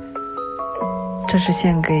声。这是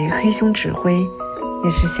献给黑熊指挥，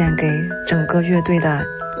也是献给整个乐队的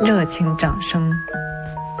热情掌声。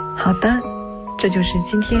好的，这就是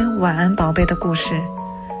今天晚安宝贝的故事。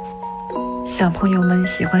小朋友们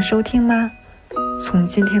喜欢收听吗？从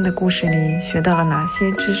今天的故事里学到了哪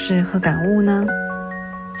些知识和感悟呢？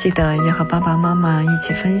记得要和爸爸妈妈一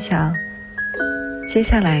起分享。接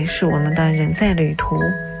下来是我们的人在旅途，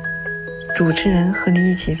主持人和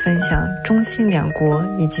你一起分享中西两国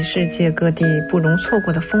以及世界各地不容错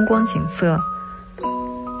过的风光景色。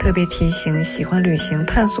特别提醒喜欢旅行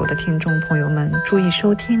探索的听众朋友们注意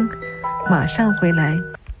收听，马上回来。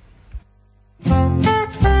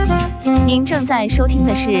您正在收听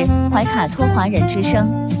的是怀卡托华人之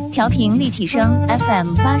声，调频立体声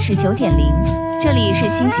FM 89.0，这里是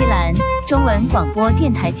新西兰中文广播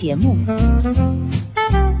电台节目。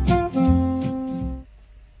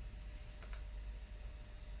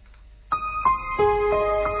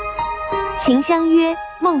情相约，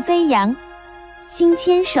梦飞扬，心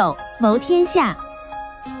牵手，谋天下。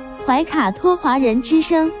怀卡托华人之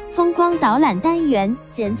声风光导览单元，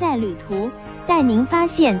人在旅途，带您发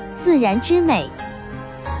现自然之美。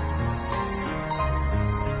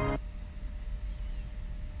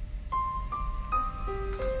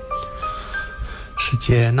世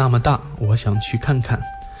界那么大，我想去看看。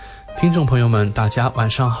听众朋友们，大家晚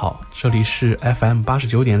上好，这里是 FM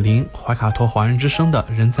 89.0怀卡托华人之声的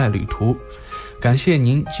人在旅途，感谢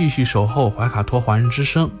您继续守候怀卡托华人之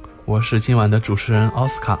声，我是今晚的主持人奥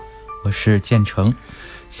斯卡，我是建成。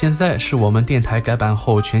现在是我们电台改版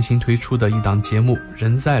后全新推出的一档节目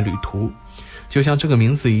人在旅途，就像这个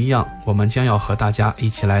名字一样，我们将要和大家一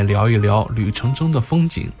起来聊一聊旅程中的风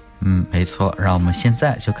景。没错，让我们现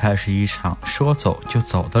在就开始一场说走就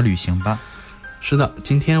走的旅行吧。是的，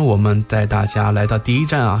今天我们带大家来到第一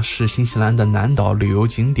站是新西兰的南岛旅游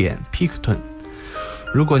景点 Picton。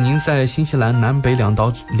 如果您在新西兰南北两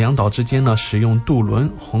岛之间呢使用渡轮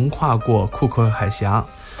横跨过库克海峡，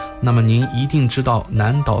那么您一定知道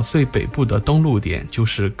南岛最北部的登陆点就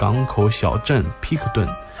是港口小镇 Picton。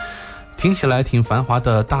 听起来挺繁华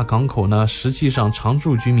的大港口呢，实际上常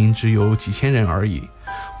住居民只有几千人而已。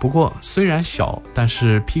不过虽然小，但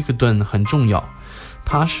是 Picton 很重要，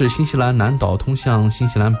它是新西兰南岛通向新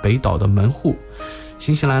西兰北岛的门户。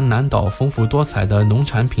新西兰南岛丰富多彩的农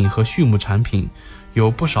产品和畜牧产品，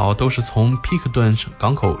有不少都是从 Picton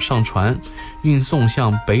港口上船运送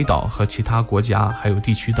向北岛和其他国家还有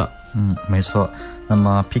地区的。没错。那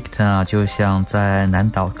么 Picton 就像在南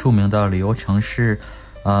岛著名的旅游城市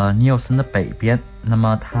尼尔森的北边，那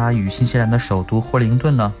么它与新西兰的首都惠灵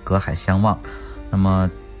顿呢隔海相望，那么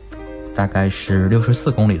大概是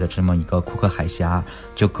64公里的这么一个库克海峡，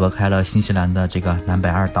就隔开了新西兰的这个南北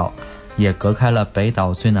二岛，也隔开了北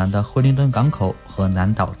岛最南的惠灵顿港口和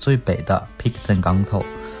南岛最北的 Picton 港口。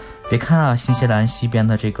别看新西兰西边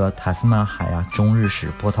的这个塔斯曼海终日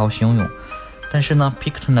是波涛汹涌，但是呢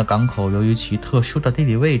Picton 的港口由于其特殊的地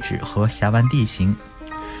理位置和峡湾地形，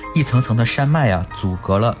一层层的山脉阻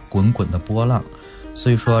隔了滚滚的波浪，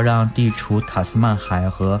所以说让地处塔斯曼海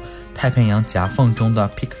和太平洋夹缝中的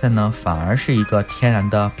Picton 呢反而是一个天然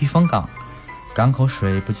的避风港。港口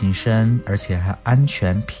水不仅深，而且还安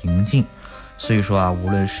全平静，所以说无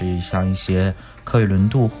论是像一些客运轮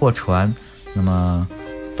渡货船，那么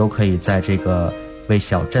都可以在这个为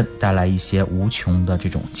小镇带来一些无穷的这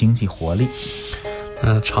种经济活力。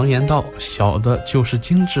常言道，小的就是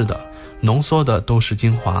精致的，浓缩的都是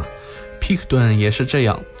精华。 Picton 也是这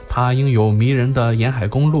样，它拥有迷人的沿海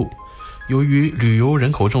公路。由于旅游人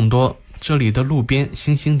口众多，这里的路边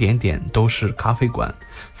星星点点都是咖啡馆、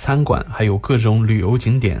餐馆还有各种旅游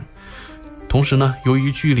景点。同时呢，由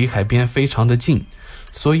于距离海边非常的近，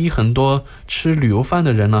所以很多吃旅游饭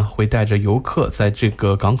的人呢会带着游客在这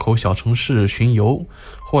个港口小城市巡游，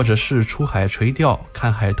或者是出海垂钓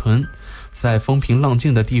看海豚，在风平浪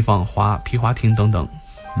静的地方划皮划艇等等。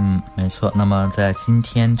没错。那么在今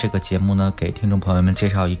天这个节目呢，给听众朋友们介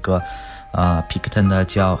绍一个Picton 的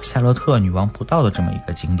叫夏洛特女王步道的这么一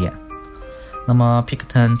个景点。那么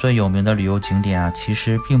Picton 最有名的旅游景点其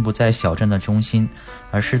实并不在小镇的中心，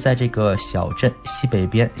而是在这个小镇西北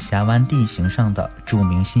边峡湾地形上的著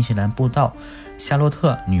名新西兰步道夏洛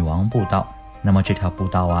特女王步道。那么这条步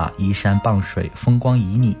道依山傍水，风光旖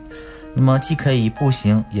旎，那么既可以步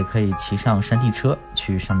行，也可以骑上山地车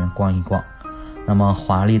去上面逛一逛。那么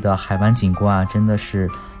华丽的海湾景观真的是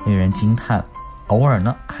令人惊叹，偶尔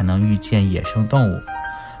呢还能遇见野生动物。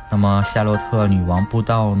那么夏洛特女王步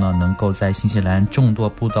道呢，能够在新西兰众多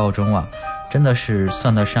步道中真的是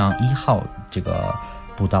算得上1号这个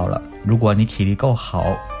步道了。如果你体力够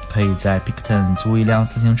好，可以在 Picton 租一辆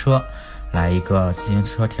自行车，来一个自行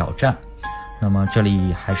车挑战。那么这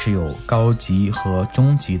里还是有高级和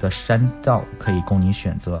中级的山道可以供你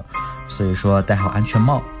选择，所以说戴好安全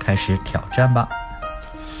帽，开始挑战吧。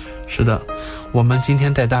是的，我们今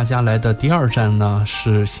天带大家来的第二站呢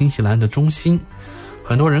是新西兰的中心。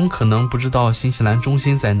很多人可能不知道新西兰中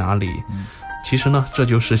心在哪里，其实呢这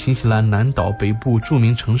就是新西兰南岛北部著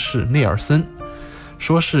名城市内尔森。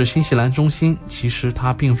说是新西兰中心，其实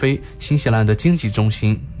它并非新西兰的经济中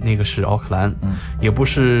心，那个是奥克兰，也不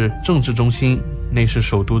是政治中心，那是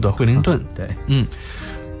首都的惠灵顿。对，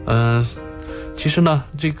其实呢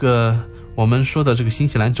这个我我们说的这个新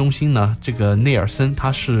西兰中心呢，这个内尔森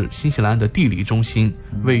它是新西兰的地理中心，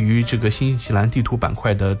位于这个新西兰地图板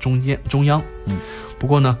块的中央。不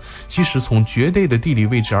过呢，即使从绝对的地理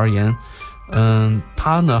位置而言，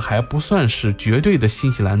它呢还不算是绝对的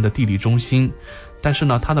新西兰的地理中心，但是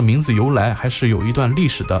呢，它的名字由来还是有一段历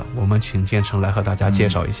史的。我们请建成来和大家介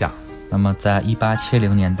绍一下。那么在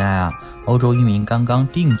1870年代啊，欧洲移民刚刚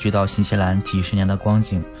定居到新西兰几十年的光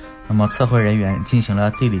景，那么测绘人员进行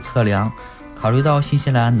了地理测量，考虑到新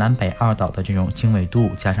西兰南北二岛的这种经纬度，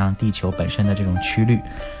加上地球本身的这种曲率，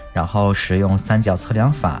然后使用三角测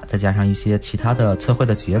量法，再加上一些其他的测绘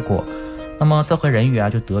的结果，那么测绘人员啊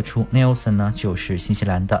就得出 Nelson 呢就是新西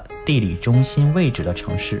兰的地理中心位置的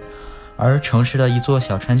城市，而城市的一座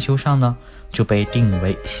小山丘上呢就被定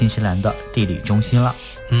为新西兰的地理中心了。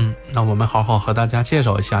那我们好好和大家介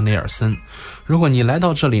绍一下内尔森。如果你来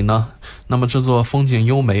到这里呢，那么这座风景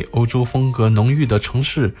优美、欧洲风格浓郁的城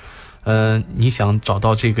市，你想找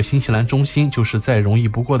到这个新西兰中心就是再容易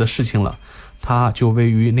不过的事情了。它就位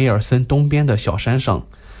于内尔森东边的小山上，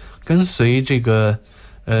跟随这个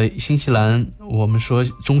新西兰我们说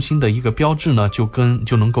中心的一个标志呢，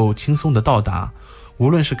就能够轻松的到达。无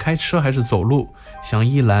论是开车还是走路，想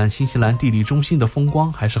一览新西兰地理中心的风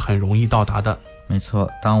光还是很容易到达的。没错，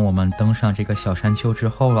当我们登上这个小山丘之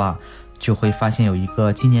后啊，就会发现有一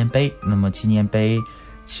个纪念碑，那么纪念碑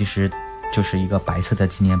其实就是一个白色的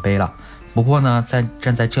纪念碑了。不过呢，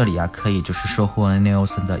站在这里啊，可以就是收获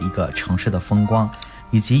Nelson的一个城市的风光，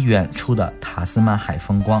以及远处的塔斯曼海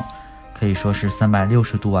风光，可以说是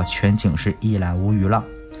360度啊，全景是一览无余了。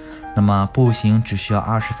那么步行只需要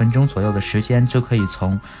20分钟左右的时间，就可以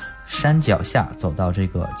从山脚下走到这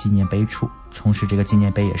个纪念碑处，同时这个纪念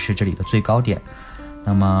碑也是这里的最高点。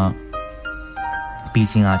那么毕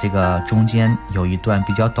竟啊，这个中间有一段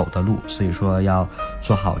比较陡的路，所以说要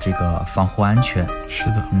做好这个防护安全。是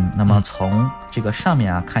的，那么从这个上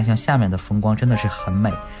面啊看向下面的风光真的是很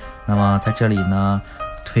美。那么在这里呢，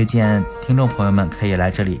推荐听众朋友们可以来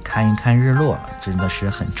这里看一看日落，真的是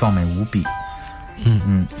很壮美无比。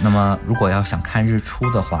那么如果要想看日出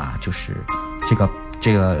的话，就是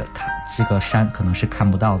这个山可能是看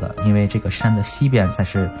不到的，因为这个山的西边才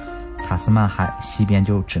是塔斯曼海，西边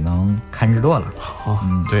就只能看日落了。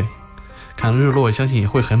对，看日落我相信也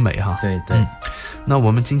会很美哈。对。那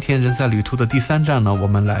我们今天人在旅途的第3站呢，我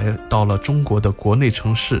们来到了中国的国内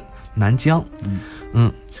城市南疆。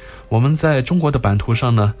我们在中国的版图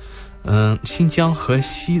上呢，新疆和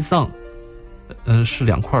西藏是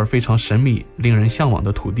2块非常神秘令人向往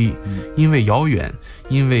的土地。因为遥远，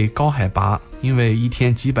因为高海拔，因为一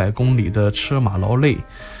天几百公里的车马劳累，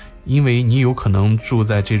因为你有可能住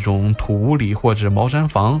在这种土屋里或者毛毡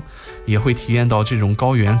房，也会体验到这种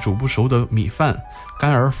高原煮不熟的米饭，干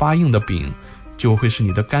而发硬的饼就会是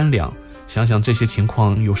你的干粮。想想这些情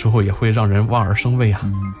况，有时候也会让人望而生畏啊。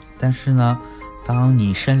但是呢，当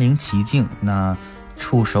你身临其境，那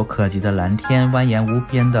触手可及的蓝天，蜿蜒无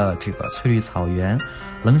边的这个翠绿草原，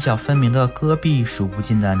棱角分明的戈壁，数不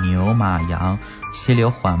尽的牛马羊，溪流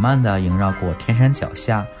缓慢地萦绕过天山脚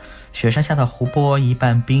下，雪山下的湖泊一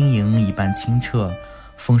半冰莹一半清澈，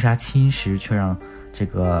风沙侵蚀却让这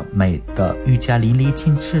个美的愈加淋漓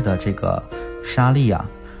尽致的这个沙砾啊，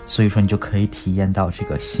所以说你就可以体验到这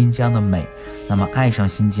个新疆的美。那么爱上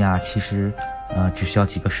新疆啊，其实只需要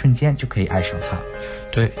几个瞬间就可以爱上它。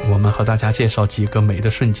对，我们和大家介绍几个美的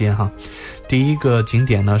瞬间哈。第一个景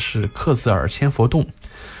点呢是克孜尔千佛洞。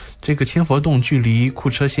这个千佛洞距离库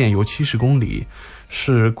车县有70公里，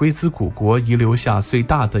是龟兹古国遗留下最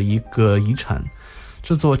大的一个遗产。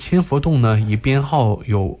这座千佛洞呢，以编号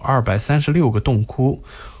有236个洞窟，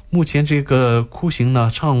目前这个窟形呢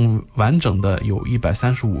尚完整的有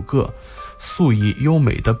135个，素以优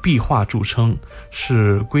美的壁画著称，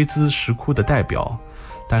是龟兹石窟的代表。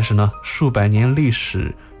但是呢，数百年历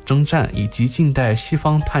史征战以及近代西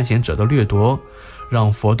方探险者的掠夺，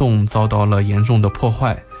让佛洞遭到了严重的破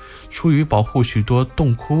坏。出于保护许多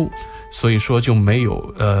洞窟，所以说就没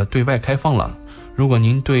有对外开放了。如果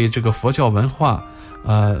您对这个佛教文化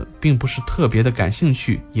并不是特别的感兴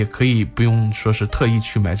趣，也可以不用说是特意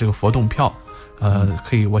去买这个佛洞票，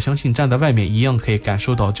可以，我相信站在外面一样可以感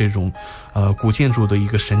受到这种古建筑的一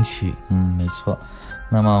个神奇。没错。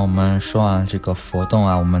那么我们说完这个佛洞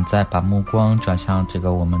啊，我们再把目光转向这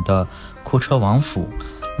个我们的库车王府。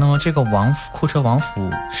那么这个库车王府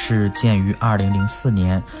是建于2004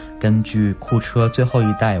年，根据库车最后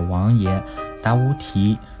一代王爷达乌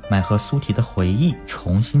提买和苏提的回忆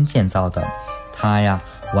重新建造的。它呀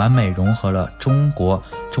完美融合了中国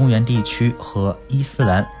中原地区和伊斯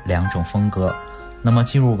兰2种风格。那么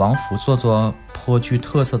进入王府，坐颇具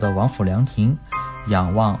特色的王府凉亭，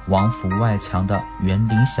仰望王府外墙的园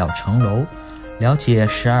林小城楼，了解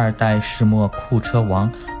12代世墨库车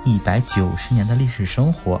王190年的历史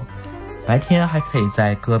生活。白天还可以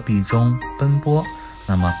在戈壁中奔波，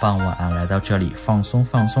那么傍晚来到这里放松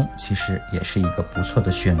放松，其实也是一个不错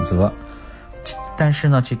的选择。但是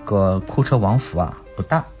呢，这个库车王府不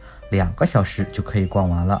大，2个小时就可以逛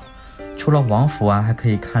完了。除了王府还可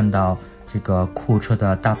以看到这个库车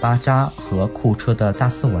的大巴扎和库车的大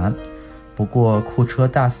寺丸。不过库车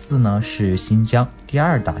大寺呢是新疆第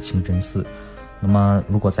2大清真寺，那么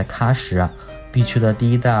如果在喀什必去的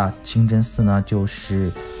第1大清真寺呢就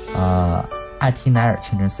是艾提乃尔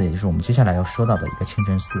清真寺，也就是我们接下来要说到的一个清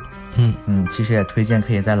真寺。其实也推荐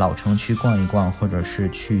可以在老城区逛一逛，或者是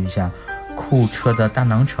去一下库车的大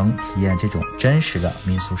囊城，体验这种真实的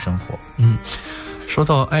民俗生活。说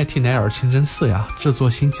到艾提乃尔清真寺这座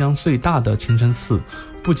新疆最大的清真寺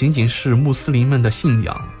不仅仅是穆斯林们的信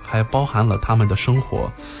仰，还包含了他们的生活。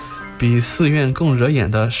比寺院更惹眼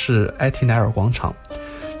的是艾提乃尔广场，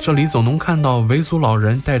这里总能看到维族老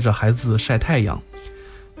人带着孩子晒太阳。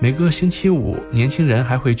每个星期五，年轻人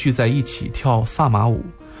还会聚在一起跳萨玛舞。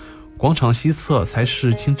广场西侧才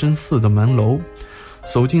是清真寺的门楼，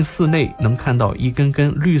走进寺内能看到一根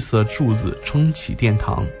根绿色柱子撑起殿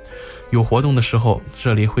堂。有活动的时候，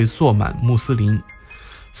这里会坐满穆斯林。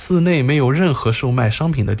寺内没有任何售卖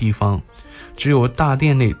商品的地方，只有大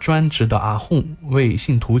殿内专职的阿訇为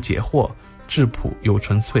信徒解惑，质朴又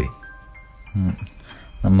纯粹。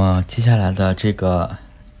那么接下来的这个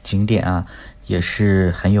景点也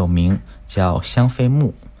是很有名，叫香妃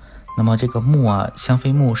墓。那么这个墓香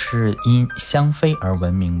妃墓是因香妃而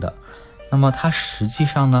闻名的。那么它实际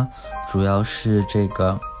上呢，主要是这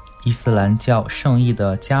个伊斯兰教圣裔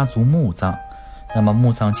的家族墓葬。那么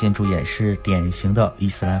墓葬建筑也是典型的伊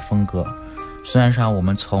斯兰风格。虽然我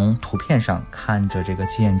们从图片上看着这个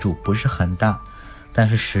建筑不是很大，但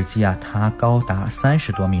是实际它高达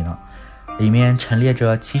30多米呢。里面陈列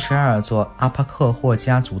着72座阿帕克霍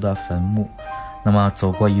家族的坟墓。那么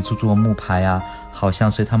走过一座座木牌好像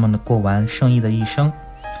随他们过完圣裔的一生。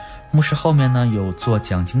墓室后面呢有座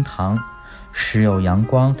讲经堂，时有阳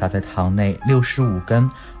光打在堂内65根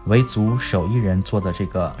维族手艺人做的这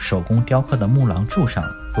个手工雕刻的木廊柱上，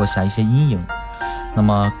落下一些阴影。那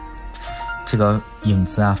么这个影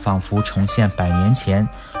子仿佛重现100年前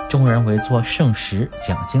众人围坐圣石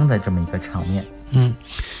讲经的这么一个场面。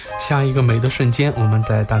下一个美的瞬间，我们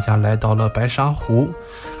带大家来到了白沙湖。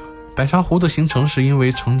白沙湖的形成是因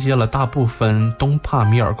为承接了大部分东帕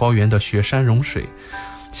米尔高原的雪山融水，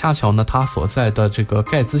恰巧呢它所在的这个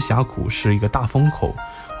盖兹峡谷是一个大风口，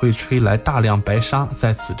会吹来大量白沙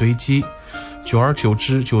在此堆积，久而久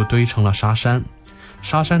之就堆成了沙山。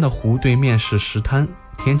沙山的湖对面是石滩，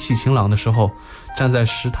天气晴朗的时候，站在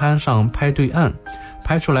石滩上拍对岸，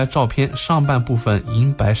拍出来照片上半部分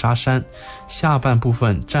银白沙山，下半部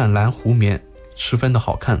分湛蓝湖面，十分的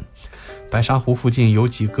好看。白沙湖附近有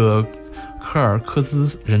几个科尔克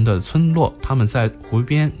孜人的村落，他们在湖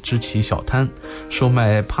边支起小摊，售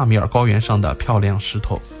卖帕米尔高原上的漂亮石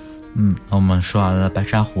头。那我们说完了白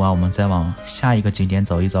沙湖我们再往下一个景点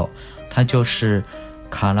走一走，它就是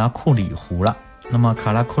卡拉库里湖了。那么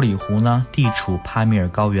卡拉库里湖呢，地处帕米尔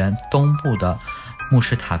高原东部的穆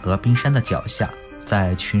什塔格冰山的脚下，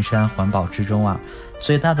在群山环抱之中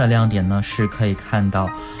最大的亮点呢是可以看到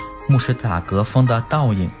穆什塔格峰的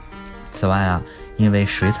倒影。此外因为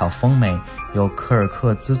水草丰美，有柯尔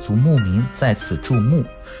克孜族牧民在此筑墓，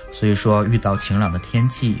所以说遇到晴朗的天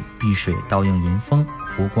气，碧水倒映迎风，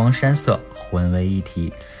湖光山色混为一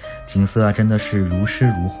体，景色真的是如诗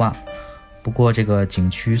如画。不过这个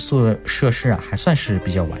景区设施还算是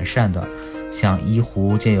比较完善的，像伊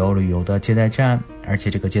湖建有旅游的接待站，而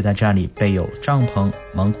且这个接待站里备有帐篷、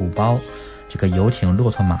蒙古包、这个游艇、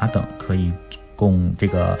骆驼马等，可以供这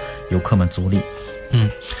个游客们租赁。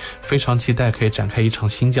非常期待可以展开一场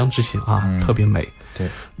新疆之行特别美。对，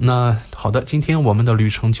那好的，今天我们的旅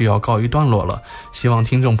程就要告一段落了，希望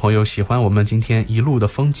听众朋友喜欢我们今天一路的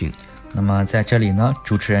风景。那么在这里呢，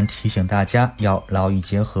主持人提醒大家要劳逸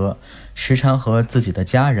结合，时常和自己的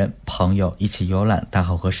家人朋友一起游览大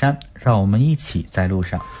好河山，让我们一起在路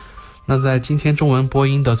上。那在今天中文播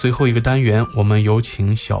音的最后一个单元，我们有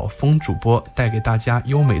请小峰主播带给大家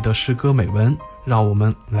优美的诗歌美文，让我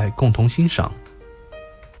们来共同欣赏。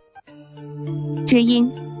知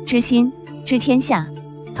音、知心、知天下，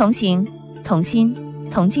同行、同心、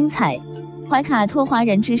同精彩。怀卡托华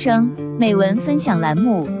人之声美文分享栏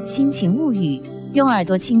目《心情物语》，用耳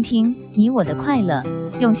朵倾听你我的快乐，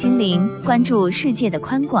用心灵关注世界的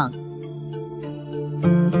宽广。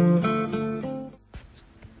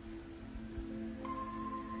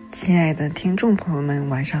亲爱的听众朋友们，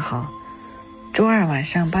晚上好，周二晚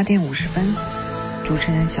上8点50分，主持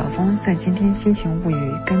人小峰在今天心情物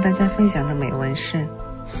语跟大家分享的美文是：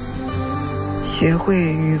学会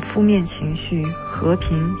与负面情绪和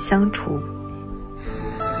平相处。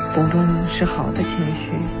不论是好的情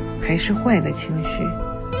绪还是坏的情绪，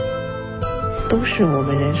都是我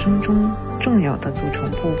们人生中重要的组成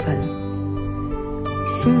部分。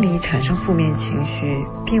心里产生负面情绪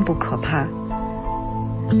并不可怕，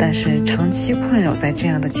但是长期困扰在这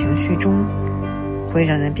样的情绪中，会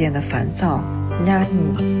让人变得烦躁、压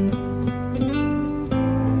抑。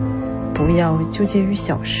不要纠结于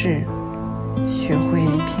小事，学会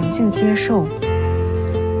平静接受。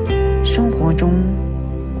生活中，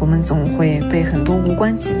我们总会被很多无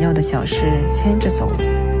关紧要的小事牵着走，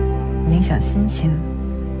影响心情。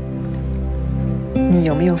你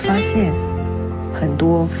有没有发现，很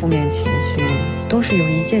多负面情绪都是由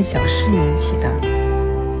一件小事引起的？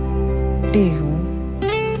例如，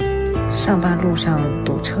上班路上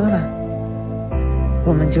堵车了，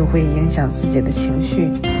我们就会影响自己的情绪。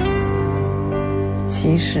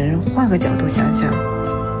其实换个角度想想，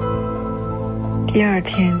第二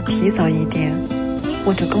天提早一点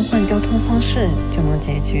或者更换交通方式就能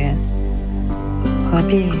解决，何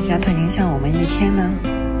必让它影响我们一天呢？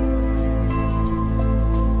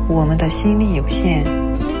我们的心力有限，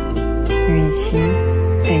与其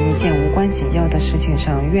在一件无关紧要的事情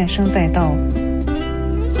上怨声载道，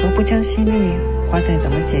何不将心力花在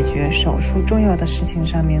怎么解决少数重要的事情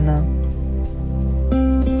上面呢？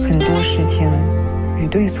很多事情与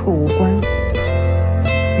对错无关，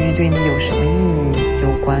与对你有什么意义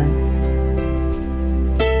有关。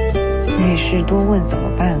遇事多问怎么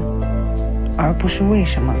办，而不是为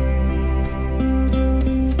什么。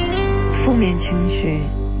负面情绪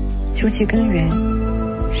究其根源，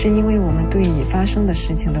是因为我们对已发生的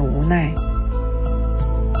事情的无奈，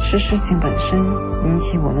是事情本身引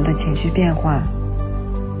起我们的情绪变化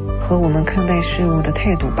和我们看待事物的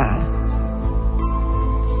态度罢了。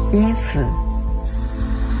因此，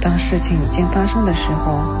当事情已经发生的时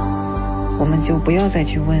候，我们就不要再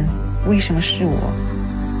去问为什么是我，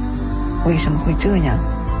为什么会这样，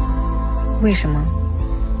为什么？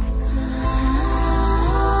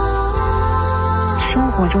生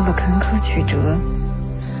活中的坎坷曲折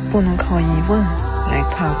不能靠疑问来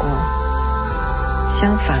跨过，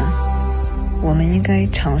相反，我们应该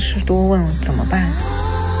尝试多问怎么办。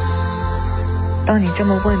当你这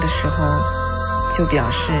么问的时候，就表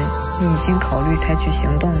示你已经考虑采取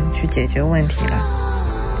行动去解决问题了，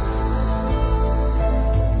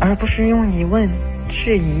而不是用疑问、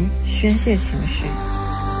质疑宣泄情绪。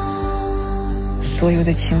所有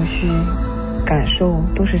的情绪、感受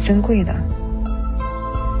都是珍贵的。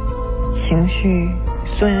情绪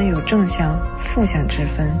虽然有正向、负向之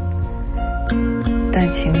分，但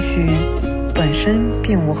情绪本身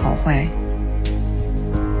并无好坏。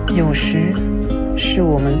有时是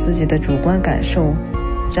我们自己的主观感受，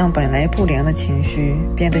让本来不良的情绪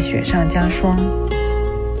变得雪上加霜。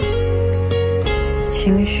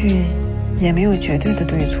情绪也没有绝对的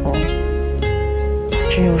对错，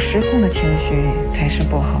只有失控的情绪才是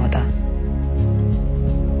不好的。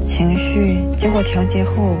情绪经过调节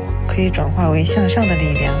后，可以转化为向上的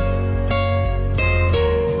力量，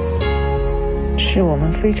是我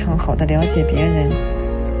们非常好的了解别人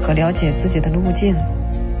和了解自己的路径。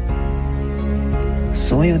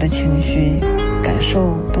所有的情绪、感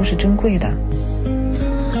受都是珍贵的，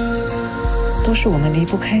都是我们离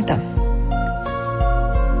不开的。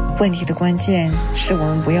问题的关键是我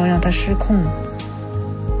们不要让它失控，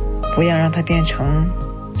不要让它变成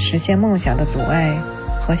实现梦想的阻碍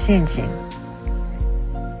和陷阱。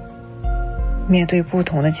面对不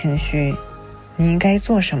同的情绪，你应该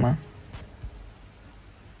做什么？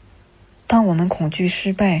当我们恐惧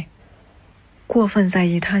失败，过分在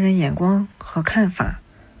意他人眼光和看法，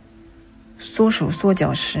缩手缩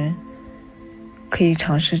脚时，可以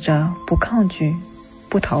尝试着不抗拒、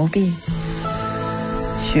不逃避，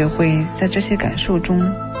学会在这些感受中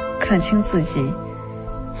看清自己，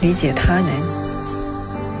理解他人。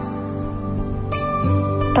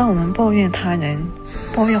当我们抱怨他人、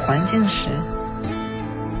抱怨环境时，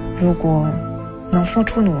如果能付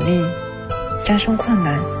出努力，战胜困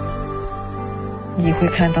难，你会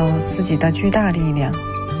看到自己的巨大力量。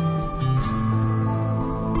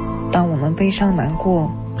当我们悲伤难过、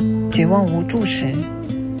绝望无助时，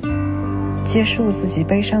接受自己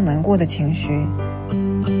悲伤难过的情绪，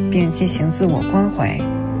并进行自我关怀，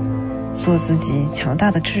做自己强大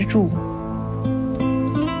的支柱。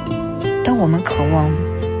当我们渴望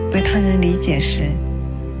被他人理解时，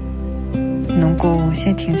能够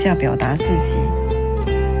先停下表达自己，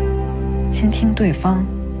倾听对方。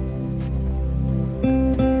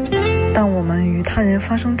当当我们与他人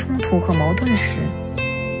发生冲突和矛盾时，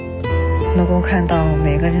能够看到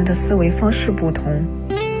每个人的思维方式不同，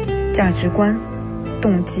价值观、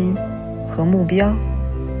动机和目标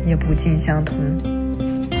也不尽相同，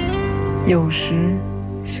有时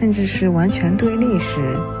甚至是完全对立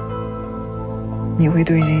时，你会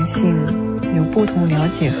对人性有不同了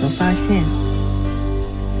解和发现，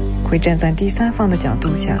会站在第三方的角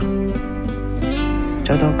度下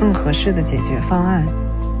找到更合适的解决方案。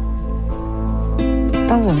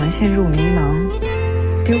当我们陷入迷茫、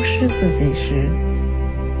丢失自己时，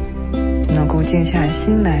能够静下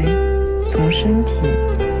心来，从身体、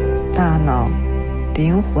大脑、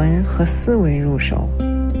灵魂和思维入手，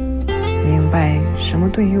明白什么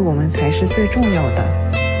对于我们才是最重要的，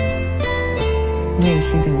内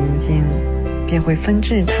心的宁静便会纷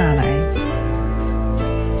至沓来。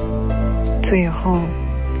最后，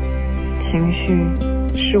情绪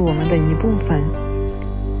是我们的一部分，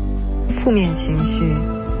负面情绪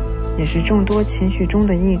也是众多情绪中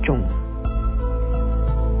的一种，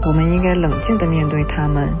我们应该冷静地面对它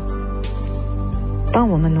们。当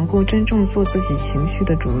我们能够真正做自己情绪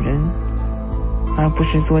的主人，而不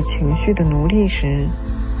是做情绪的奴隶时，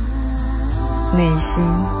内心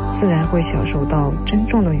自然会享受到真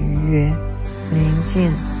正的愉悦、宁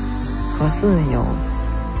静和自由。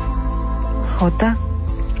好的，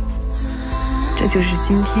这就是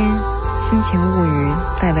今天心情物语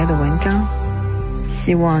带来的文章，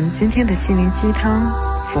希望今天的心灵鸡汤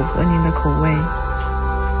符合您的口味。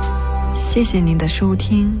谢谢您的收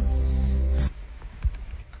听。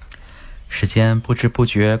时间不知不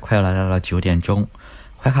觉快要来到了9点钟，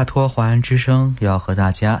怀卡托华人之声又要和大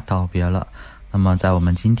家道别了。那么在我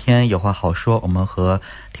们今天有话好说，我们和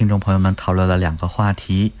听众朋友们讨论了2个话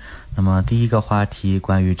题。那么第一个话题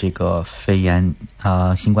关于这个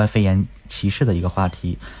新冠肺炎歧视的一个话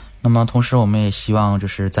题。那么同时我们也希望就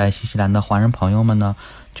是在新西兰的华人朋友们呢，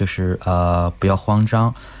就是不要慌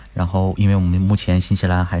张，然后因为我们目前新西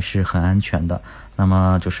兰还是很安全的。那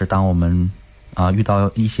么就是当我们遇到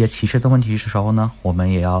一些歧视的问题的时候呢，我们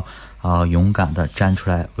也要勇敢的站出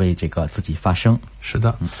来为这个自己发声。是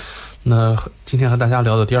的。那今天和大家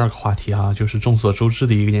聊的第2个话题就是众所周知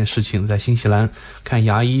的一件事情，在新西兰看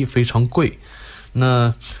牙医非常贵。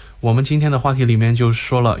那我们今天的话题里面就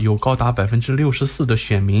说了，有高达 64% 的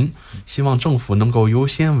选民希望政府能够优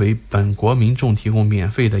先为本国民众提供免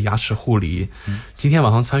费的牙齿护理。今天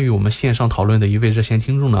晚上参与我们线上讨论的一位热线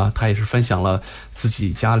听众呢，他也是分享了自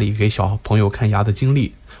己家里给小朋友看牙的经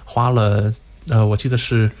历，花了我记得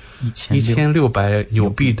是1600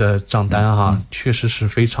纽币的账单确实是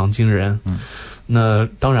非常惊人。那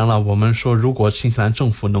当然了，我们说如果新西兰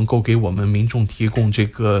政府能够给我们民众提供这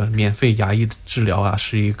个免费牙医的治疗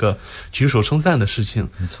是一个举手称赞的事情。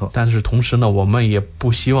没错。但是同时呢，我们也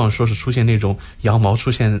不希望说是出现那种羊毛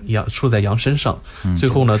出在羊身上，最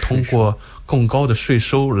后呢通过更高的税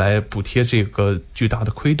收来补贴这个巨大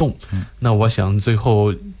的亏洞。那我想最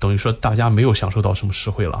后等于说大家没有享受到什么实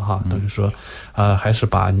惠了等于说还是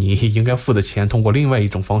把你应该付的钱通过另外一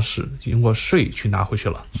种方式，通过税去拿回去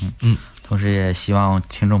了。同时也希望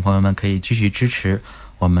听众朋友们可以继续支持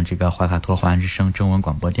我们这个怀卡托华人之声中文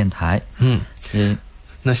广播电台。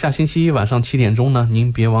那下星期一晚上7点钟呢，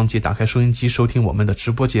您别忘记打开收音机收听我们的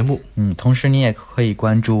直播节目。同时你也可以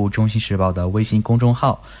关注中新时报的微信公众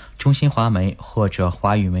号中新华媒或者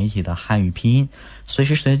华语媒体的汉语拼音，随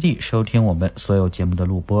时随地收听我们所有节目的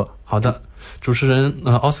录播。好的，主持人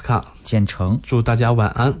奥斯卡建成，祝大家晚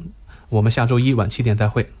安，我们下周一晚7点再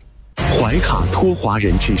会。怀卡托华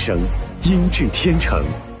人之声，音质天成，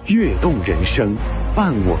悦动人生，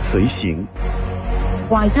伴我随行。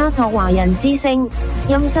懷卡托華人之聲，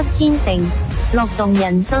音質天成，樂動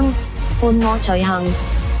人生，伴我隨行。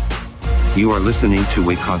You are listening to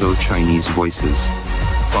Waikato Chinese Voices.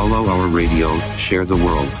 Follow our radio, share the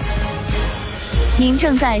world. 您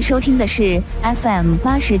正在收听的是 FM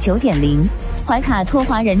 89.0怀卡托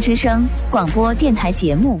华人之声广播电台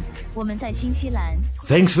节目。我们在新西兰。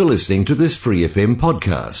Thanks for listening to this Free FM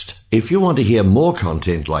podcast. If you want to hear more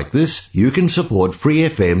content like this, you can support Free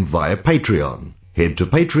FM via Patreon. Head to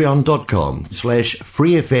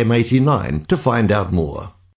patreon.com/freefm89 to find out more.